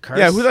if that's a curse.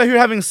 Yeah, who's out here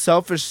having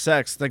selfish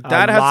sex? Like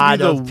that a has lot to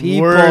be of the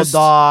people, worst.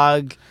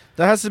 dog.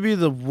 That has to be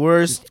the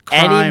worst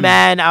crime. Any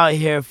man out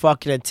here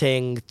fucking a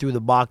ting through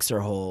the boxer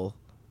hole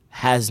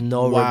has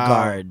no Wow.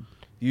 regard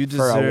You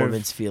for a deserve.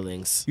 woman's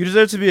feelings. You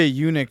deserve to be a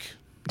eunuch.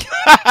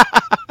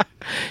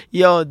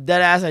 Yo,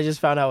 that ass, I just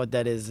found out what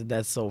that is, and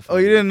that's so funny. Oh,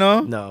 you didn't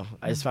know? No,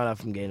 I just found out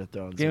from Game of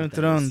Thrones. Game what of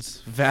that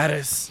Thrones. Varys.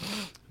 is.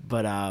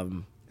 But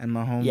And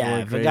my homeboy. yeah,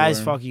 if a Grey guy's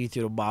Worm. fucking you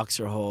through the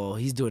boxer hole,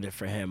 he's doing it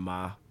for him,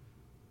 ma.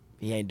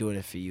 He ain't doing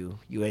it for you.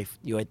 You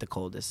ain't the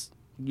coldest.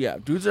 Yeah,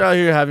 dudes are out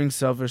here having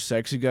selfish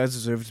sex. You guys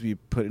deserve to be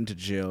put into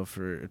jail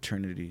for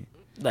eternity.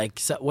 Like,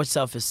 what's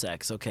selfish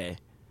sex? Okay,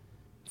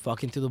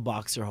 fucking through the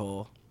boxer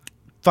hole.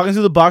 Fucking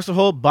through the boxer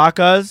hole,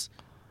 bacas,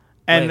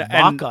 and Wait,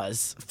 and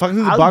bacas. fucking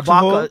through the How's boxer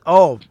hole, bacas-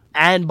 Oh,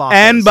 and bacas.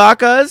 and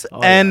bacas,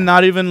 Oh, and yeah.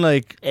 not even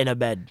like in a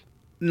bed.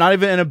 not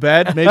even in a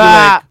bed, maybe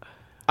like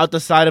out the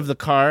side of the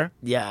car.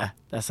 Yeah,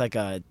 that's like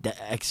the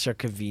extra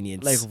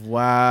convenience. Like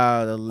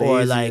wow, the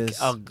or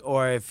laziest. like,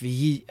 or if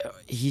he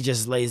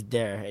just lays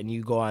there and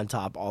you go on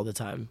top all the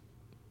time.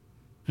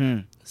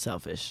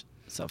 Selfish.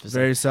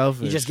 Very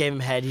selfish. You just gave him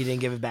head. He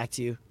didn't give it back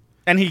to you.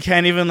 and he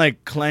can't even like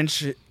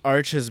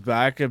arch his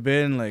back a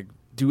bit and like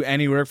do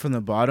any work from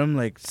the bottom.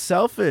 Like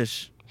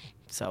selfish.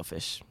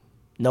 Selfish.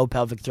 No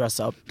pelvic thrust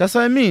up. That's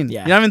what I mean.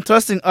 Yeah. You're not even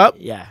thrusting up.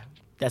 Yeah,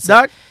 that's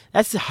Doc?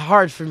 that's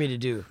hard for me to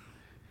do.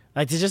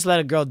 Like to just let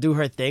a girl do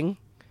her thing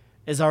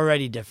is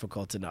already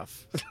difficult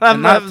enough.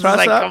 I'm not just thrust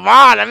like, up? come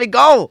on, let me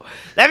go,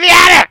 let me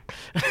at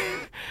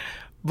it.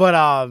 But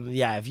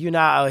yeah, if you're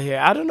not out here,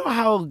 I don't know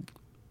how.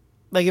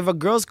 Like if a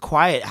girl's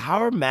quiet, how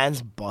are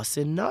mans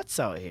busting nuts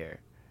out here?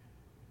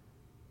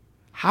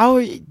 How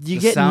are you The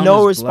get sound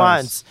no is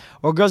response,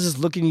 or girls just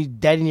looking you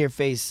dead in your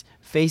face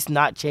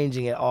not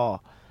changing at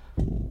all,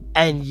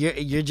 and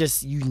you're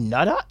just you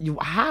nut up? You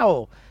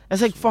how?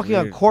 That's like fucking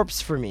a weird.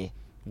 corpse for me.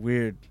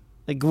 Weird.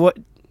 Like what?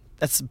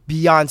 That's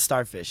beyond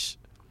starfish.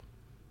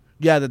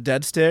 Yeah, the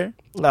dead stare.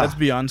 That's Ugh.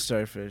 beyond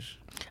starfish.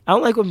 I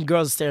don't like when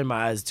girls stare in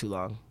my eyes too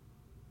long.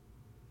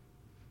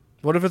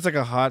 What if it's like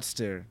a hot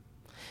stare?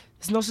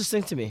 There's no such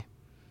thing to me.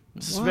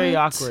 It's just very What?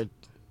 awkward.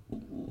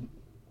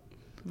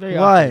 Very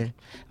Why? awkward.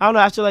 I don't know.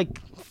 After like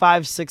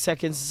 5-6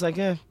 seconds, it's like,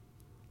 I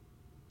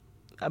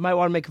might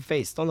want to make a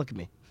face. Don't look at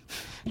me.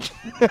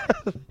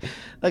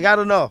 Like I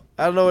don't know.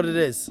 I don't know what it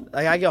is.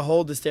 Like I can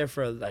hold the stare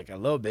for like a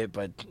little bit,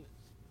 but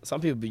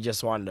some people be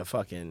just wanting to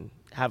fucking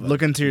have a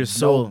Look into your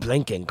soul. no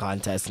blinking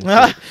contest.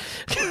 And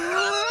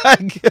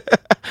shit.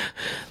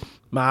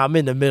 Man, I'm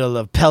in the middle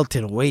of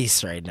Pelton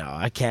Waste right now.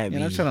 I can't Yeah,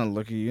 be. I'm trying to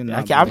look at you.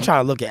 I'm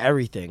trying to look at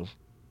everything.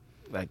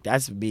 Like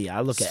that's me.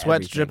 I look at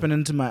Sweat's everything. dripping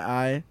into my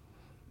eye.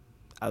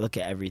 I look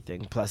at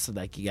everything. Plus,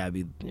 like you gotta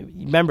be.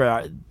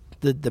 Remember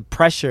the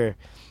pressure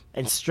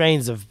and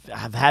strains of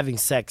having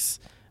sex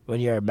when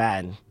you're a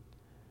man,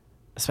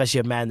 especially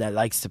a man that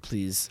likes to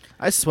please.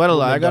 I sweat a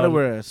lot. Women I gotta don't-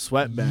 wear a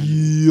sweatband.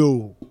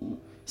 Yo.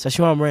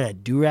 Especially when I'm wearing a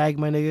do-rag,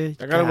 my nigga.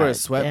 I gotta wear a God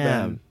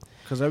sweatband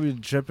because I be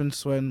dripping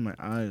sweat in my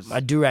eyes. My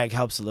do-rag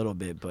helps a little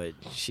bit, but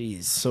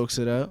she's Soaks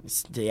it out.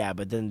 yeah.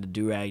 But then the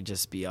do-rag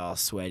just be all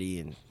sweaty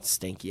and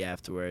stinky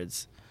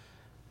afterwards.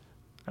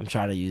 I'm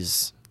trying to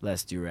use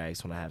less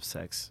do-rags when I have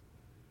sex.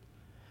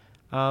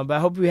 But I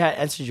hope we had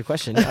answered your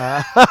question.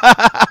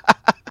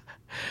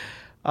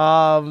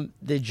 The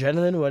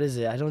adrenaline, what is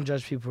it? I don't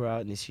judge people who are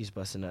out in these streets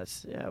busting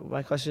nuts. Yeah,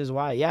 my question is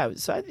why. Yeah,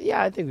 so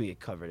I think we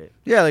covered it.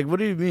 Yeah, like what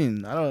do you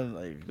mean? I don't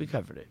like. We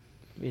covered it.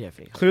 We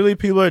definitely covered Clearly,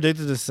 people are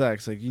addicted to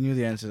sex. Like you knew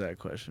the answer to that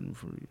question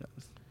before you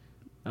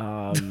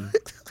asked.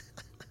 it.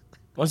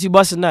 Once you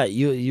bust a nut,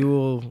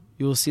 you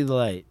will see the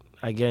light.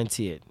 I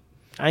guarantee it.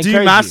 I Do you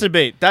encourage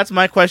masturbate? That's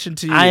my question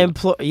to you. I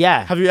implore.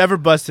 Yeah, Have you ever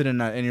busted a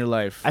nut in your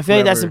life? I feel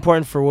like that's Whoever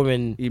important for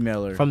women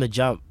Email her. from the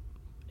jump.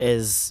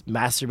 Is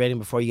masturbating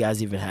before you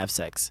guys even have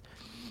sex,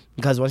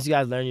 because once you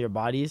guys learn your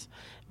bodies,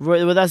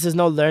 with us there's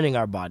no learning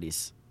our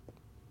bodies.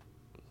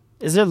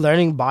 Is there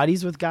learning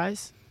bodies with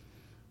guys?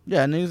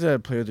 Yeah, niggas gotta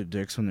play with their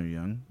dicks when they're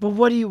young. But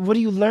what are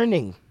you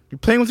learning? You're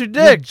playing with your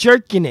You're dick.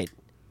 jerking it.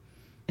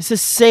 It's the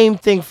same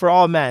thing for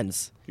all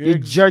mans. You're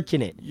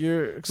jerking it.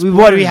 You're. We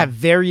exploring. have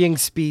varying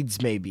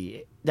speeds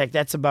maybe. Like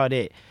that's about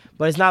it.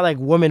 But it's not like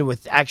women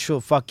with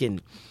actual fucking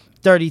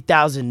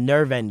 30,000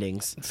 nerve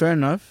endings Fair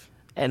enough.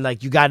 and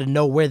like you got to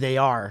know where they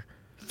are.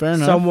 Fair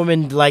enough. Some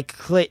women like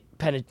clit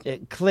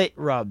clit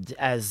rubbed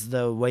as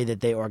the way that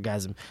they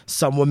orgasm.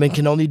 Some women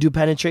can only do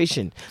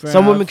penetration. Fair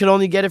Some enough. women can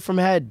only get it from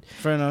head.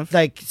 Fair enough.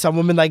 Like some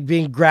women like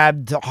being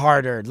grabbed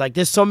harder. Like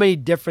there's so many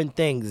different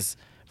things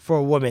for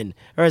a woman.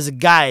 Or as a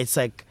guy, it's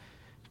like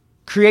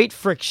create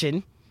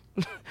friction,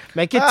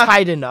 make it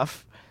tight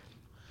enough,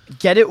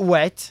 get it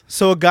wet.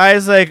 So a guy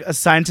is like a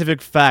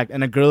scientific fact,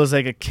 and a girl is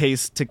like a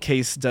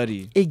case-to-case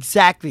study.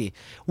 Exactly.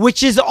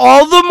 Which is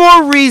all the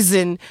more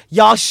reason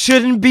y'all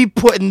shouldn't be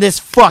putting this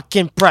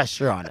fucking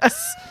pressure on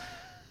us.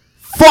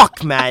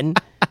 Fuck, man.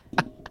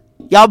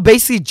 Y'all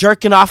basically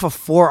jerking off a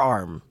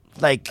forearm.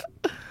 Like,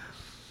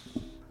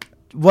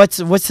 what's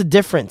the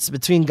difference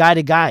between guy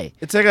to guy?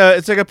 It's like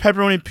a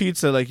pepperoni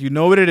pizza. Like, you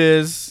know what it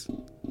is.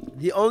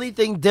 The only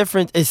thing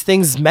different is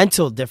things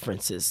mental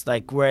differences.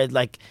 Like, where,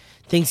 like,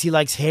 things he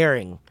likes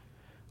hearing.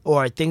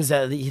 Or things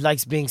that he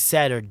likes being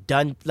said or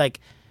done. Like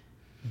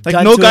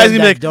done no to guy's him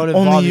gonna that be don't like,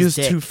 involve only his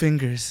use dick. 2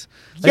 fingers.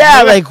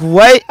 Yeah, like,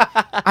 what?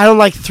 I don't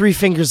like 3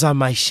 fingers on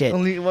my shit.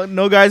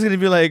 No guy's gonna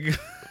be like,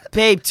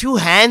 Babe, 2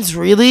 hands,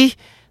 really?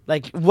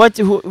 Like, what?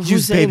 Who's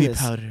use saying baby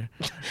this? powder.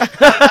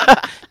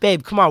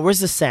 Babe, come on. Where's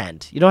the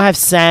sand? You don't have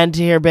sand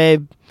here,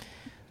 babe.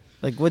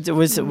 Like, what's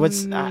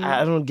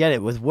I don't get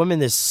it. With women,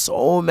 there's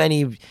so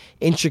many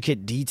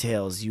intricate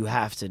details you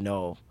have to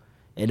know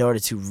in order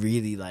to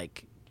really,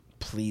 like,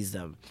 please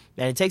them.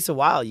 And it takes a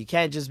while. You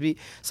can't just be...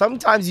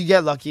 Sometimes you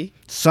get lucky.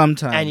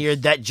 Sometimes. And you're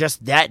that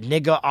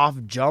nigga off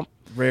jump.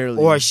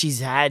 Rarely. Or she's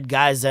had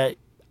guys that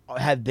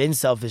have been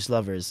selfish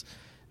lovers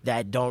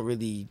that don't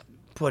really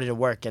put in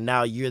work, and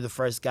now you're the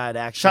first guy to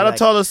actually Shout out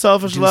to all the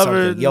selfish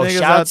lovers Yo, niggas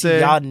shout out out to there.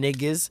 y'all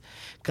niggas,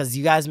 because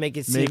you guys make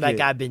it seem Make like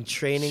it. I've been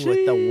training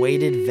with the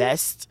weighted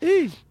vest,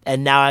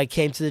 and now I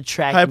came to the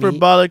track meet,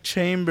 Hyperbolic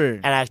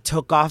chamber. and I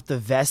took off the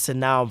vest, and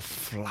now I'm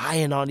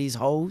flying on these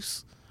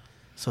hoes.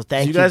 So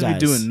thank you guys be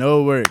doing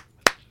no work.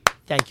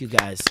 Thank you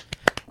guys.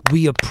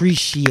 We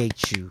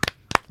appreciate you.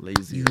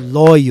 Lazy. You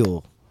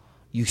loyal.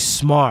 You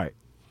smart.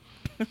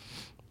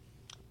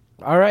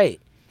 All right.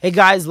 Hey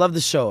guys, love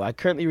the show. I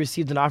currently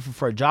received an offer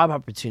for a job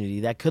opportunity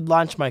that could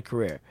launch my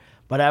career,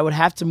 but I would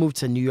have to move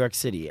to New York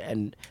City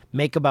and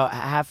make about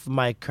half of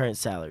my current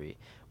salary,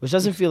 which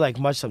doesn't feel like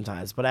much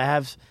sometimes, but I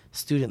have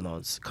student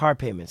loans, car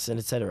payments, and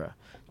etc.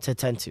 to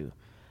attend to.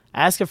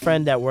 I asked a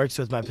friend that works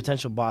with my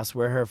potential boss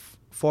where her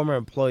former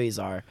employees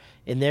are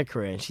in their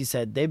career, and she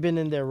said they've been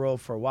in their role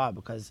for a while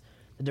because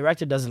the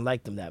director doesn't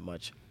like them that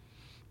much.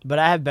 But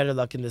I have better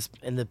luck in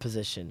the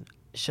position.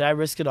 Should I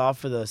risk it all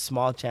for the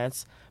small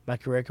chance my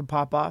career could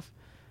pop off?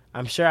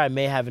 I'm sure I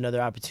may have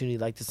another opportunity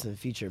like this in the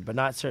future, but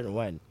not certain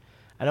when.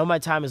 I know my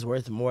time is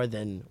worth more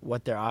than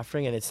what they're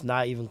offering, and it's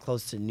not even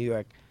close to New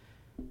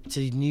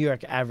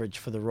York average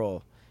for the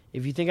role.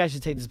 If you think I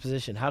should take this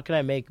position, how can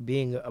I make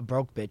being a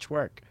broke bitch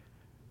work?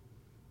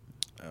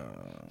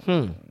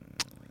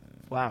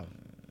 Wow.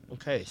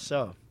 Okay,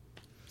 so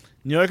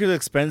New York is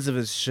expensive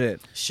as shit.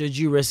 should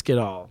you risk it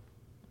all?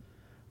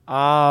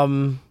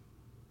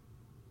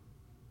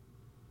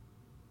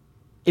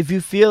 If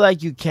you feel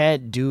like you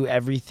can't do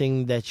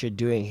everything that you're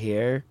doing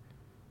here,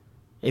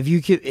 if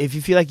you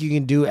feel like you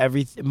can do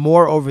everything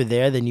more over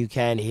there than you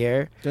can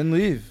here, Then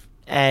leave.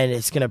 and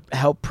it's gonna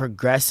help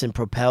progress and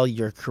propel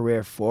your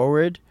career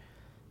forward,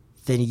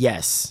 then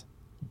yes,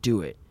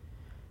 do it.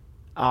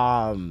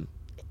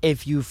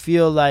 If you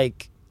feel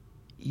like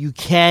you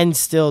can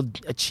still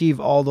achieve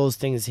all those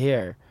things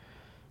here,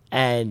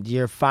 and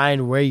you're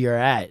fine where you're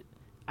at,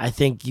 I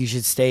think you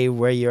should stay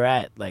where you're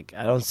at. Like,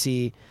 I don't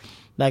see,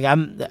 like,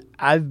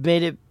 I've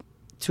made it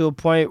to a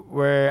point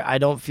where I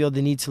don't feel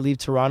the need to leave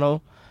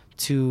Toronto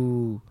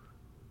to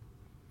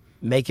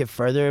make it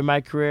further in my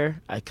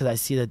career, because I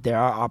see that there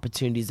are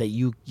opportunities that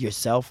you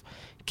yourself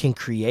can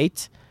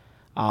create.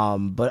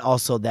 But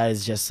also that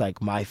is just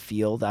like my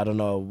field. I don't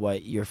know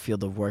what your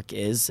field of work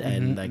is,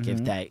 and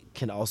if that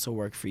can also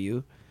work for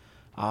you.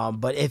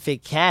 But if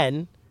it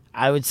can,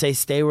 I would say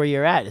stay where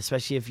you're at,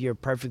 especially if you're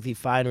perfectly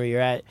fine where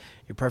you're at,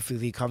 you're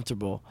perfectly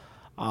comfortable.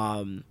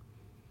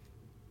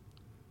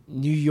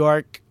 New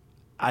York,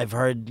 I've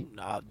heard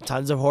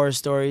tons of horror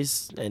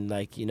stories, and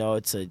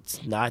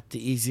it's not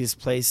the easiest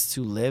place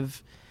to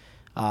live,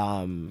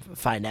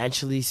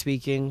 financially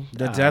speaking.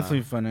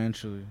 Definitely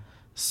financially.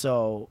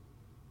 So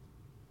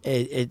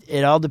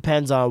it all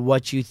depends on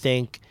what you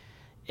think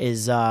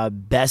is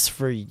best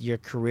for your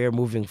career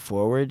moving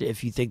forward.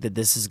 If you think that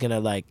this is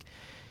gonna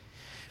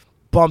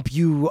bump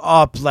you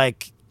up,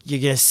 like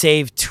you're gonna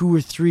save 2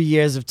 or 3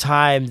 years of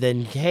time,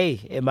 then hey,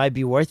 it might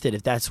be worth it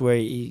if that's where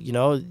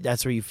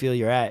that's where you feel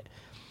you're at.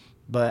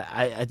 But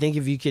I think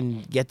if you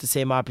can get the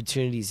same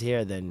opportunities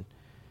here, then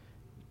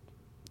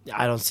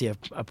I don't see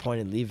a point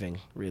in leaving,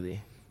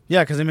 really.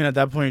 Yeah, because at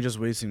that point you're just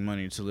wasting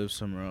money to live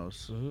somewhere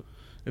else.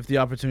 If the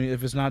opportunity,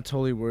 if it's not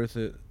totally worth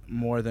it,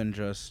 more than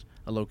just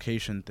a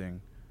location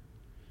thing.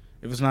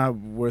 If it's not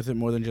worth it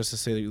more than just to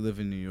say that you live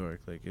in New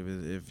York, like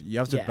if you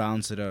have to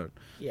balance it out,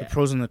 the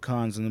pros and the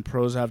cons, and the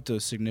pros have to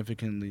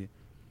significantly.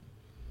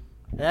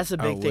 And that's a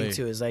big thing outweigh.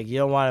 too. Is you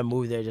don't want to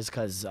move there just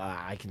because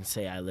I can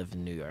say I live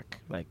in New York.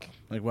 Like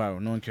wow,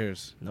 no one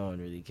cares. no one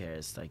really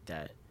cares like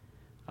that.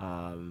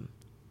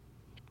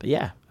 But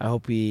yeah, I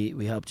hope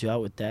we helped you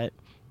out with that.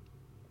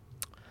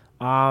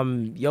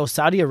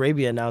 Saudi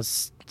Arabia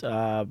announced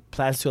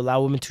plans to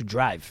allow women to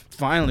drive.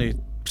 Finally,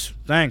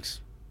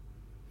 thanks.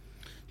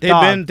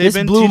 Dog, this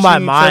blew my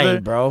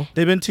mind, bro.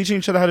 They've been teaching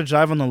each other how to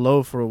drive on the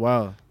low for a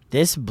while.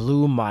 This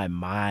blew my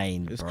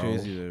mind, It's bro.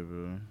 crazy there,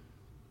 bro.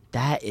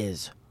 That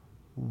is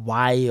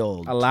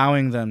wild.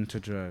 Allowing them to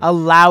drive.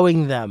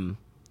 Allowing them.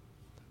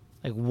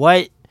 Like,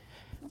 what?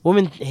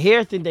 Women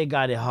here think they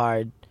got it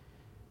hard.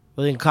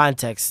 Well, in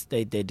context,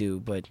 they do.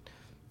 But,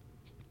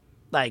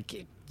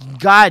 like,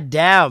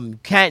 goddamn,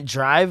 can't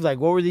drive? Like,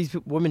 what were these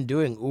women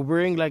doing?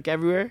 Ubering, like,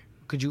 everywhere?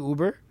 Could you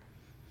Uber?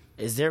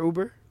 Is there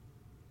Uber?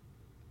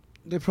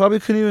 They probably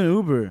couldn't even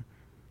Uber.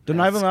 They're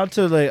not That's even allowed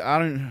to, like, I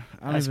don't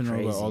that's even know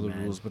about crazy, all the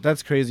man. rules, but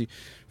that's crazy.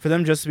 For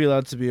them just to be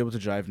allowed to be able to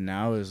drive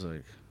now is,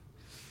 like,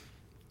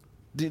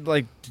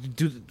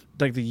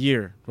 the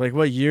year. Like,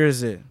 what year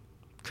is it?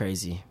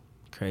 Crazy.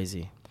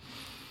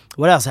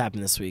 What else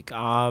happened this week?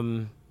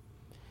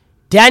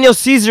 Daniel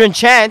Caesar and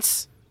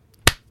Chance.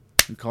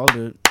 We called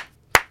it.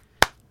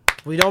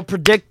 We don't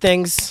predict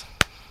things.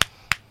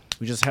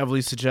 We just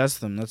heavily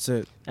suggest them. That's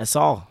it. That's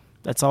all.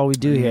 That's all we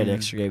do here at the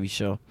Extra Gravy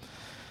Show.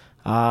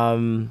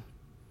 Stephen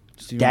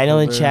Daniel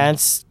and Colbert.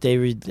 Chance, they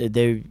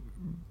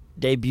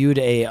debuted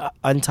a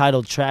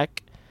untitled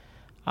track,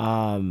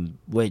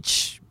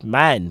 which,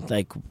 man,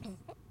 like,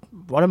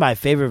 one of my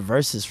favorite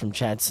verses from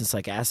Chance since,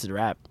 like, acid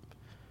rap.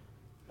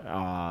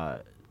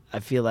 I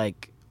feel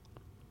like,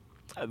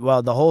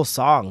 well, the whole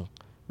song,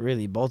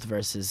 really, both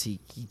verses, he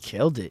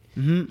killed it.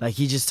 Mm-hmm. Like,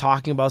 he just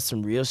talking about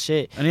some real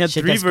shit. And he had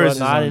shit 3 that's verses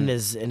going on on in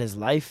it. his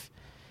life.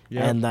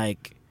 Yeah. And,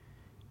 like,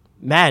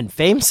 man,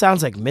 Fame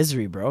sounds like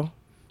misery, bro.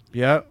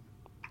 Yeah.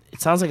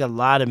 It sounds like a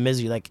lot of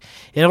misery. Like,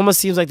 it almost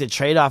seems like the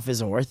trade-off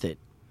isn't worth it.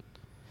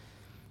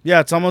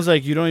 Yeah, it's almost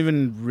like you don't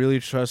even really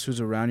trust who's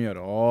around you at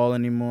all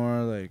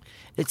anymore. Like,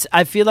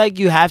 I feel like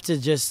you have to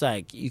just,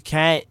 like, you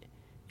can't,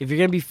 if you're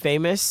gonna be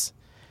famous,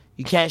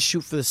 you can't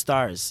shoot for the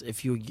stars.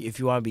 If you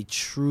want to be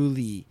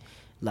truly,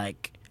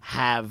 like,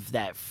 have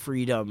that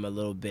freedom a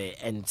little bit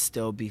and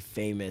still be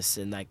famous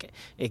and, like,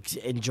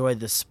 enjoy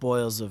the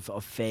spoils of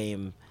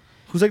fame.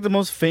 who's like the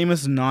most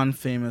famous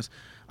non-famous?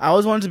 I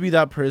always wanted to be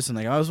that person.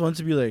 Like, I always wanted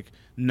to be, like,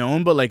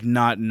 known but, like,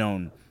 not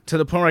known, to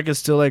the point where I could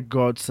still, like,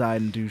 go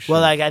outside and do shit.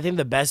 Well, like, I think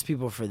the best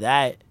people for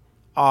that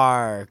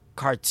are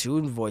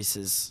cartoon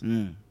voices,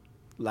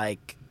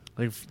 like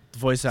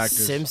voice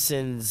actors.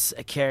 Simpsons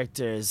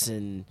characters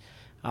and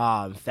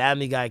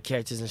Family Guy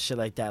characters and shit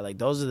like that. Like,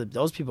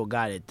 those people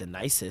got it the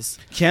nicest.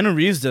 Keanu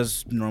Reeves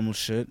does normal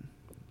shit.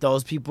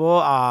 Those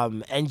people,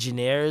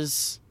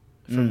 engineers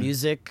for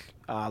music,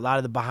 a lot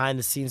of the behind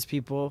the scenes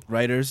people,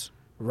 Writers.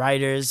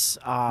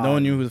 no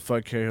one knew who the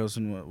fuck Carrie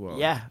Hilson was. Well,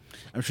 Yeah,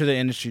 I'm sure the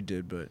industry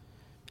did, but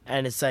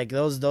and it's like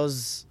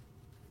those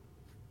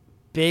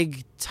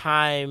big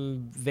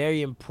time,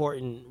 very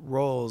important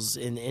roles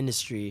in the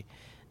industry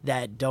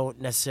that don't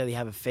necessarily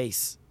have a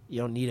face.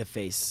 You don't need a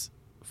face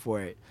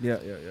for it. yeah.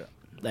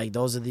 Like,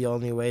 those are the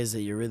only ways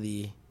that you're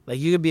really, like,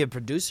 you could be a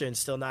producer and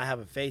still not have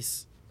a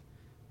face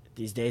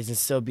these days and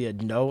still be a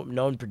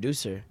known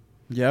producer.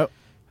 Yep.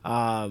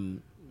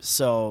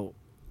 So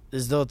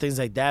there's little things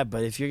like that,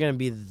 but if you're gonna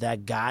be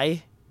that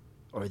guy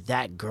or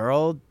that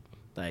girl,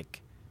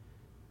 like,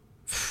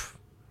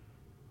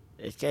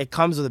 it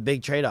comes with a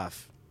big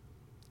trade-off.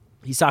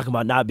 He's talking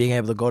about not being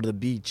able to go to the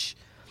beach,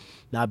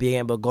 not being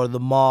able to go to the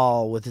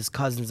mall with his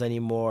cousins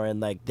anymore, and,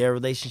 like, their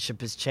relationship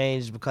has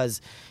changed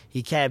because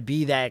he can't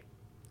be that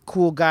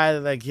cool guy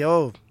that, like,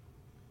 yo,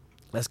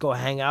 let's go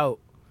hang out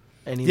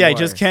anymore. Yeah, he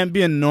just can't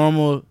be a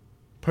normal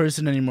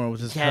person anymore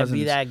with his Can't cousins.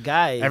 be that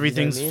guy.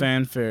 Everything's you know what I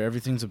mean? fanfare.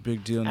 Everything's a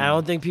big deal now. I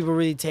don't think people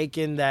really take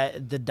in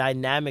the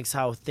dynamics,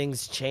 how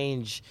things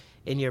change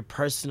in your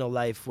personal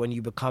life when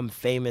you become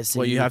famous.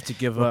 What and you have to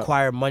give up.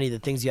 require money, the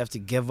things you have to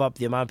give up,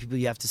 the amount of people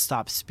you have to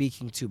stop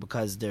speaking to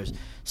because they're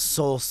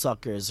soul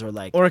suckers or,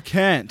 like, Or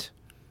can't.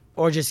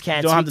 or just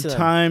can't Don't have speak the to them.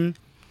 time.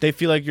 They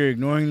feel like you're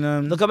ignoring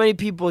them. Look how many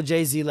people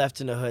Jay-Z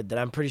left in the hood that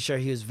I'm pretty sure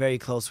he was very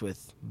close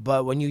with.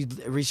 But when you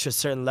reach a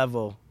certain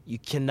level, you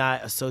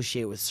cannot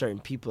associate with certain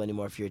people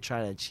anymore if you're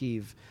trying to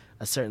achieve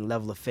a certain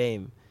level of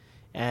fame.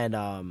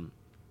 And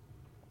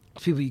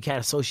people you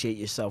can't associate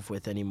yourself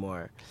with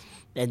anymore.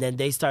 And then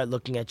they start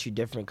looking at you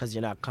different because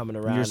you're not coming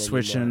around You're anymore.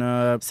 switching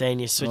up. Saying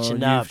you're switching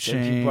you've up.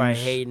 And people are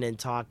changed. hating and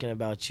talking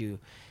about you.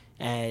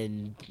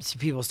 And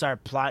people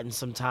start plotting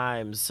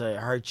sometimes to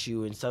hurt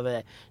you and stuff like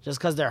that. Just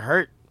because they're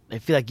hurt. They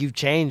feel like you've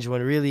changed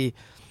when really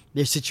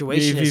their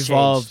situation You've has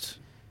evolved. changed.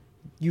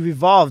 You've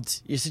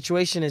evolved. Your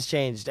situation has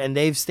changed. And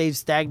they've stayed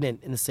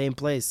stagnant in the same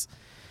place.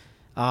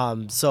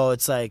 So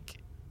it's like...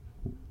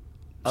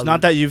 It's not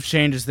that you've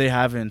changed, it's they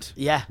haven't.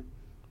 Yeah.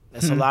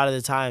 That's a lot of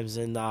the times.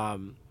 And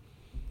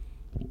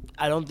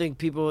I don't think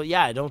people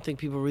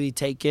really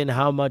take in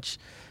how much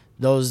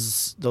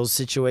those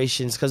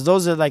situations, because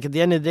those are, like, at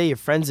the end of the day, your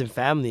friends and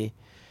family.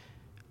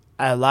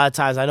 A lot of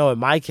times, I know in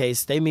my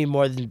case, they mean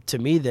more to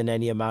me than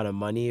any amount of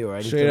money or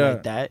anything Straight like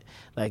up. that.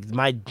 Like,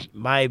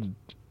 my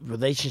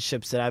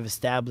relationships that I've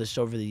established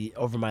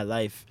over my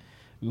life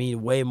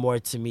mean way more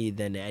to me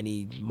than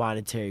any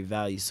monetary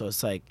value. So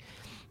it's like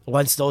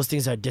once those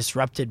things are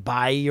disrupted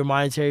by your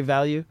monetary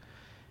value,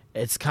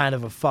 it's kind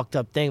of a fucked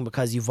up thing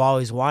because you've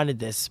always wanted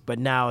this, but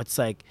now it's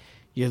like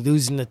you're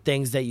losing the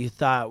things that you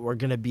thought were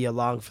going to be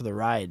along for the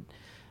ride.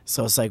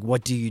 So it's like,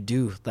 what do you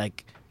do?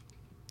 Like,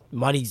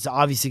 money's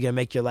obviously going to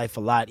make your life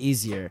a lot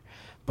easier,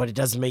 but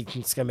it's going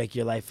to make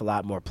your life a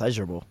lot more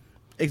pleasurable.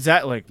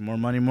 Exactly. Like, more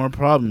money, more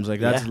problems. Like,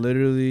 that's Yeah.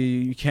 literally,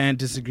 you can't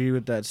disagree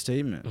with that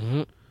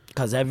statement.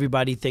 Because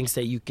everybody thinks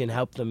that you can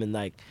help them, and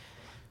like,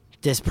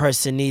 this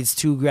person needs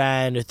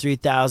 $2,000 or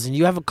 $3,000.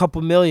 You have a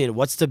couple million.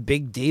 What's the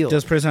big deal?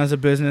 This person has a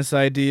business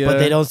idea. But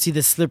they don't see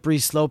the slippery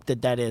slope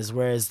that is.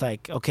 Whereas,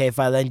 like, okay, if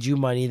I lend you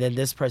money, then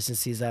this person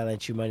sees I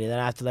lent you money. Then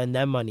I have to lend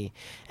them money.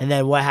 And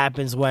then what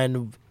happens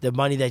when the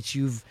money that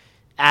you've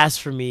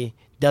asked for me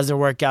doesn't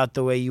work out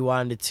the way you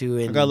wanted it to,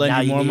 and gotta lend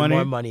now you you more need money?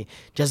 more money?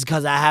 Just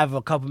because I have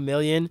a couple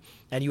million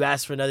and you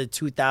ask for another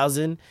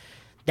 2,000,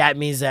 that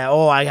means that,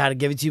 oh, I got to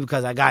give it to you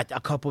because I got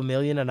a couple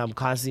million and I'm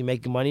constantly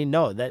making money?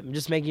 No, that I'm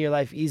just making your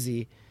life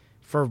easy.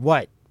 For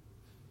what?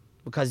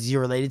 Because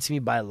you're related to me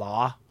by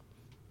law?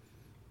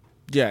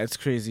 Yeah, it's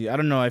crazy. I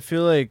don't know. I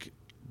feel like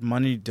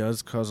money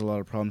does cause a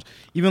lot of problems.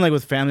 Even like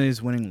with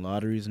families winning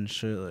lotteries and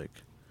shit. Like,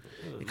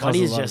 it causes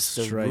Money a is lot of just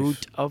the strife.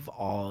 root of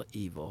all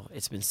evil.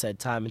 It's been said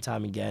time and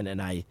time again,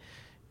 and I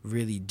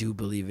really do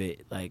believe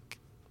it. Like,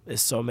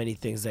 there's so many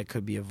things that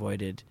could be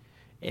avoided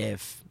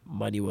if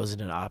money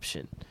wasn't an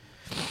option.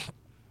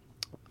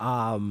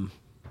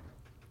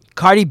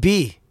 Cardi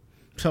B,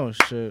 Oh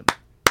shit.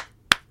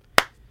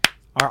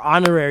 our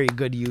honorary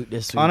good youth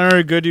this week.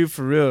 Honorary good you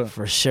for real.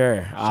 For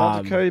sure. Shout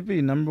out to Cardi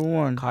B, number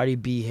one. Cardi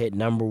B hit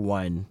number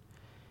 1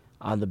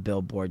 on the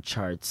Billboard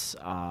charts.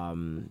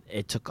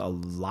 It took a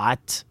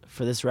lot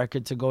for this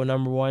record to go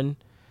number 1.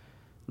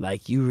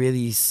 Like, you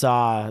really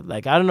saw,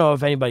 like, I don't know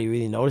if anybody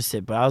really noticed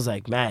it, but I was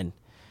like, man,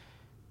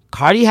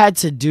 Cardi had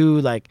to do,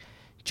 like,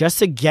 just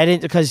to get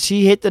it, because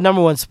she hit the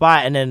number 1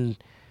 spot and then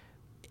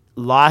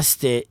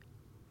lost it,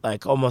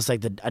 like, almost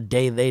like a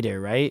day later,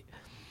 right?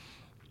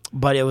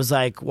 But it was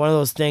like one of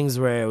those things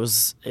where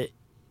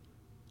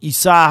you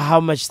saw how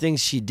much things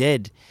she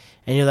did,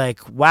 and you're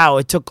like, wow,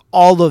 it took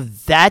all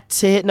of that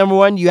to hit number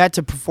 1. You had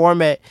to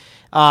perform at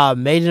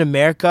Made in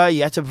America.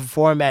 You had to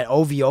perform at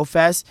OVO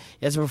Fest.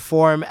 You had to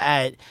perform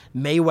at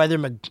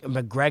Mayweather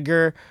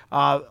McGregor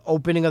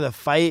opening of the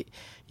fight.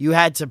 You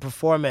had to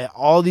perform at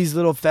all these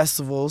little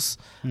festivals,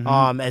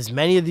 as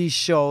many of these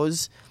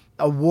shows,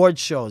 award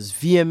shows,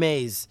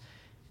 VMAs,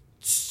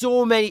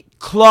 so many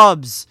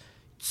clubs,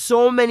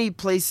 so many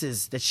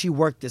places that she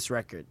worked this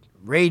record.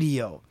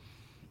 Radio,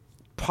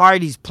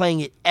 parties, playing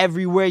it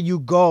everywhere you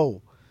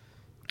go.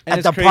 And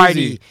At the it's crazy,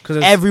 party, 'cause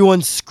it's-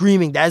 everyone's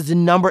screaming. That's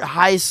the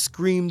highest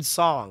screamed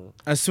song.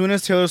 As soon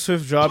as Taylor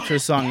Swift dropped her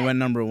song, it went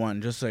number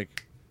 1. Just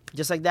like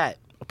Just like that.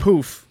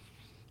 poof.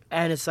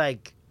 And it's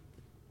like,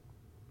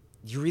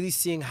 you're really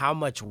seeing how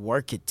much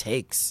work it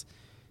takes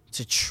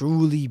to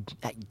truly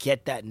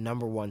get that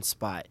number 1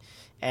 spot.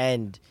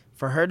 And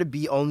for her to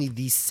be only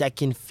the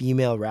second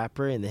female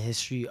rapper in the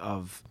history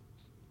of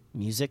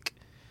music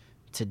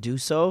to do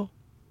so,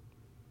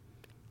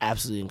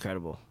 absolutely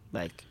incredible.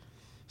 Like,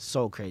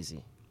 so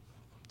crazy.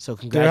 So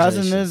There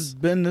congratulations.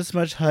 hasn't been this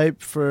much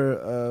hype for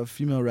a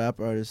female rap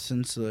artist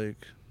since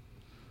like,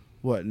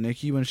 what,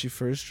 Nicki when she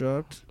first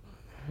dropped?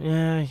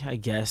 Yeah, I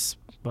guess.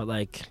 But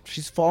like,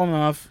 She's fallen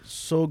off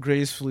so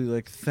gracefully.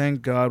 Like,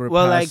 thank God we're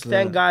well, like, past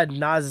thank that. God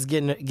Nas is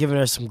giving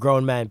her some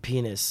grown man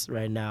penis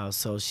right now,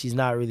 so she's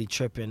not really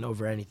tripping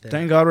over anything.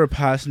 Thank God we're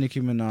past Nicki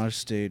Minaj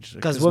stage.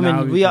 Because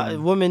now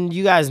women,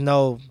 you guys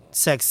know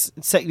sex.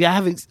 Yeah,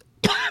 having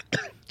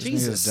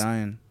Jesus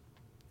dying.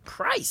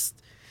 Christ,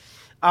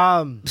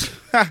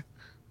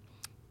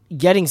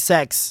 getting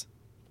sex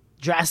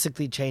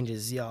drastically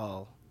changes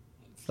y'all,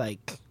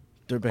 like,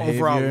 Their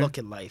behavior. overall look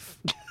at life.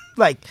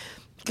 Like,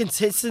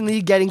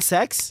 consistently getting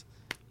sex,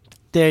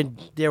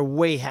 they're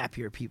way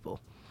happier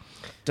people.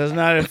 Doesn't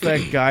that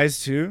affect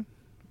guys too?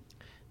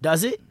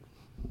 Does it?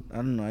 I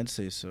don't know. I'd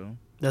say so.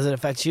 Does it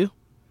affect you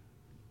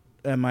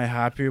Am I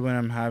happier when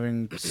I'm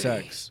having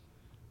sex?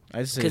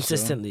 I'd say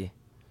consistently? So.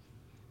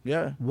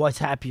 Yeah. What's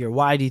happier?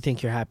 Why do you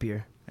think you're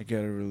happier? I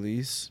get a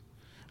release.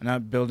 I'm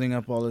not building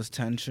up all this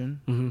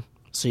tension.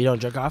 So you don't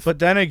jerk off? But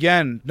then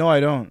again, no, I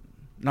don't.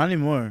 Not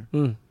anymore.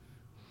 Mm.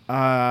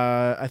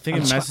 I think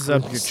it messes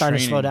up your starting training.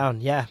 to slow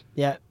down. Yeah.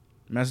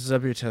 Messes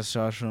up your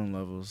testosterone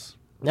levels.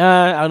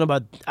 I don't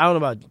know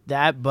about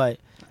that, but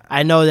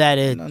I know that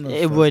No,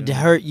 it would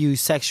fucking- hurt you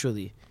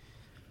sexually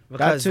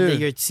because too.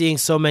 you're seeing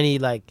so many,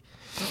 like,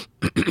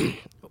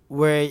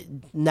 where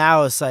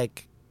now it's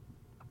like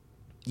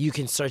you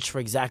can search for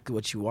exactly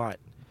what you want,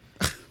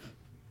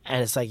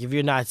 and it's like if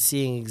you're not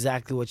seeing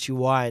exactly what you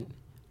want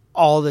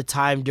all the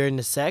time during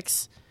the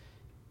sex,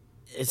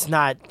 it's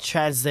not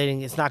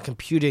translating, it's not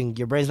computing,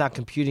 your brain's not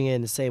computing it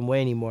in the same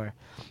way anymore.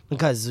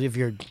 Because if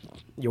you're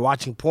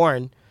watching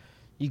porn,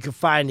 you can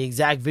find the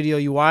exact video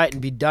you want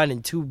and be done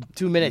in two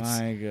minutes.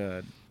 My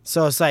God.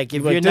 So it's like,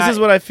 if Like, you're this not, is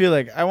what I feel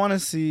like. I want to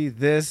see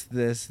this.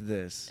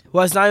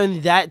 well, it's not only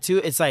that too,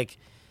 it's like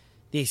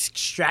the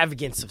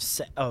extravagance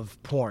of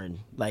porn.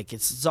 Like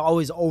it's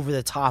always over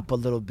the top a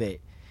little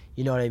bit.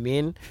 You know what I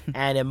mean?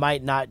 And it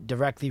might not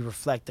directly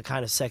reflect the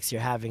kind of sex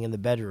you're having in the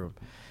bedroom.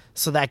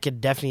 So that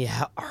could definitely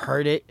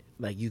hurt it.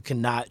 Like you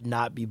cannot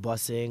not be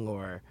bussing,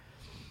 or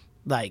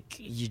like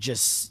your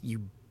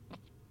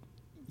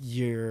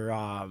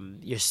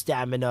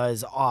stamina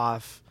is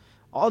off.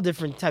 All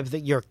different types of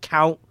things. Your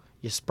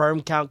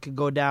sperm count could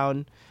go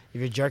down if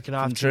you're jerking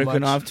off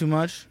too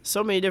much.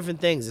 So many different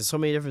things. There's so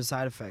many different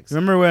side effects.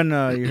 Remember when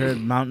you heard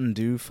Mountain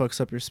Dew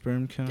fucks up your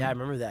sperm count? Yeah, I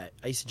remember that.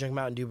 I used to drink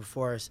Mountain Dew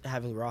before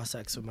having raw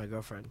sex with my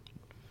girlfriend.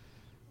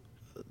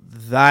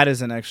 That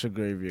is an Extra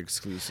Gravy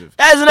exclusive.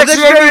 That is an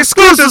Extra Gravy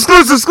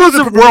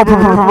exclusive. World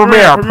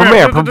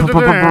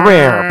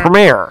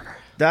premiere.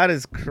 That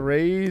is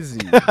crazy.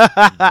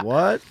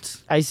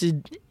 What? I used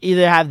to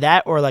either have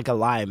that or like a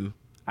lime.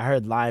 I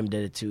heard lime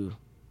did it too.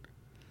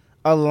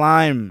 A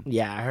lime.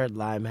 Yeah, I heard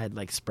lime had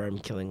like sperm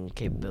killing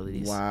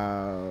capabilities.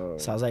 Wow.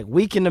 So I was like,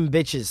 weaken them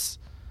bitches.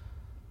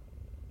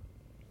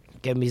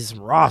 Give me some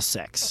raw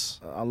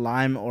sex. A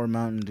lime or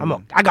Mountain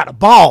Dew. I got a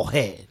ball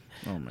head.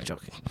 Oh my God.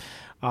 Joking.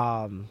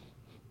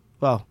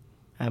 Well,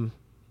 am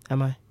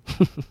I?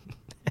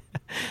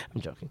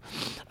 I'm joking.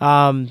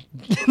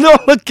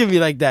 Don't look at me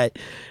like that.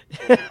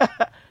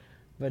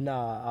 But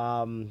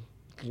no,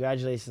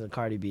 congratulations to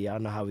Cardi B. I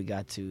don't know how we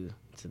got to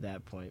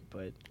that point,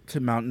 but to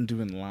Mountain Dew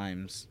and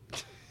limes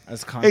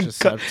as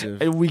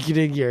contraceptive and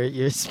weakening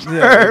your sperm.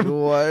 Yeah,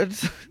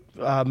 what?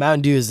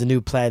 Mountain Dew is the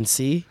new Plan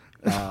C.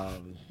 I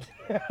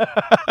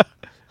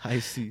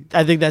see.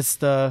 I think that's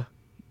the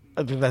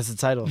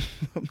title.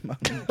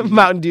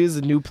 Mountain Dew is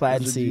the new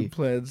Plan C. New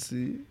Plan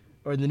C.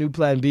 Or the new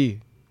Plan B.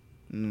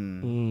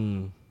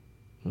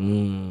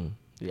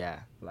 Yeah,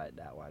 like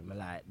that one. I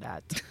like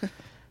that.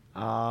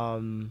 How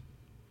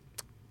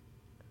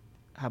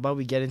about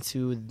we get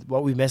into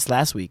what we missed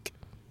last week?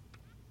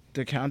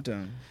 The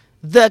countdown.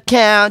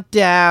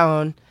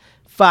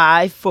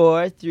 5,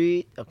 4,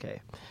 3.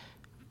 Okay.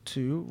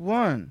 2,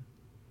 1.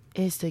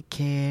 It's the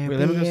Wait,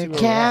 let me go see Caribbean where we're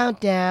at.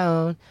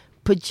 countdown.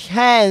 Put your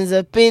hands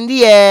up in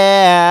the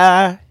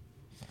air.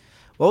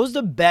 What was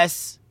the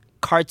best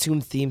cartoon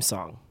theme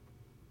song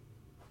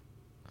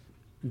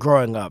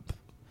growing up?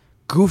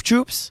 Goof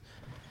Troops?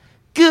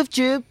 Goof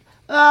Troop,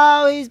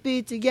 always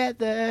be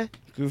together.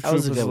 Goof That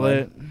was Troop a good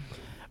lit. one.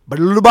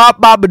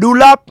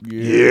 Ba-doodle-bop-bop-ba-doodle-up.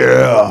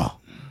 Yeah.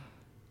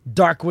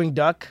 Darkwing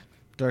Duck.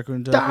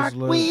 Darkwing Duck was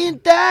lit.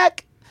 Darkwing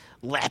Duck.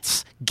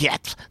 Let's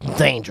get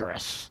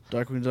dangerous.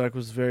 Darkwing Duck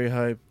was very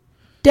hype.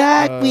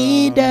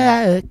 Darkwing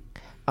Duck.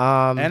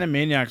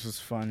 Animaniacs was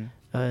fun.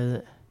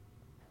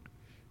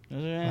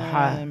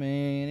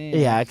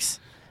 Animaniacs.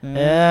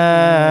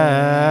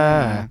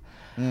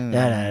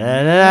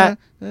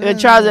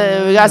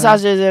 We got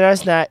sausages in our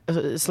slacks.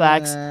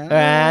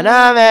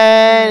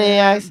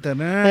 Animaniacs.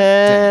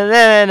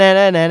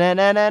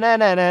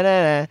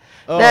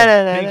 Oh,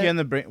 Pinky and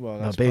the Brain. Well,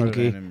 that's part of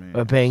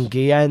anime.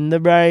 Pinky and the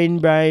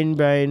Brain.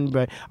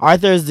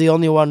 Arthur is the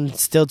only one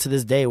still to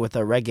this day with a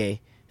reggae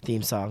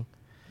theme song.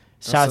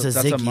 Shout out to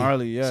That's Ziggy. a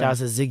Marley, yeah. Shout out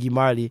to Ziggy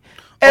Marley.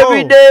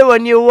 Every day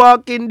when you're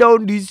walking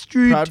down the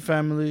street. Proud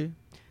Family.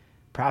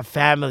 Proud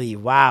Family.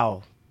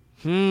 Wow.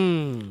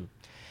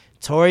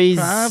 Tori's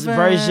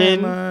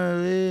version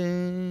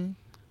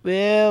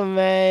will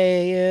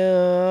make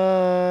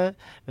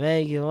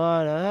you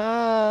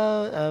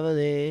wanna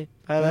believe.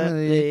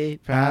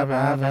 Proud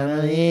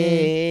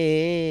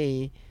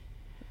Family.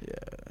 Yeah,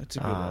 it's a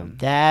good one.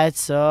 That's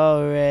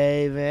so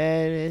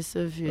Raven. It's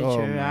the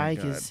future my I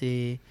can God.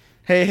 see.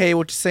 Hey,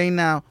 what you saying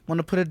now?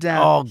 Wanna put it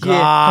down? Oh Yeah, God!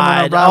 come on,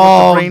 ride with the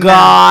Oh brain now.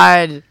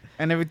 God!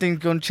 And everything's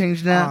gonna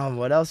change now.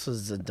 What else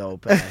was the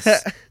dope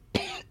ass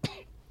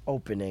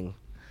opening?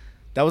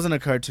 That wasn't a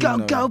cartoon. Go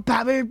though. go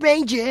Power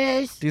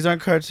Rangers! These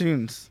aren't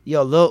cartoons.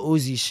 Yo, Lil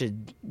Uzi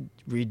should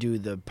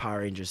redo the Power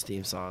Rangers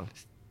theme song.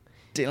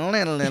 Yeah!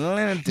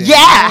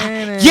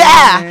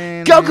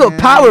 Go go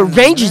Power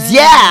Rangers!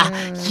 Yeah!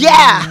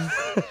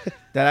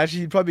 That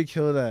actually, you'd probably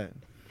kill that.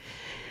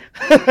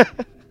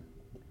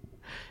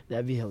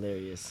 That'd be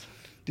hilarious.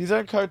 These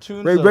aren't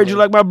cartoons. Ranger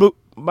like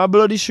my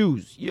bloody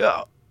shoes.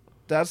 Yeah.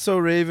 That's So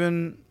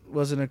Raven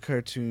wasn't a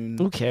cartoon.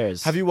 Who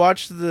cares? Have you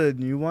watched the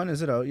new one?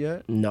 Is it out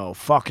yet? No,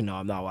 fuck no.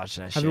 I'm not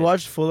watching that shit. Have you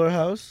watched Fuller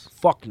House?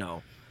 Fuck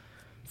no.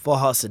 Full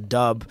House a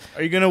dub.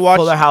 Are you gonna watch?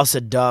 Fuller House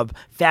a dub.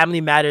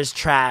 Family Matters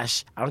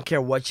trash. I don't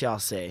care what y'all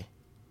say.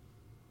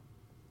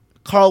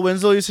 Carl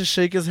Winslow used to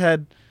shake his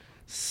head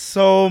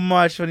so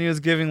much when he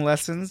was giving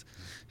lessons.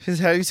 His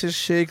head used to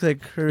shake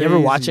like crazy. You ever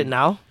watch it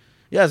now?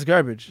 Yeah, it's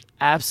garbage.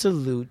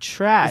 Absolute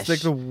trash. It's like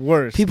the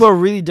worst. People are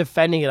really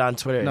defending it on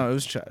Twitter. No, it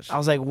was trash. I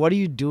was like, what are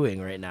you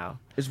doing right now?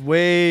 It's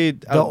way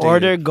The outdated.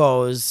 order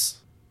goes.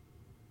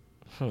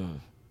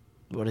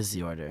 What is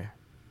the order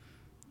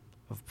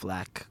of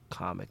black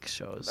comic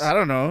shows? I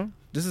don't know.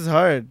 This is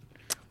hard.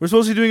 We're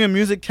supposed to be doing a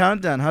music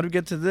countdown. How do we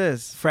get to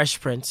this?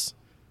 Fresh Prince,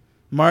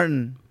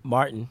 Martin.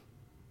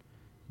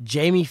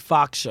 Jamie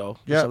Foxx show,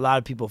 which Yep. a lot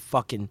of people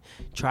fucking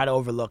try to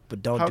overlook,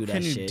 but don't How do that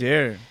can you shit.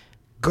 dare?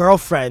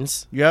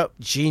 Girlfriends, Yep.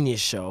 genius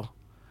show.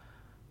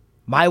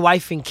 My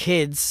Wife and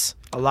Kids.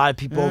 A lot of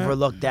people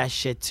overlook that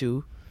shit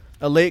too.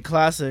 A late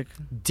classic.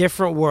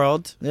 Different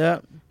World. Yeah.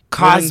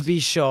 Cosby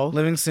Show.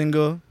 Living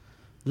Single.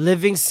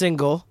 Living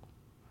Single.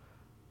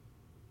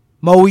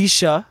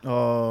 Moesha.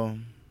 Oh,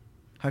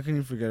 how can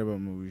you forget about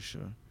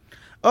Moesha?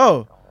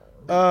 Oh,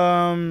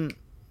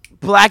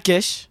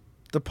 Blackish.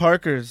 the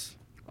Parkers.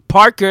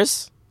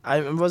 Parkers.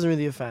 I wasn't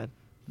really a fan.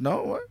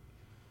 No, what?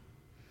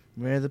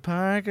 We're the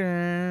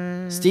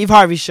Parkers. Steve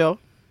Harvey Show.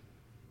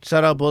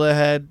 Shout out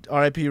Bullethead.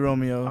 R.I.P.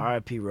 Romeo.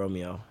 R.I.P.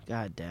 Romeo.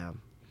 God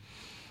damn.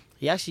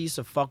 He actually used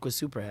to fuck with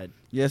Superhead.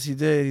 Yes, he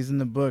did. He's in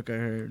the book, I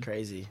heard.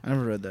 Crazy. I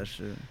never read that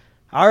shit.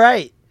 All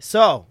right.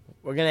 So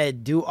we're going to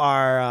do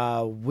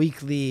our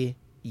weekly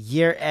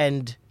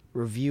year-end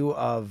review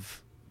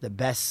of the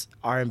best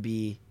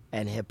R&B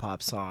and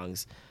hip-hop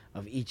songs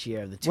of each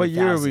year of the 2000s. What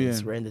year are we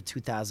in? We're in the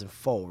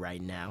 2004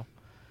 right now.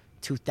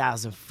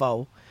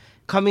 2004.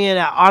 Coming in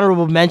at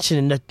honorable mention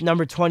in the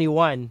number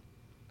 21,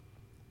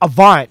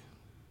 Avant.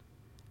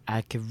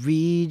 I can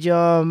read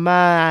your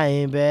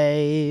mind,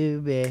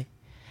 baby.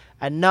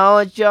 I know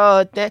what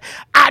you're thinking.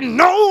 I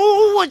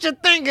know what you're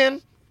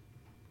thinking.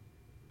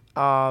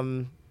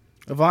 Avant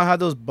had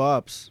those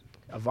bops.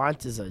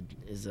 Avant is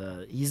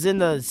he's in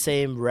the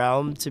same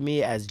realm to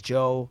me as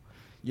Joe,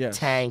 Yes.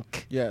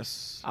 Tank.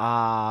 Yes.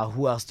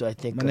 Who else do I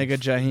think? My nigga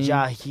Jaheim.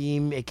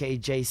 Jaheim, aka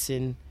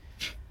Jason.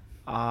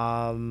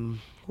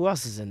 Who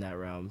else is in that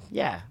realm?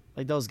 Yeah,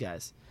 like those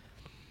guys.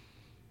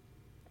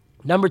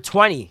 Number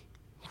 20.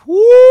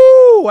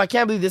 Woo! I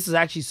can't believe this is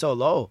actually so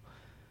low.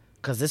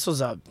 Cause this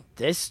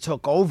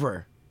took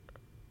over.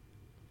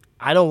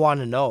 I Don't Want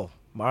to Know.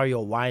 Mario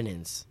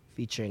Winans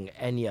featuring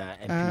Enya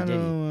and P. I Diddy.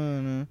 don't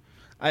wanna.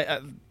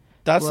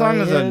 That song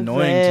is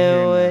annoying to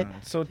hear now.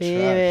 It's so trash.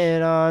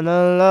 It on the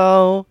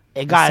low.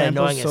 It got The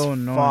annoying sample's as so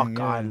annoying, fuck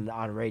yeah.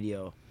 on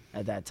radio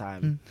at that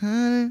time.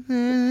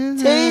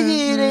 Take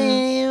it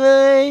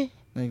anyway.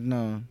 Like,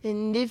 no.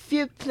 And if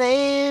you're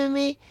playing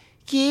me,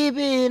 keep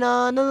it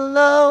on the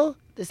low.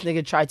 This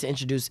nigga tried to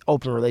introduce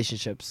open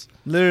relationships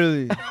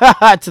Literally.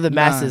 to the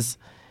masses.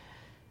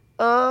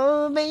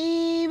 Oh,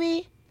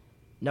 baby.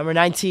 Number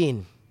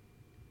 19.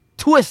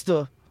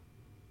 Twister.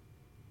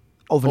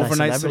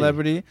 Overnight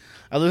Celebrity.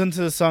 I listened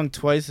to the song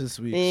twice this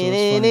week, so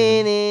it's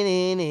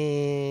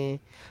funny.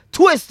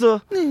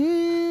 Twister.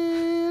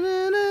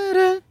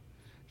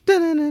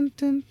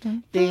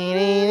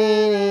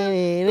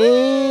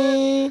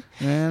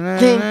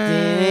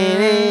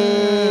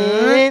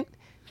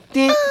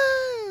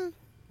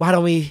 Why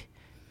don't we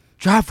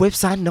drive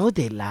whips? I know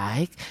they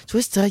like.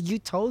 Twister, you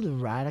told them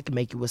right. I can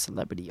make you a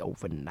celebrity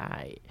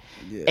overnight.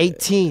 Yeah.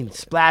 18,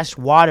 Splash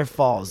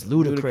Waterfalls,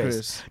 Ludacris.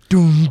 Ludacris.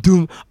 Doom,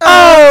 doom,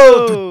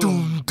 oh,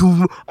 doom,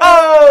 doom,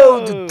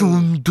 oh,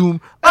 doom,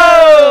 doom,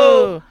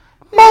 oh.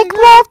 Make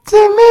love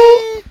to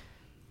me.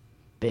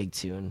 Big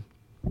tune.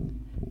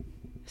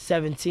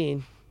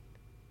 17,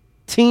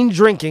 teen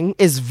drinking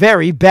is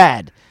very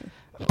bad.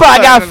 But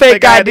I got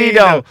fake ID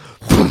though.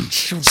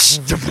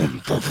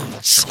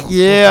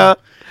 Yeah.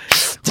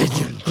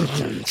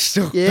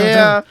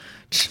 Yeah.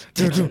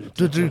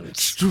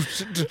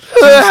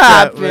 What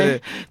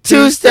happened?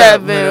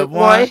 Two-step in it,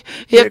 one.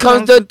 Here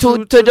comes the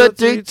 2 to the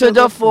 3 to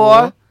the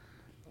 4.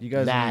 You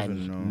guys don't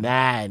even know.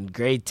 Man,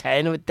 grade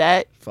 10 with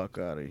that. Fuck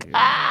out of here.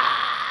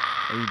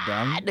 Are you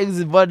dumb? Niggas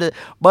is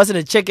busting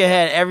a chicken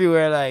head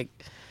everywhere. Like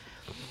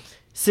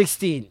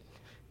 16.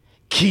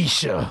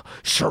 Keisha,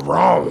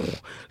 Sharon,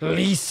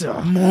 Lisa,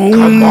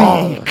 come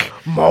on,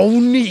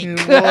 Monique.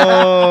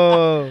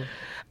 Whoa.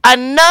 I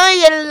know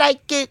you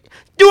like it.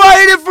 Do I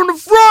hit it from the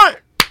front?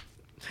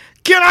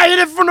 Can I hit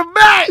it from the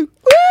back?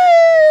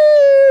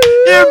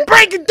 Yeah,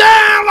 break it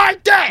down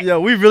like that. Yo,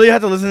 we really had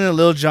to listen to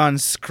Lil Jon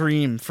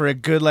scream for a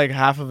good like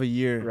half of a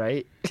year.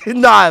 Right?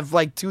 Nah,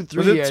 like 2-3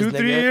 Was years. it 2-3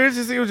 nigga. years?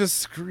 This thing was just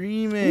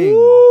screaming.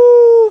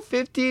 Woo,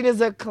 15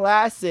 is a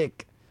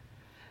classic.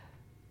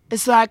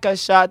 It's like I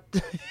shot.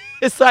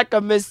 It's like I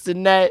missed the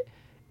net.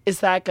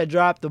 It's like I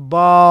dropped the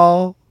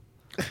ball.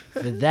 For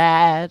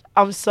that,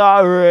 I'm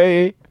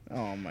sorry.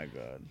 Oh my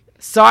god.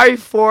 Sorry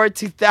for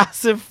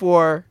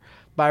 2004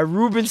 by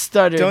Ruben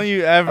Studdard. Don't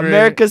you ever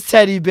America's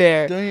Teddy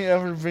Bear. Don't you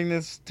ever bring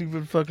this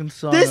stupid fucking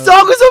song This up.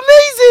 song is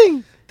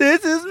amazing.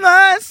 This is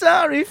my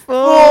sorry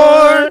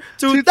for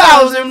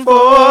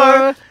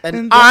 2004,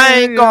 and I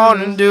ain't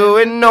gonna do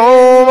it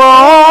no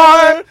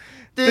more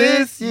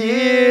this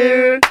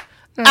year.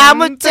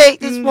 I'ma take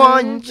this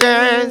one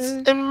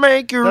chance and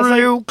make it That's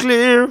real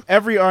clear.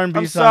 Every R&B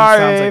I'm song sorry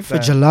sounds like for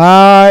that.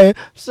 July.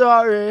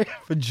 Sorry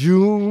for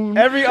June.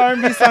 Every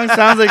R&B song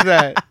sounds like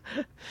that.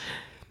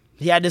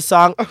 He had this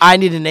song, I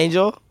Need an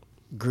Angel.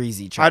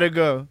 Greasy track. How'd it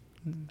go?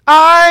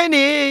 I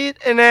need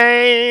an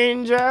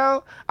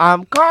angel.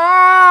 I'm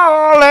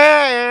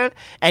calling.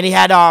 And he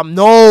had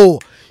no.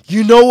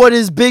 You know what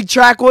his big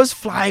track was?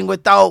 Flying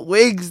Without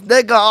Wings,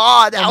 nigga.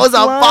 Oh, that was a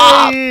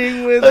bop.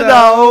 Flying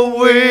Without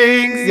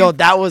wings. Yo,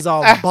 that was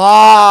a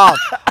bop.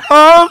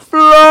 I'm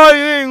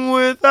flying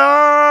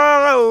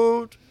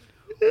without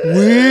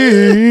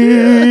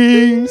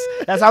wings.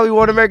 That's how we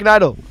won American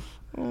Idol.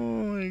 Oh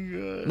my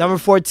god. Number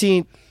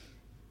 14,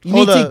 You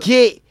Hold need up. to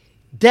get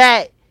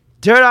that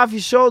dirt off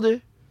your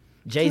shoulder.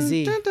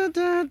 Jay-Z.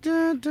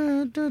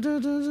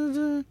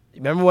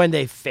 Remember when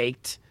they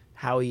faked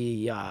how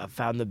he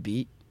found the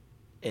beat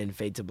in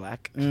Fade to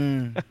Black?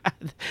 That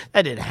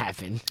didn't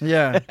happen.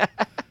 Yeah.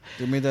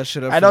 They made that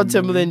shit up. I know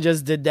Timbaland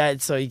just did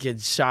that so he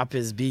could shop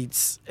his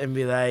beats and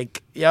be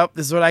like, yep,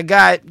 this is what I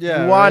got.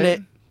 Yeah, you want right?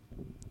 it.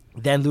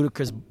 Then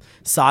Ludacris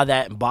saw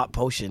that and bought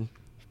Potion.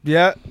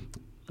 Yeah.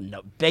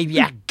 No, baby,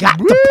 I got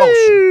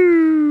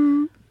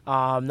the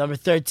Potion. Number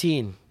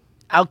 13,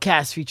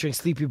 Outkast featuring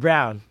Sleepy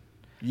Brown.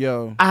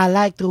 Yo. I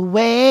like the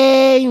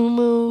way you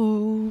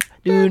move.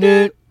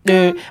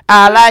 Do-do-do.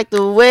 I like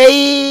the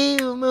way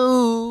you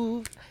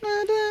move.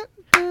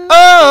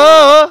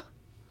 Oh.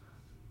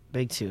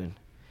 Big tune.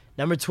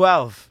 Number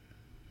 12,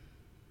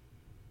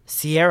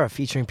 Sierra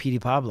featuring Petey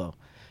Pablo.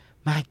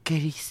 My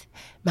goodies,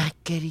 my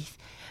goodies,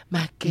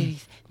 my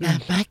goodies,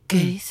 not my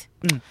goodies.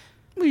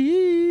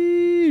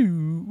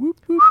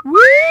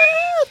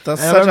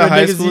 That's I such a remember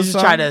high niggas school used to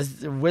song. try to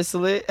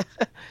whistle it.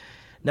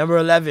 Number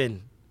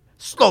 11,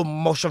 slow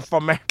motion for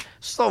me.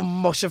 Slow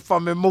motion for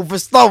me. Moving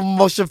slow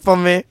motion for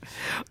me.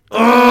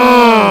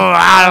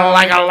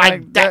 I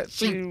like that.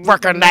 She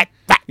working that.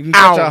 You can I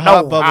catch a don't hot know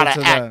how bubble to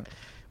to act. that.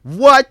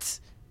 What?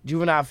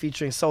 Juvenile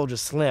featuring Soulja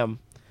Slim.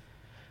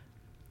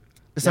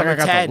 It's like I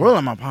Number got 10. the world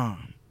in my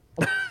palm.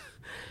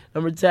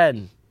 Number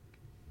 10,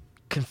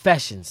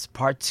 Confessions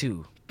Part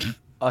 2.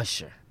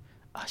 Usher.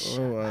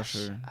 Oh,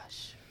 Usher.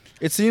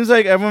 It seems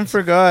like everyone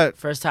forgot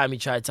First time he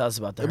tried to tell us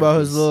about the about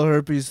herpes. his little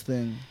herpes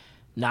thing.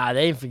 Nah,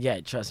 they didn't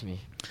forget. Trust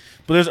me.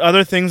 But there's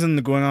other things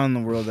going on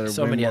in the world that are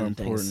So way many more other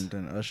important things.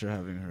 than Usher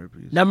having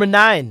herpes. Number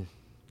 9,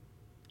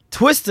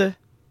 Twister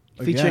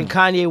featuring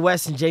Again. Kanye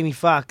West and Jamie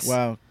Foxx.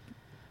 Wow.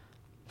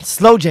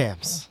 Slow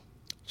jams.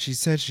 She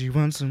said she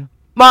wants some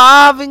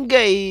Marvin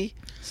Gaye,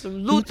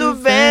 some Luther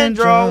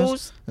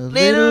Vandross,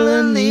 Little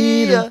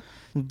Anita.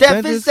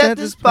 Definitely set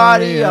this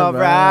party up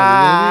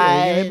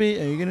right. Are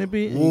you gonna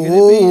be?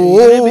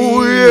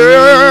 Oh,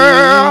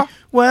 yeah.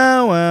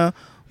 Wow.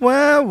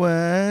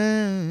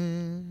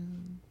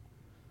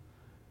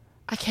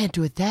 I can't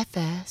do it that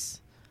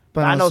fast.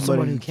 But I know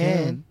someone who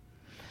can.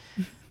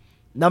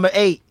 Number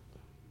 8,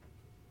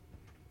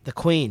 The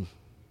Queen,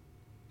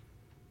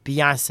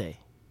 Beyonce,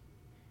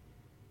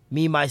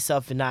 Me,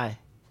 Myself, and I.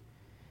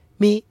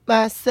 Me,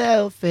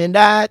 myself, and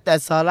I.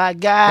 That's all I That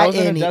got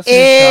wasn't in a the Destiny's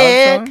Child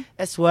end. song?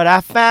 That's what I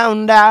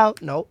found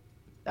out. Nope.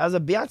 That was a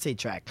Beyonce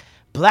track.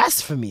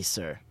 Blasphemy,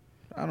 sir.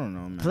 I don't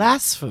know, man.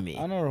 Blasphemy.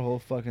 I know her whole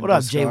fucking. What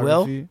up, Jay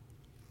Will? discography.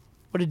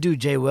 What it do,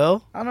 Jay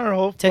Will? I know her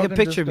whole. Take a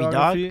fucking picture of me,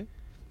 dog. discography.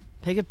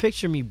 Take a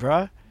picture of me,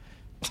 bruh.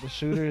 The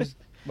shooter's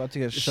about to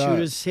get The shot.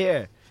 shooter's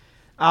here.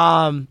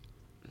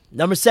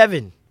 Number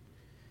 7,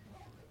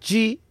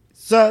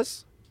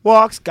 Jesus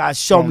walks. God,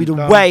 show me the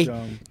Dum, way.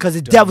 dum, Because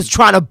the dum, devil's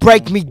trying to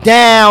break me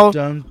down.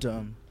 Dum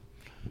dum.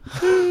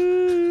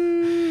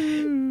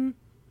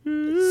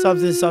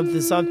 Something.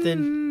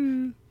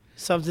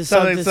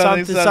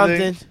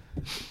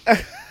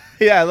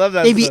 Yeah, I love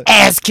that. They be song.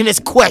 asking us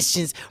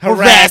questions,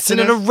 harassing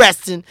and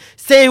arresting,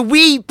 saying we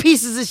eat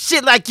pieces of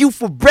shit like you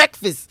for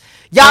breakfast.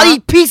 Y'all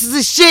eat pieces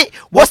of shit.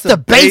 What's the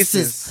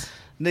basis?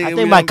 Nigga, I we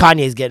think my don't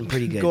Kanye's getting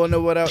pretty good. Going to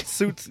without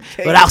suits. and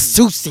cases. Without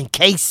suits and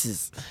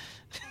cases.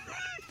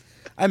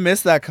 I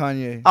miss that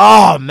Kanye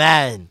Oh,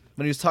 man.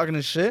 when he was talking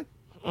his shit.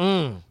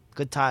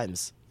 Good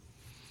times.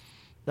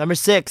 Number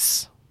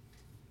 6,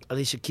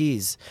 Alicia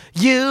Keys.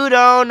 You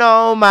don't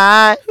know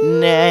my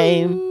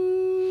name.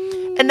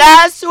 And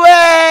I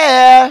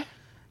swear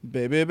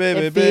Baby,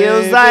 it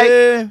feels like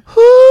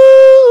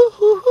whoo.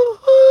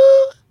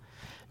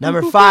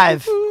 Number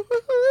 5,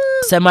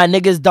 said my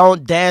niggas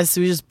don't dance,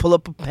 we just pull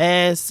up a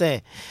pants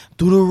and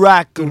do the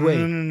rock away.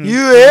 You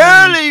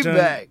hear lean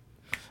back.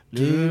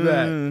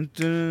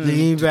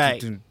 Lean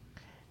back.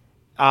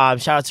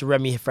 Shout out to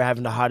Remy for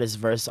having the hottest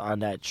verse on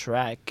that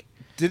track.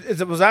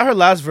 Was that her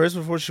last verse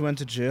before she went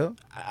to jail?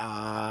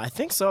 I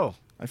think so.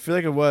 I feel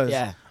like it was.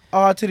 Yeah.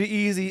 R to the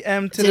easy,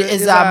 M to the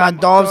Is my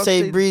dome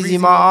say breezy,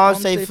 my arm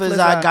say fizz.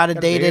 I got a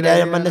date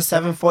at I'm on the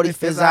 740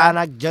 fizz. And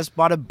I just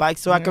bought a bike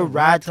so I could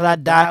ride till I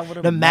die.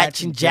 The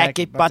matching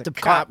jacket, about to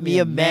cop me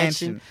a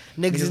mansion.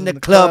 Niggas in the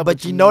club,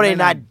 but you know they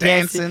not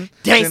dancing.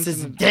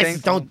 Dancers and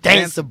dancers don't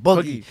dance a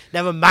boogie.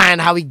 Never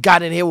mind how we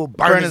got in here with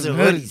burners and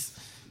hoodies.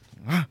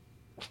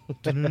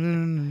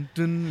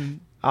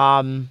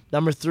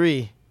 Number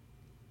 3.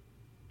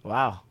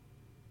 Wow.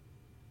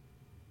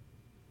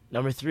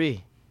 Number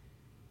 3.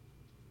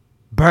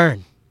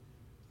 Burn.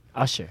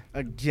 Usher.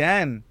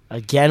 Again.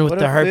 Again with What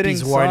the a herpes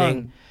fitting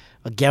warning. song.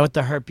 Again with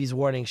the herpes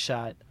warning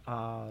shot.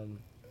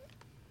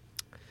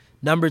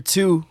 Number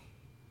 2.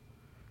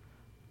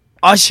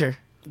 Usher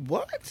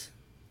What?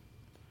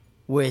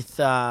 with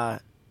yeah.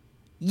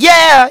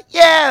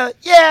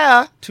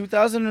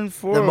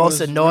 2004. The most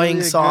was annoying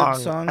really a song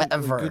good song,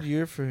 ever. A good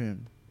year for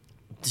him.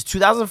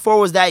 2004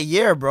 was that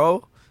year,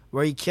 bro,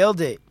 where he killed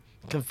it.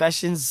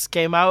 Confessions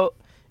came out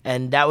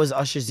and that was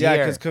Usher's Yeah,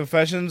 year. because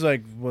Confessions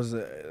like was.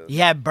 He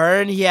had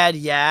Burn. He had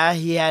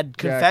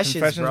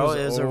Confessions, bro.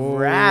 It was a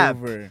rap.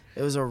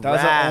 It was a That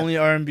was rap. the only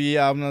R&B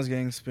album that was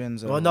getting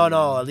spins. Well, no.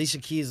 Alicia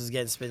Keys was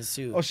getting spins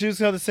too. Oh, she was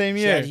held the same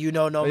She year. had You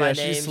Don't Know Oh, My yeah,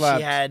 she Name. She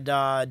slapped. had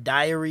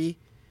Diary,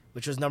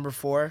 which was number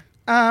 4.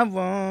 I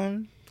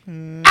won't.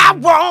 I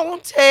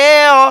won't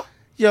tell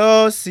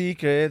Your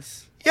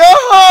secrets. your That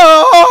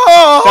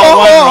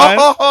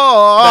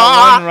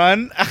one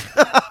run.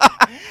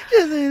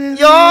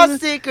 Your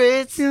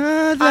secrets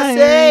are Safe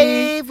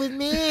safe with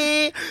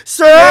me.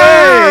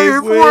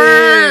 Safe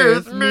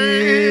with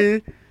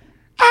me.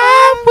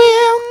 I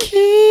will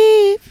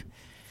keep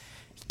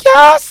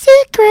your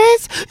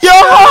secrets.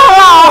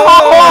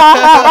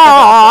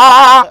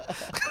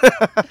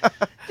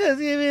 Just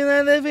give me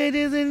the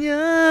pages in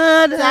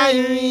your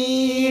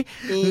diary.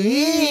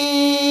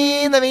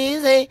 Let me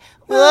say,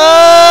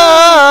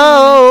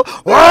 whoa,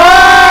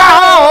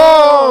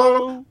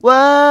 whoa,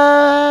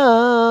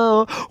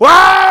 whoa,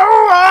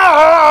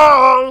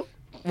 whoa.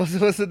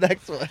 What's the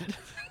next one?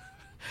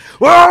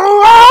 Whoa,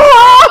 whoa,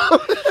 whoa.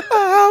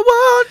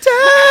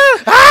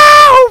 I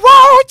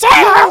won't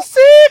tell your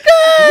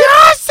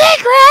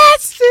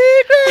secrets,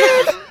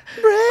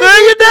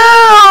 bring it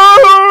down.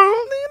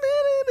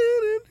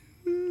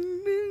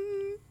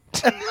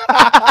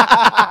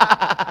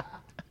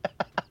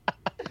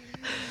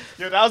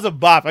 Yo, that was a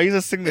bop. I used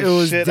to sing the It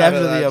was shit out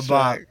of definitely that a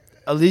bop. track.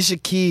 Alicia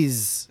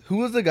Keys, Who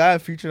was the guy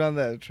featured on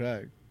that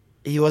track?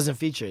 he wasn't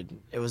featured.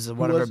 It was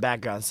one of her was-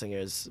 background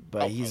singers,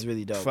 but he's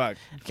really dope. Fuck.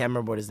 Can't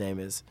remember what his name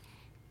is.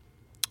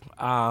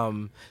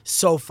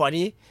 So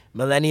funny.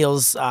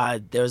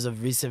 Millennials, there was a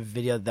recent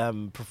video of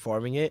them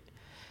performing it,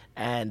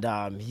 and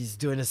he's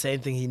doing the same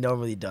thing he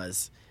normally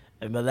does.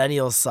 And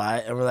millennials saw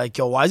it, and we're like,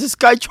 yo, why is this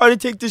guy trying to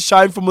take the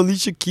shine from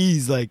Alicia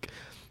Keys? Like,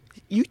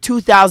 you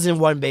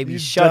 2001, baby. You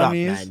Shut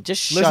dummies. up, man.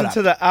 Just shut Listen up.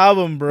 to the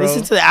album, bro.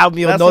 Listen to the album.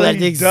 You'll That's know what that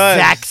he the does.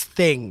 exact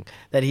thing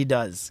that he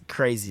does.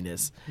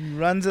 Craziness. He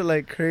runs it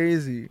like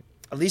crazy.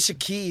 Alicia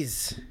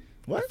Keys.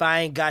 What? If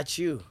I ain't got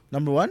you.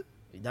 Number 1?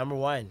 Number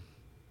 1.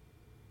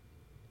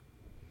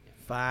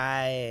 If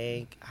I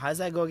ain't... How does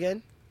that go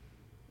again?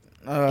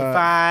 If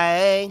I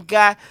ain't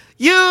got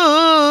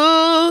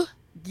you.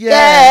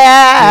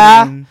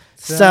 Yeah.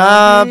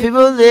 Some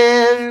people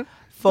live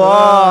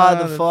for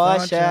the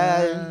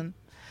fortune.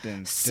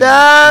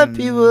 Some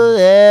people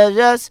live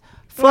just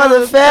for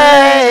the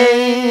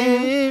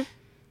fame.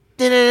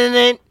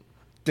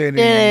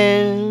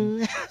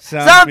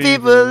 Some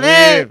people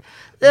live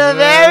the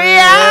very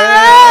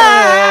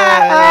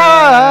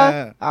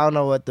hour. I don't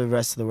know what the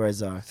rest of the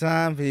words are.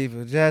 Some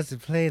people just to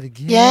play the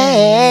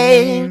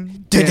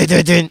game.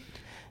 Game.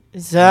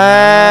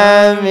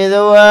 Serve me the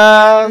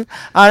world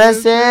on a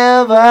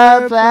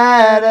silver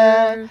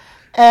platter.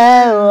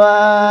 And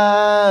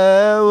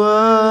what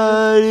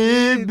would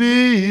it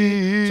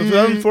be? So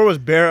 2004 was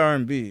bare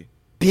R&B.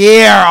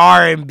 Beer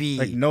R&B.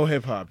 Like no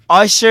hip hop.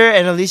 Usher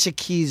and Alicia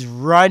Keys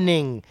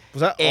running.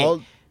 Was that it.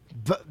 all?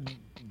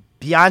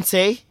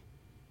 Beyonce,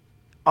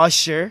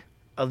 Usher,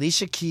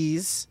 Alicia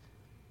Keys,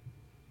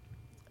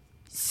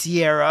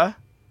 Sierra,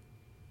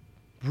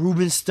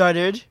 Ruben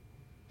Studdard,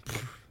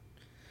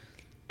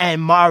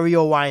 and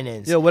Mario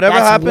Winans. Yeah, whatever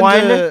That's happened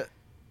 1, to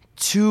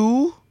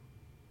 2,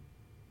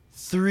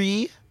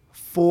 3,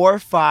 4,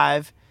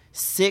 5,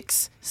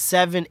 6,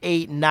 7,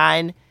 8,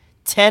 9,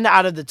 10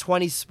 out of the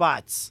 20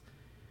 spots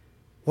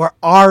were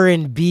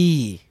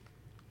R&B.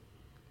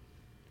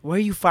 Where are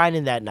you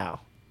finding that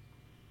now?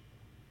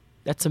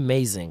 That's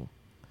amazing.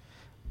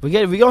 We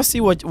gonna see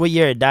what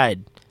year it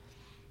died.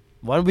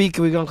 1 week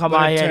we're gonna come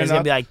out here and it's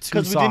gonna be like 2 songs.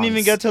 Because we didn't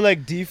even get to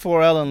like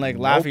D4L and like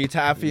Laffy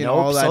Taffy and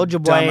all that.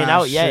 Soulja Boy ain't dumbass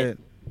out yet. shit.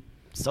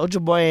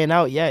 Soulja Boy ain't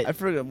out yet. I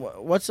forget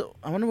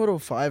I wonder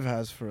what 05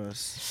 has for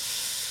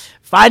us.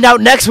 Find out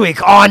next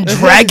week on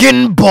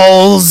Dragon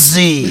Ball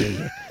Z.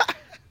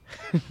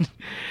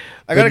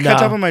 I gotta But catch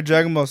nah. up on my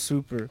Dragon Ball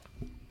Super.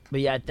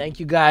 But yeah, thank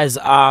you guys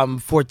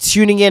for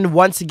tuning in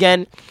once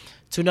again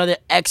to another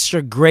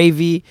Extra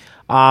Gravy.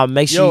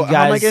 Make sure Yo, you guys.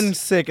 how am I getting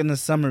sick in the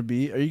summer,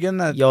 B? Are you getting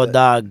that? Yo,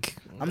 dog.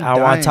 I'm I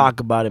don't want dying. to talk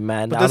about it,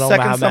 man. But I the don't know how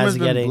second man's summer's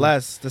been getting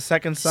blessed. The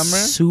second summer?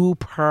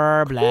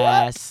 super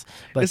blessed,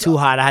 but It's- too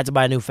hot. I had to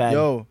buy a new fan.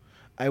 Yo,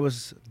 I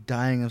was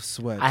dying of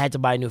sweat. I had to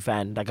buy a new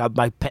fan. Like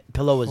my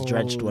pillow was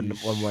drenched one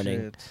Holy morning.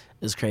 shit.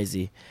 It was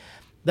crazy.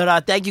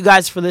 But thank you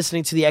guys for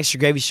listening to the Extra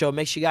Gravy Show.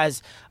 Make sure you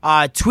guys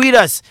tweet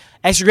us,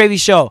 Extra Gravy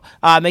Show.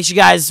 Make sure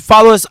you guys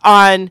follow us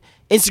on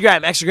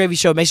Instagram, Extra Gravy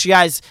Show. Make sure you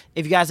guys,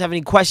 if you guys have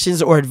any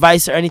questions or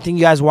advice or anything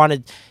you guys want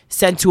to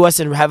send to us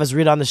and have us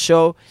read on the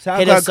show, hit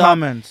SoundCloud us up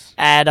comments.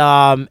 at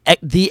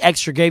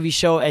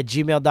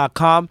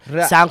theextragravyshow@gmail.com.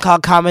 Ra-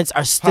 SoundCloud comments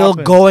are still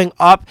Poppin'. going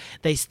up.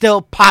 They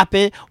still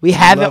popping. We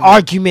having Love it.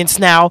 arguments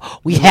now.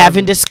 We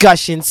having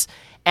discussions.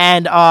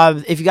 And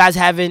if you guys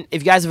have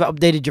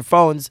updated your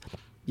phones,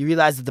 you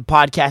realize that the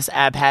podcast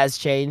app has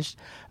changed.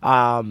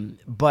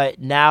 But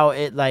now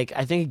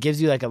I think it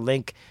gives you like a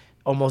link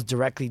almost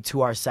directly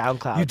to our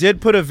SoundCloud. You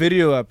did put a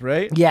video up,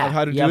 right? Yeah. Of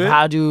how to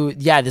do it?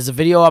 There's a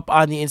video up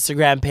on the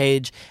Instagram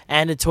page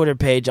and the Twitter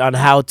page on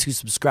how to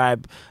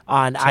subscribe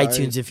on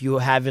iTunes if you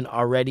haven't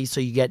already,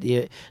 so you get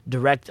the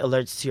direct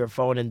alerts to your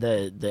phone and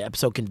the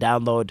episode can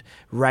download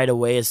right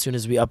away as soon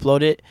as we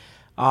upload it.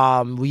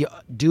 We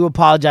do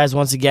apologize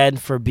once again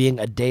for being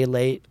a day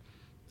late.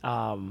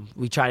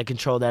 We try to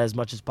control that as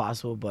much as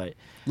possible, but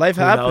Life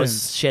who happens.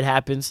 knows? Shit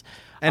happens.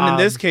 And in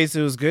this case,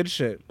 it was good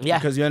shit. Yeah.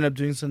 Because you end up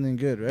doing something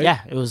good, right? Yeah,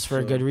 it was for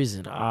a good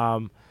reason.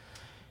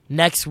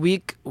 Next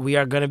week, we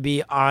are going to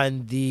be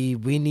on the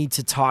We Need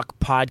to Talk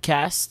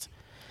podcast.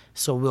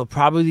 So we'll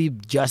probably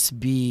just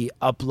be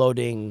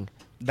uploading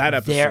That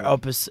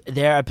episode.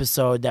 their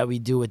episode that we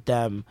do with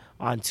them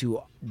onto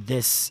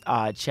this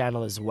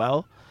channel as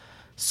well.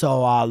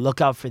 So look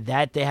out for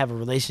that. They have a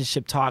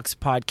Relationship Talks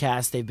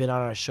podcast. They've been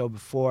on our show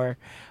before.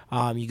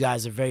 You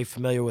guys are very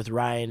familiar with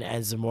Ryan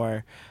and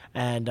Zamore.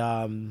 And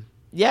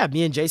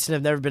me and Jason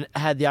have never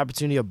had the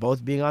opportunity of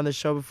both being on the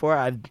show before.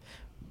 I've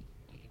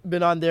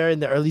been on there in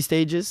the early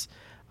stages.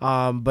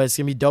 But it's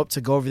going to be dope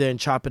to go over there and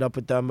chop it up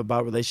with them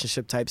about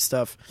relationship type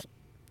stuff.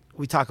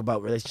 We talk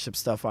about relationship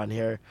stuff on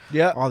here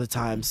all the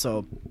time.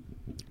 So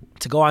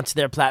to go onto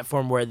their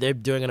platform where they're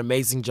doing an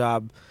amazing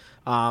job.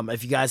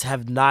 If you guys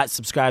have not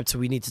subscribed to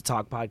We Need to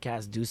Talk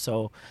podcast, do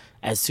so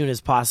as soon as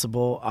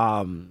possible.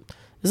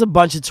 There's a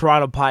bunch of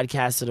Toronto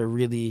podcasts that are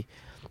really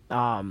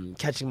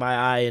catching my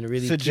eye and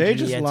really So Jay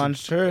just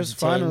launched hers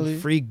finally.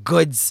 Free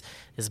Goods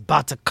is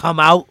about to come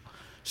out.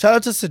 Shout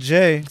out to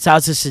Sajay. Shout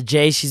out to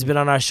Sajay. She's been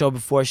on our show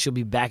before. She'll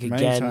be back Many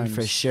again times.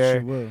 for sure.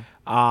 She will.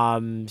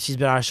 She's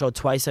been on our show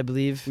twice, I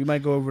believe. We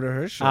might go over to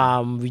her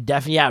show. We're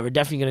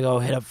definitely gonna go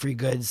hit up Free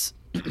Goods.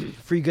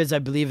 Free Goods, I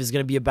believe, is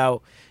gonna be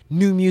about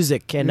new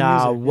music and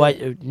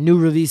new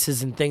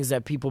releases and things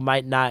that people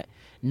might not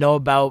know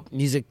about,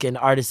 music and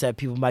artists that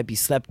people might be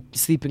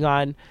sleeping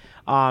on.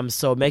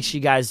 So make sure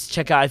you guys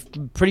check out.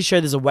 I'm pretty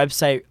sure there's a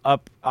website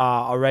up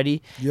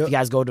already. Yep. If you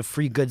guys go to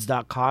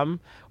freegoods.com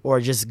or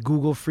just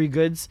Google Free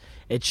Goods,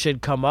 it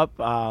should come up.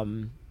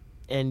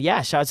 And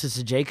yeah, shout out to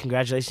Sajay.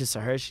 Congratulations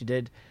to her. She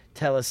did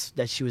tell us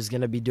that she was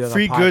going to be doing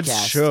Free a podcast.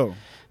 Goods show.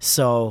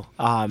 So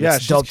Yeah,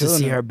 it's dope to she's see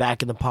killing her it.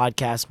 back in the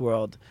podcast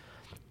world.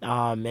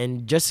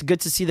 And just good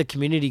to see the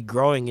community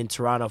growing in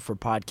Toronto for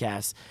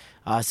podcasts.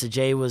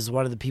 Sajay was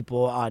one of the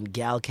people on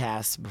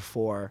Galcast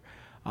before.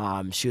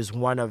 She was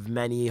one of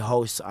many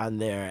hosts on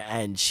there,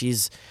 and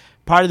she's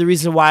part of the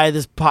reason why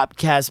this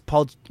podcast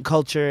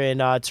culture in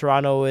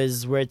Toronto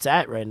is where it's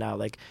at right now.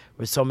 Like,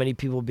 with so many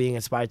people being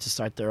inspired to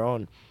start their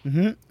own.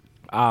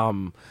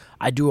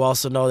 I do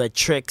also know that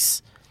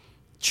Trix,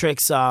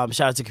 shout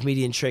out to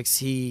comedian Trix.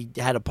 He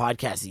had a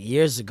podcast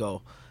years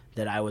ago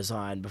that I was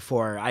on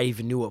before I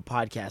even knew what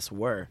podcasts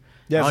were.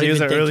 Yeah, I so don't he was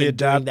even an think early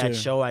during adapter. that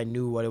show I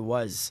knew what it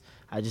was.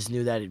 I just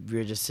knew that we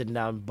were just sitting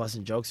down,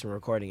 busting jokes, and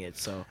recording it.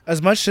 So As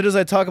much shit as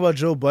I talk about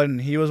Joe Budden,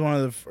 he was one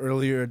of the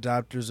earlier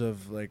adapters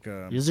of like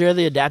he was the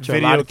early adapter of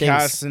a lot video of things.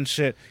 casts and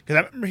shit. Because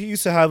I remember he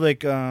used to have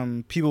like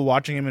people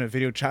watching him in a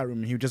video chat room,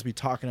 and he would just be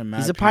talking to mad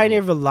He's a pioneer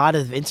of a lot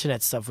of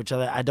internet stuff, which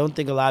I don't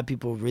think a lot of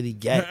people really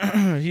get.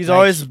 people. He's like-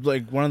 always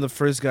like one of the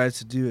first guys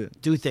to do it.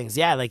 Do things.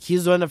 Yeah, like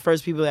he's one of the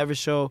first people to ever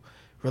show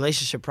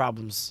relationship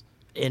problems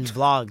in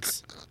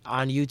vlogs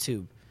on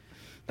YouTube.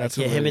 That's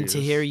Like, him and hilarious.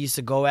 Tahir used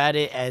to go at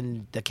it,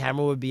 and the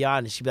camera would be on,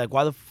 and she'd be like,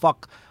 "Why the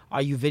fuck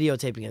are you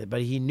videotaping it?"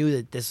 But he knew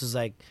that this was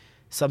like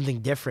something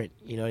different.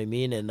 You know what I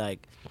mean? And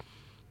like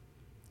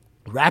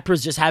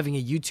rappers just having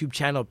a YouTube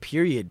channel,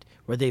 period,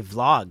 where they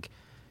vlog.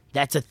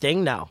 That's a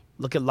thing now.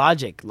 Look at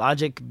Logic.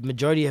 Logic,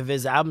 majority of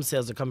his album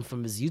sales are coming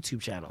from his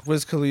YouTube channel.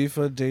 Wiz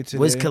Khalifa, Day to Day.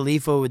 Wiz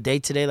Khalifa with Day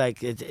to Day,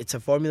 like it's a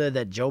formula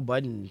that Joe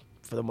Budden,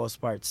 for the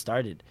most part,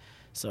 started.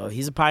 So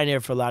he's a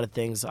pioneer for a lot of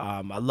things. I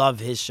love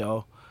his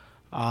show.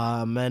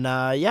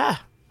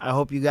 I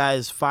hope you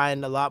guys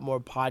find a lot more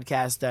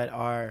podcasts that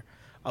are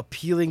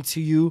appealing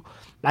to you.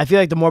 I feel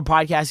like the more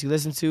podcasts you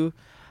listen to,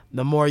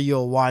 the more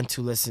you'll want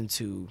to listen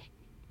to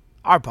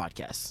our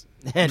podcast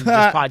and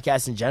just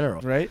podcasts in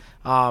general. Right?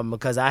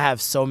 Because I have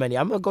so many.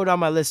 I'm gonna go down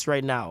my list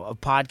right now of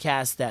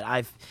podcasts that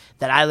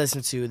I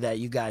listen to that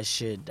you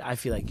guys I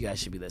feel like you guys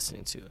should be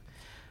listening to.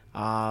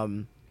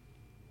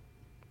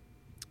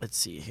 Let's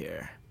see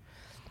here.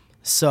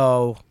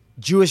 So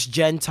Jewish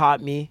Jen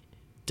Taught Me,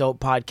 dope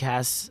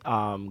podcast,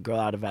 girl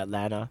out of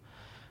Atlanta.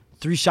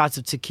 3 Shots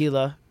of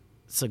Tequila,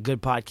 it's a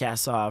good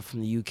podcast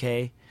from the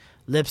UK.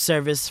 Lip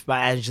Service by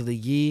Angela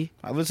Yee.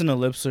 I listened to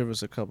Lip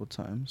Service a couple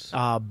times.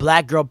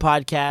 Black Girl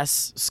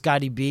Podcast,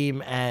 Scotty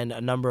Beam, and a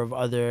number of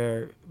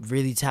other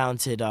really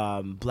talented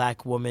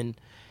black women.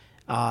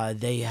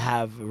 They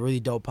have a really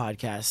dope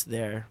podcast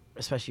there,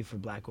 especially for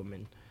black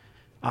women.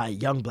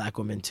 Young black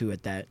women, too,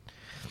 at that.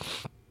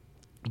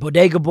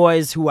 Bodega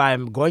Boys, who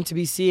I'm going to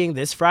be seeing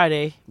this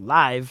Friday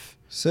live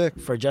Sick.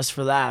 for Just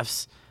for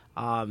Laughs.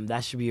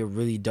 That should be a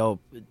really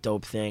dope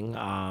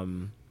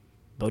thing.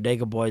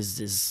 Bodega Boys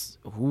is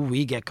who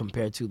we get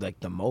compared to like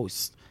the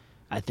most,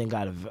 I think,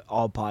 out of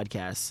all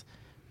podcasts.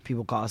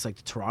 people call us like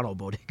the Toronto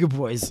Bodega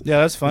Boys.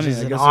 Yeah, that's funny. Which is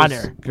I an guess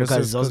honor guess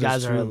because those there's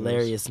guys are two of us.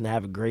 hilarious and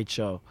have a great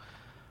show.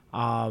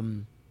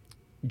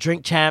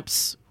 Drink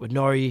Champs with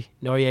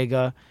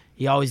Noriega.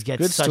 He always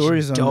gets Good such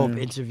stories on dope there.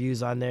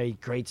 interviews on there.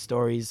 Great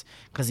stories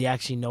because he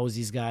actually knows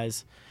these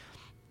guys.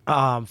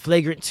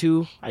 Flagrant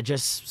 2,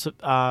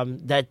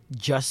 that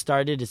just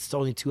started. It's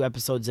only 2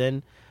 episodes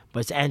in,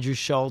 but it's Andrew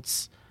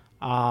Schultz,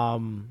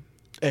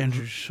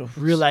 Andrew Schultz.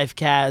 Real Life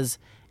Kaz,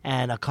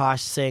 and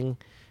Akash Singh,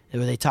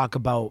 where they talk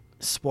about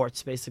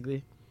sports,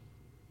 basically.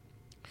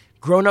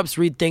 Grown-ups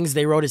read things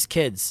they wrote as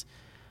kids.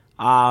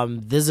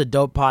 This is a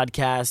dope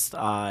podcast.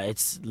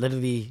 It's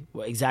literally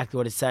exactly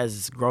what it says.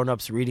 It's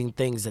grown-ups reading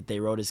things that they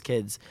wrote as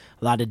kids.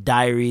 A lot of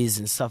diaries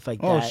and stuff like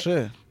Oh, that.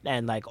 shit.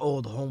 And like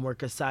old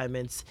homework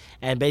assignments.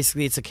 And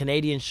basically it's a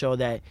Canadian show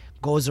that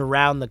goes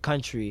around the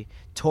country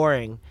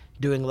touring,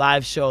 doing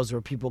live shows where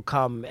people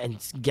come and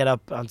get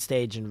up on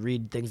stage and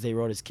read things they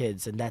wrote as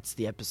kids. And that's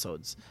the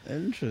episodes.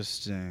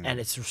 Interesting. And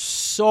it's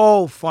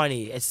so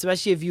funny,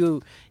 especially if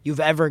you've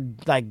ever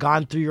like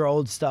gone through your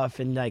old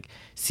stuff and like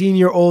seen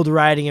your old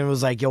writing and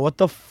was like, yo, what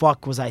the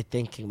fuck was I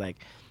thinking?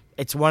 Like,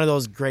 it's one of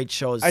those great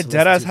shows. I to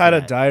deadass listen to had for a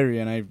that. diary,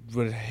 and I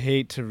would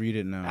hate to read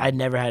it now. I'd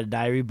never had a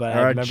diary, but Or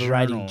I a remember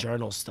writing journal.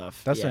 journal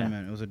stuff. That's yeah. what I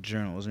meant. It was a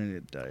journal. It wasn't really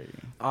a diary.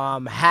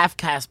 Half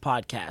Cast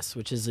Podcast,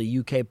 which is a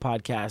UK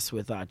podcast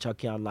with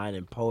Chucky Online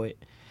and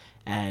Poet,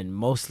 and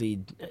most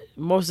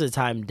of the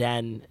time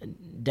Dan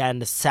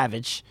the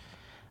Savage.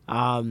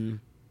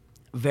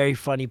 Very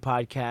funny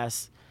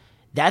podcast.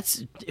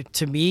 That's,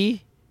 to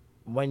me,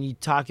 when you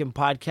talk in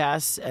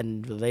podcasts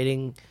and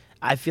relating,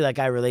 I feel like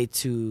I relate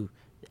to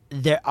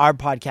our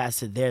podcast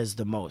to theirs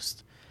the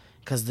most.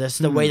 Because that's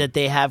the way that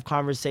they have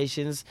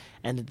conversations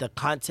and the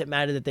content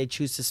matter that they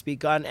choose to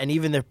speak on, and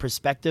even their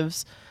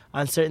perspectives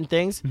on certain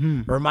things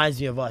reminds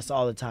me of us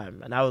all the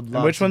time. And I would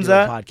love which to one's do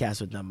that? a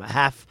podcast with them. A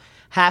half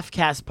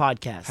cast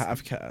podcast.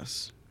 Half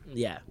cast.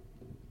 Yeah.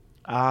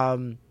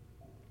 Hannibal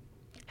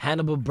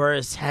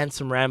Buress,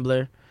 Handsome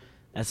Rambler.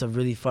 That's a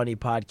really funny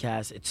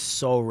podcast. It's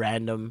so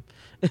random,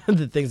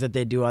 the things that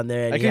they do on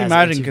there. And I he can has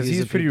imagine because interviews he's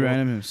with pretty people.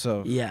 random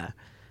himself. Yeah.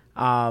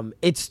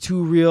 It's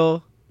Too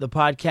Real, the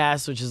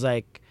podcast, which is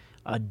like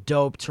a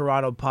dope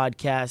Toronto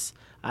podcast.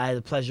 I had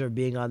the pleasure of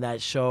being on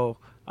that show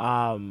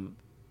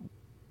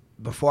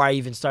before I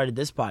even started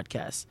this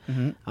podcast.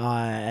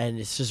 And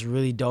it's just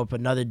really dope.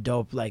 Another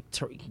dope, like,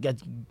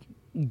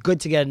 good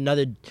to get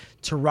another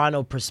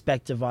Toronto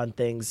perspective on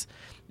things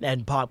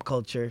and pop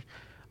culture.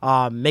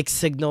 Mixed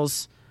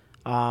Signals,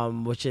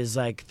 which is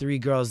like 3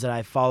 girls that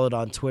I followed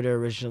on Twitter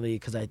originally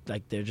because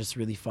they're just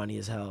really funny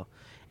as hell.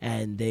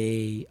 And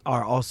they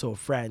are also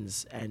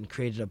friends and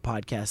created a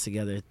podcast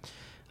together.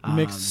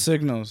 Mixed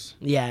signals.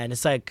 Yeah, and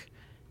it's like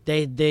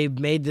they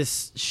made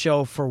this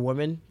show for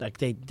women. Like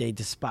they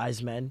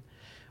despise men.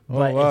 Oh,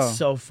 But wow. it's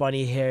so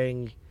funny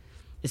hearing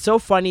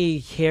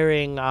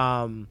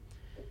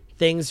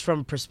things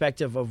from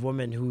perspective of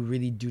women who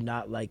really do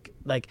not like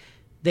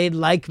they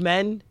like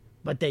men,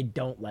 but they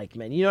don't like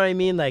men. You know what I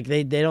mean? Like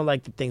they don't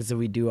like the things that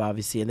we do,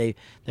 obviously, and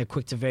they're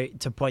quick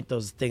to point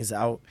those things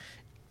out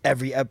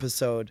every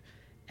episode.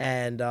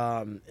 And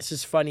it's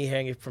just funny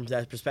hearing it from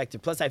that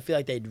perspective. Plus, I feel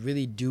like they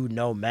really do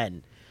know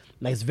men.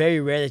 Like, it's very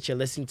rare that you're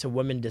listening to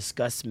women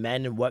discuss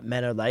men and what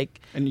men are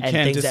like And you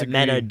can't things that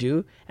men disagree.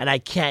 do. And I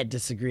can't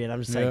disagree. And I'm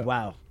just Yeah. like,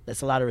 wow,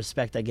 that's a lot of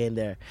respect I gained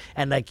there.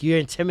 And, like, you're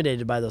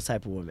intimidated by those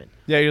type of women.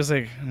 Yeah, you're just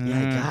like,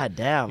 Yeah, god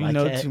damn. you I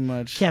know can't, too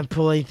much. Can't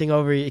pull anything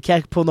over. You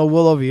can't pull no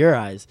wool over your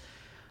eyes.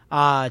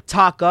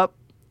 Talk Up.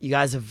 You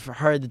guys have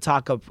heard the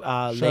Talk Up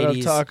Shut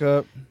ladies. up,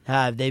 talk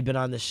up. They've been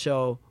on the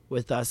show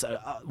with us.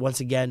 Once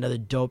again, another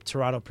dope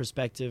Toronto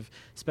perspective,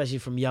 especially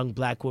from young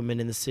black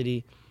women in the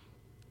city.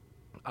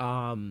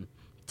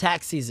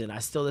 Tax Season. I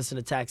still listen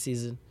to Tax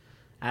Season.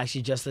 I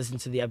actually just listened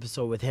to the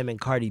episode with him and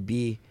Cardi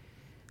B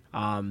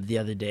the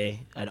other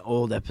day, an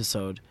old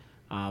episode.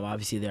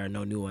 Obviously, there are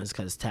no new ones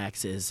because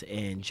Tax is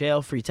in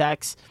jail, free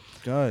Tax.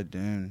 God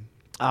damn.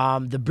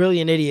 The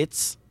Brilliant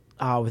Idiots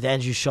with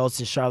Andrew Schultz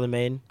and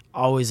Charlemagne.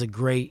 Always a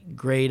great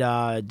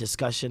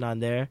discussion on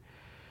there.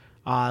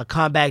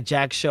 Comeback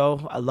Jack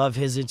Show. I love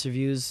his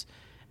interviews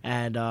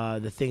and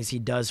the things he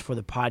does for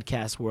the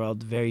podcast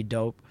world. Very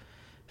dope.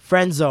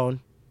 Friend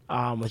Zone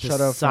with Shout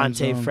out Friend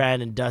Sante, Zone.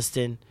 Fran, and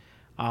Dustin.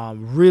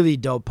 Really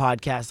dope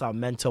podcast on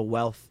mental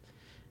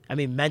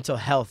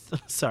health.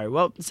 Sorry.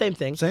 Well, same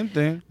thing. Same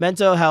thing.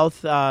 Mental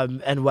health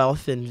and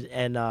wealth and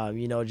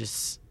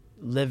just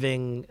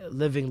living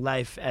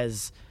life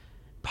as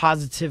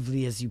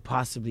positively as you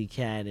possibly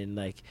can. And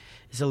like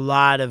it's a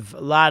lot of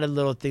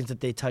little things that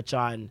they touch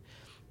on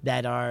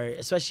that are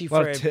especially A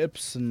lot for of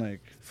tips and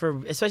like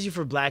especially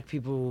for black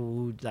people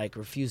who like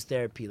refuse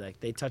therapy. Like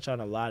they touch on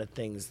a lot of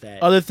things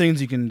that other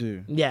things you can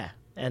do. yeah,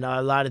 and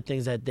a lot of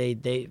things that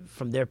they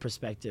from their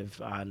perspective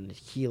on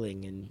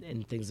healing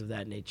and things of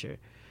that nature.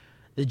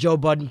 The Joe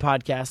Budden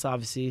podcast,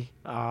 obviously.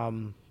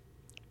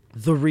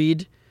 The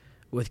Read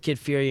with Kid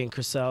Fury and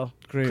Crystal.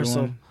 Great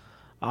one.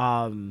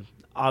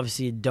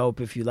 Obviously dope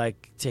if you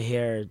like to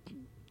hear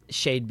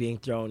shade being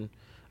thrown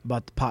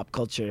about the pop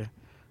culture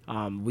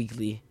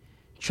weekly.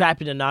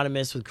 Trapping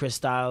Anonymous with Chris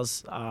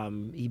Styles.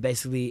 He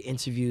basically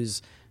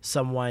interviews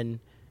someone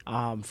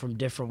from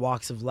different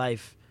walks of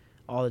life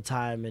all the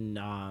time, and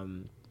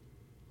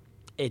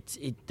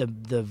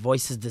the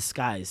voice is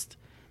disguised,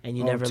 and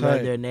you never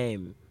learn their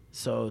name.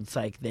 So it's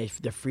like they're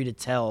free to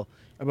tell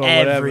About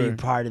every whatever.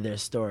 part of their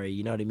story.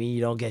 You know what I mean?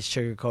 You don't get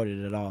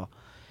sugarcoated at all.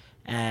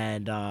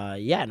 And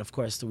and of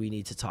course the We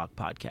Need to Talk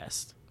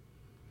podcast.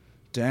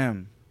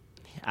 Damn.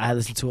 I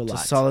listen to a It's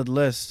lot. a solid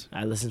list.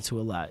 I listen to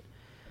a lot.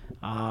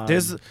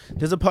 There's a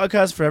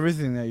podcast for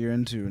everything that you're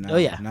into now. Oh,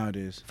 yeah.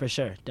 Nowadays. For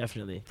sure,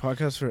 definitely.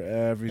 Podcast for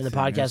everything. And the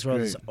podcast That's world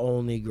great. is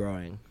only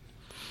growing.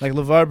 Like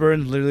LeVar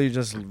Burton's literally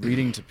just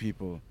reading to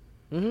people.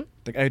 Mm-hmm.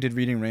 Like I did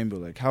Reading Rainbow.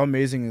 Like how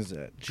amazing is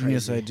that?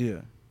 Genius Crazy.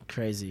 idea.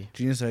 Crazy.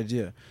 Genius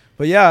idea.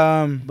 But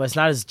yeah, But it's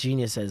not as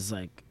genius as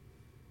like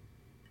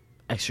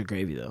Extra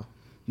Gravy though.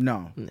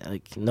 no.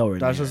 Like nowhere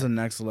That's near. just the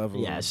next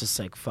level. Yeah, of it's just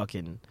like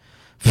fucking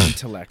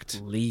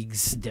intellect.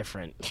 leagues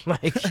different.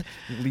 Like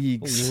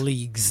Leagues.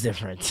 leagues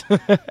different.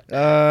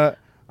 I'm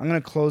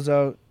gonna close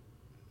out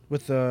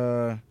with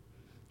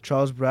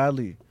Charles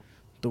Bradley.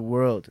 The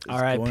world is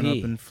R.I.P. going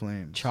up in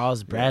flames.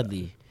 Charles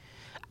Bradley.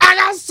 I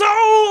got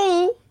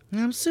soul.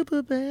 I'm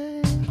super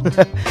bad.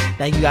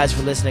 Thank you guys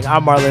for listening.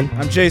 I'm Marlon.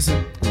 I'm Jason.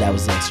 And that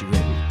was the Extra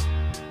Gravy.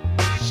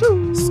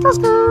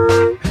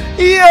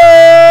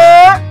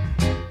 Yeah.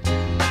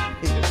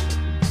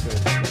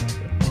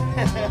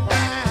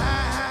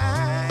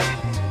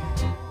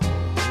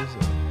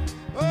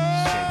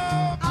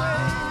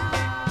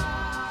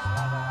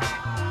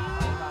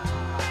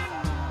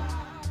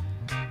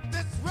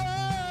 This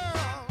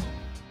world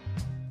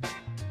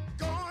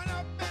going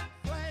up in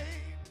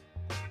flames,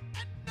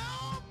 and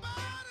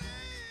nobody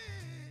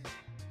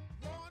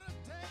gonna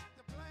take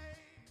the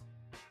blame.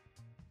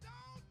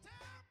 Don't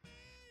tell me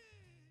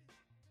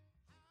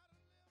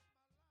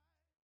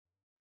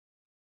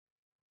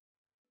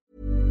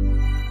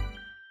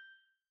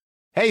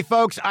Hey,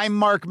 folks, I'm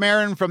Mark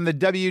Marin from the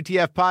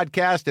WTF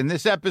Podcast, and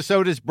this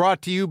episode is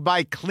brought to you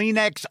by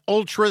Kleenex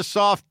Ultra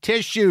Soft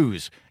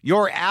Tissues,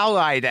 your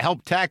ally to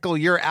help tackle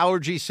your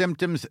allergy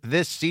symptoms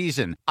this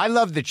season. I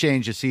love the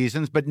change of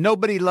seasons, but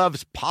nobody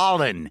loves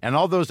pollen and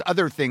all those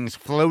other things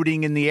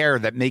floating in the air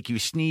that make you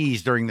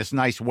sneeze during this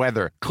nice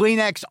weather.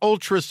 Kleenex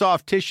Ultra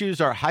Soft Tissues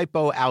are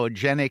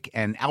hypoallergenic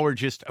and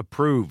allergist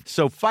approved,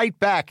 so fight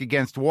back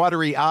against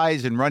watery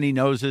eyes and runny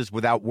noses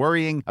without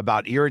worrying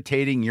about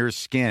irritating your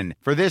skin.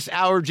 For this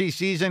allergy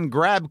season,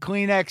 grab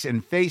Kleenex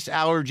and face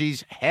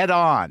allergies head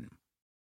on.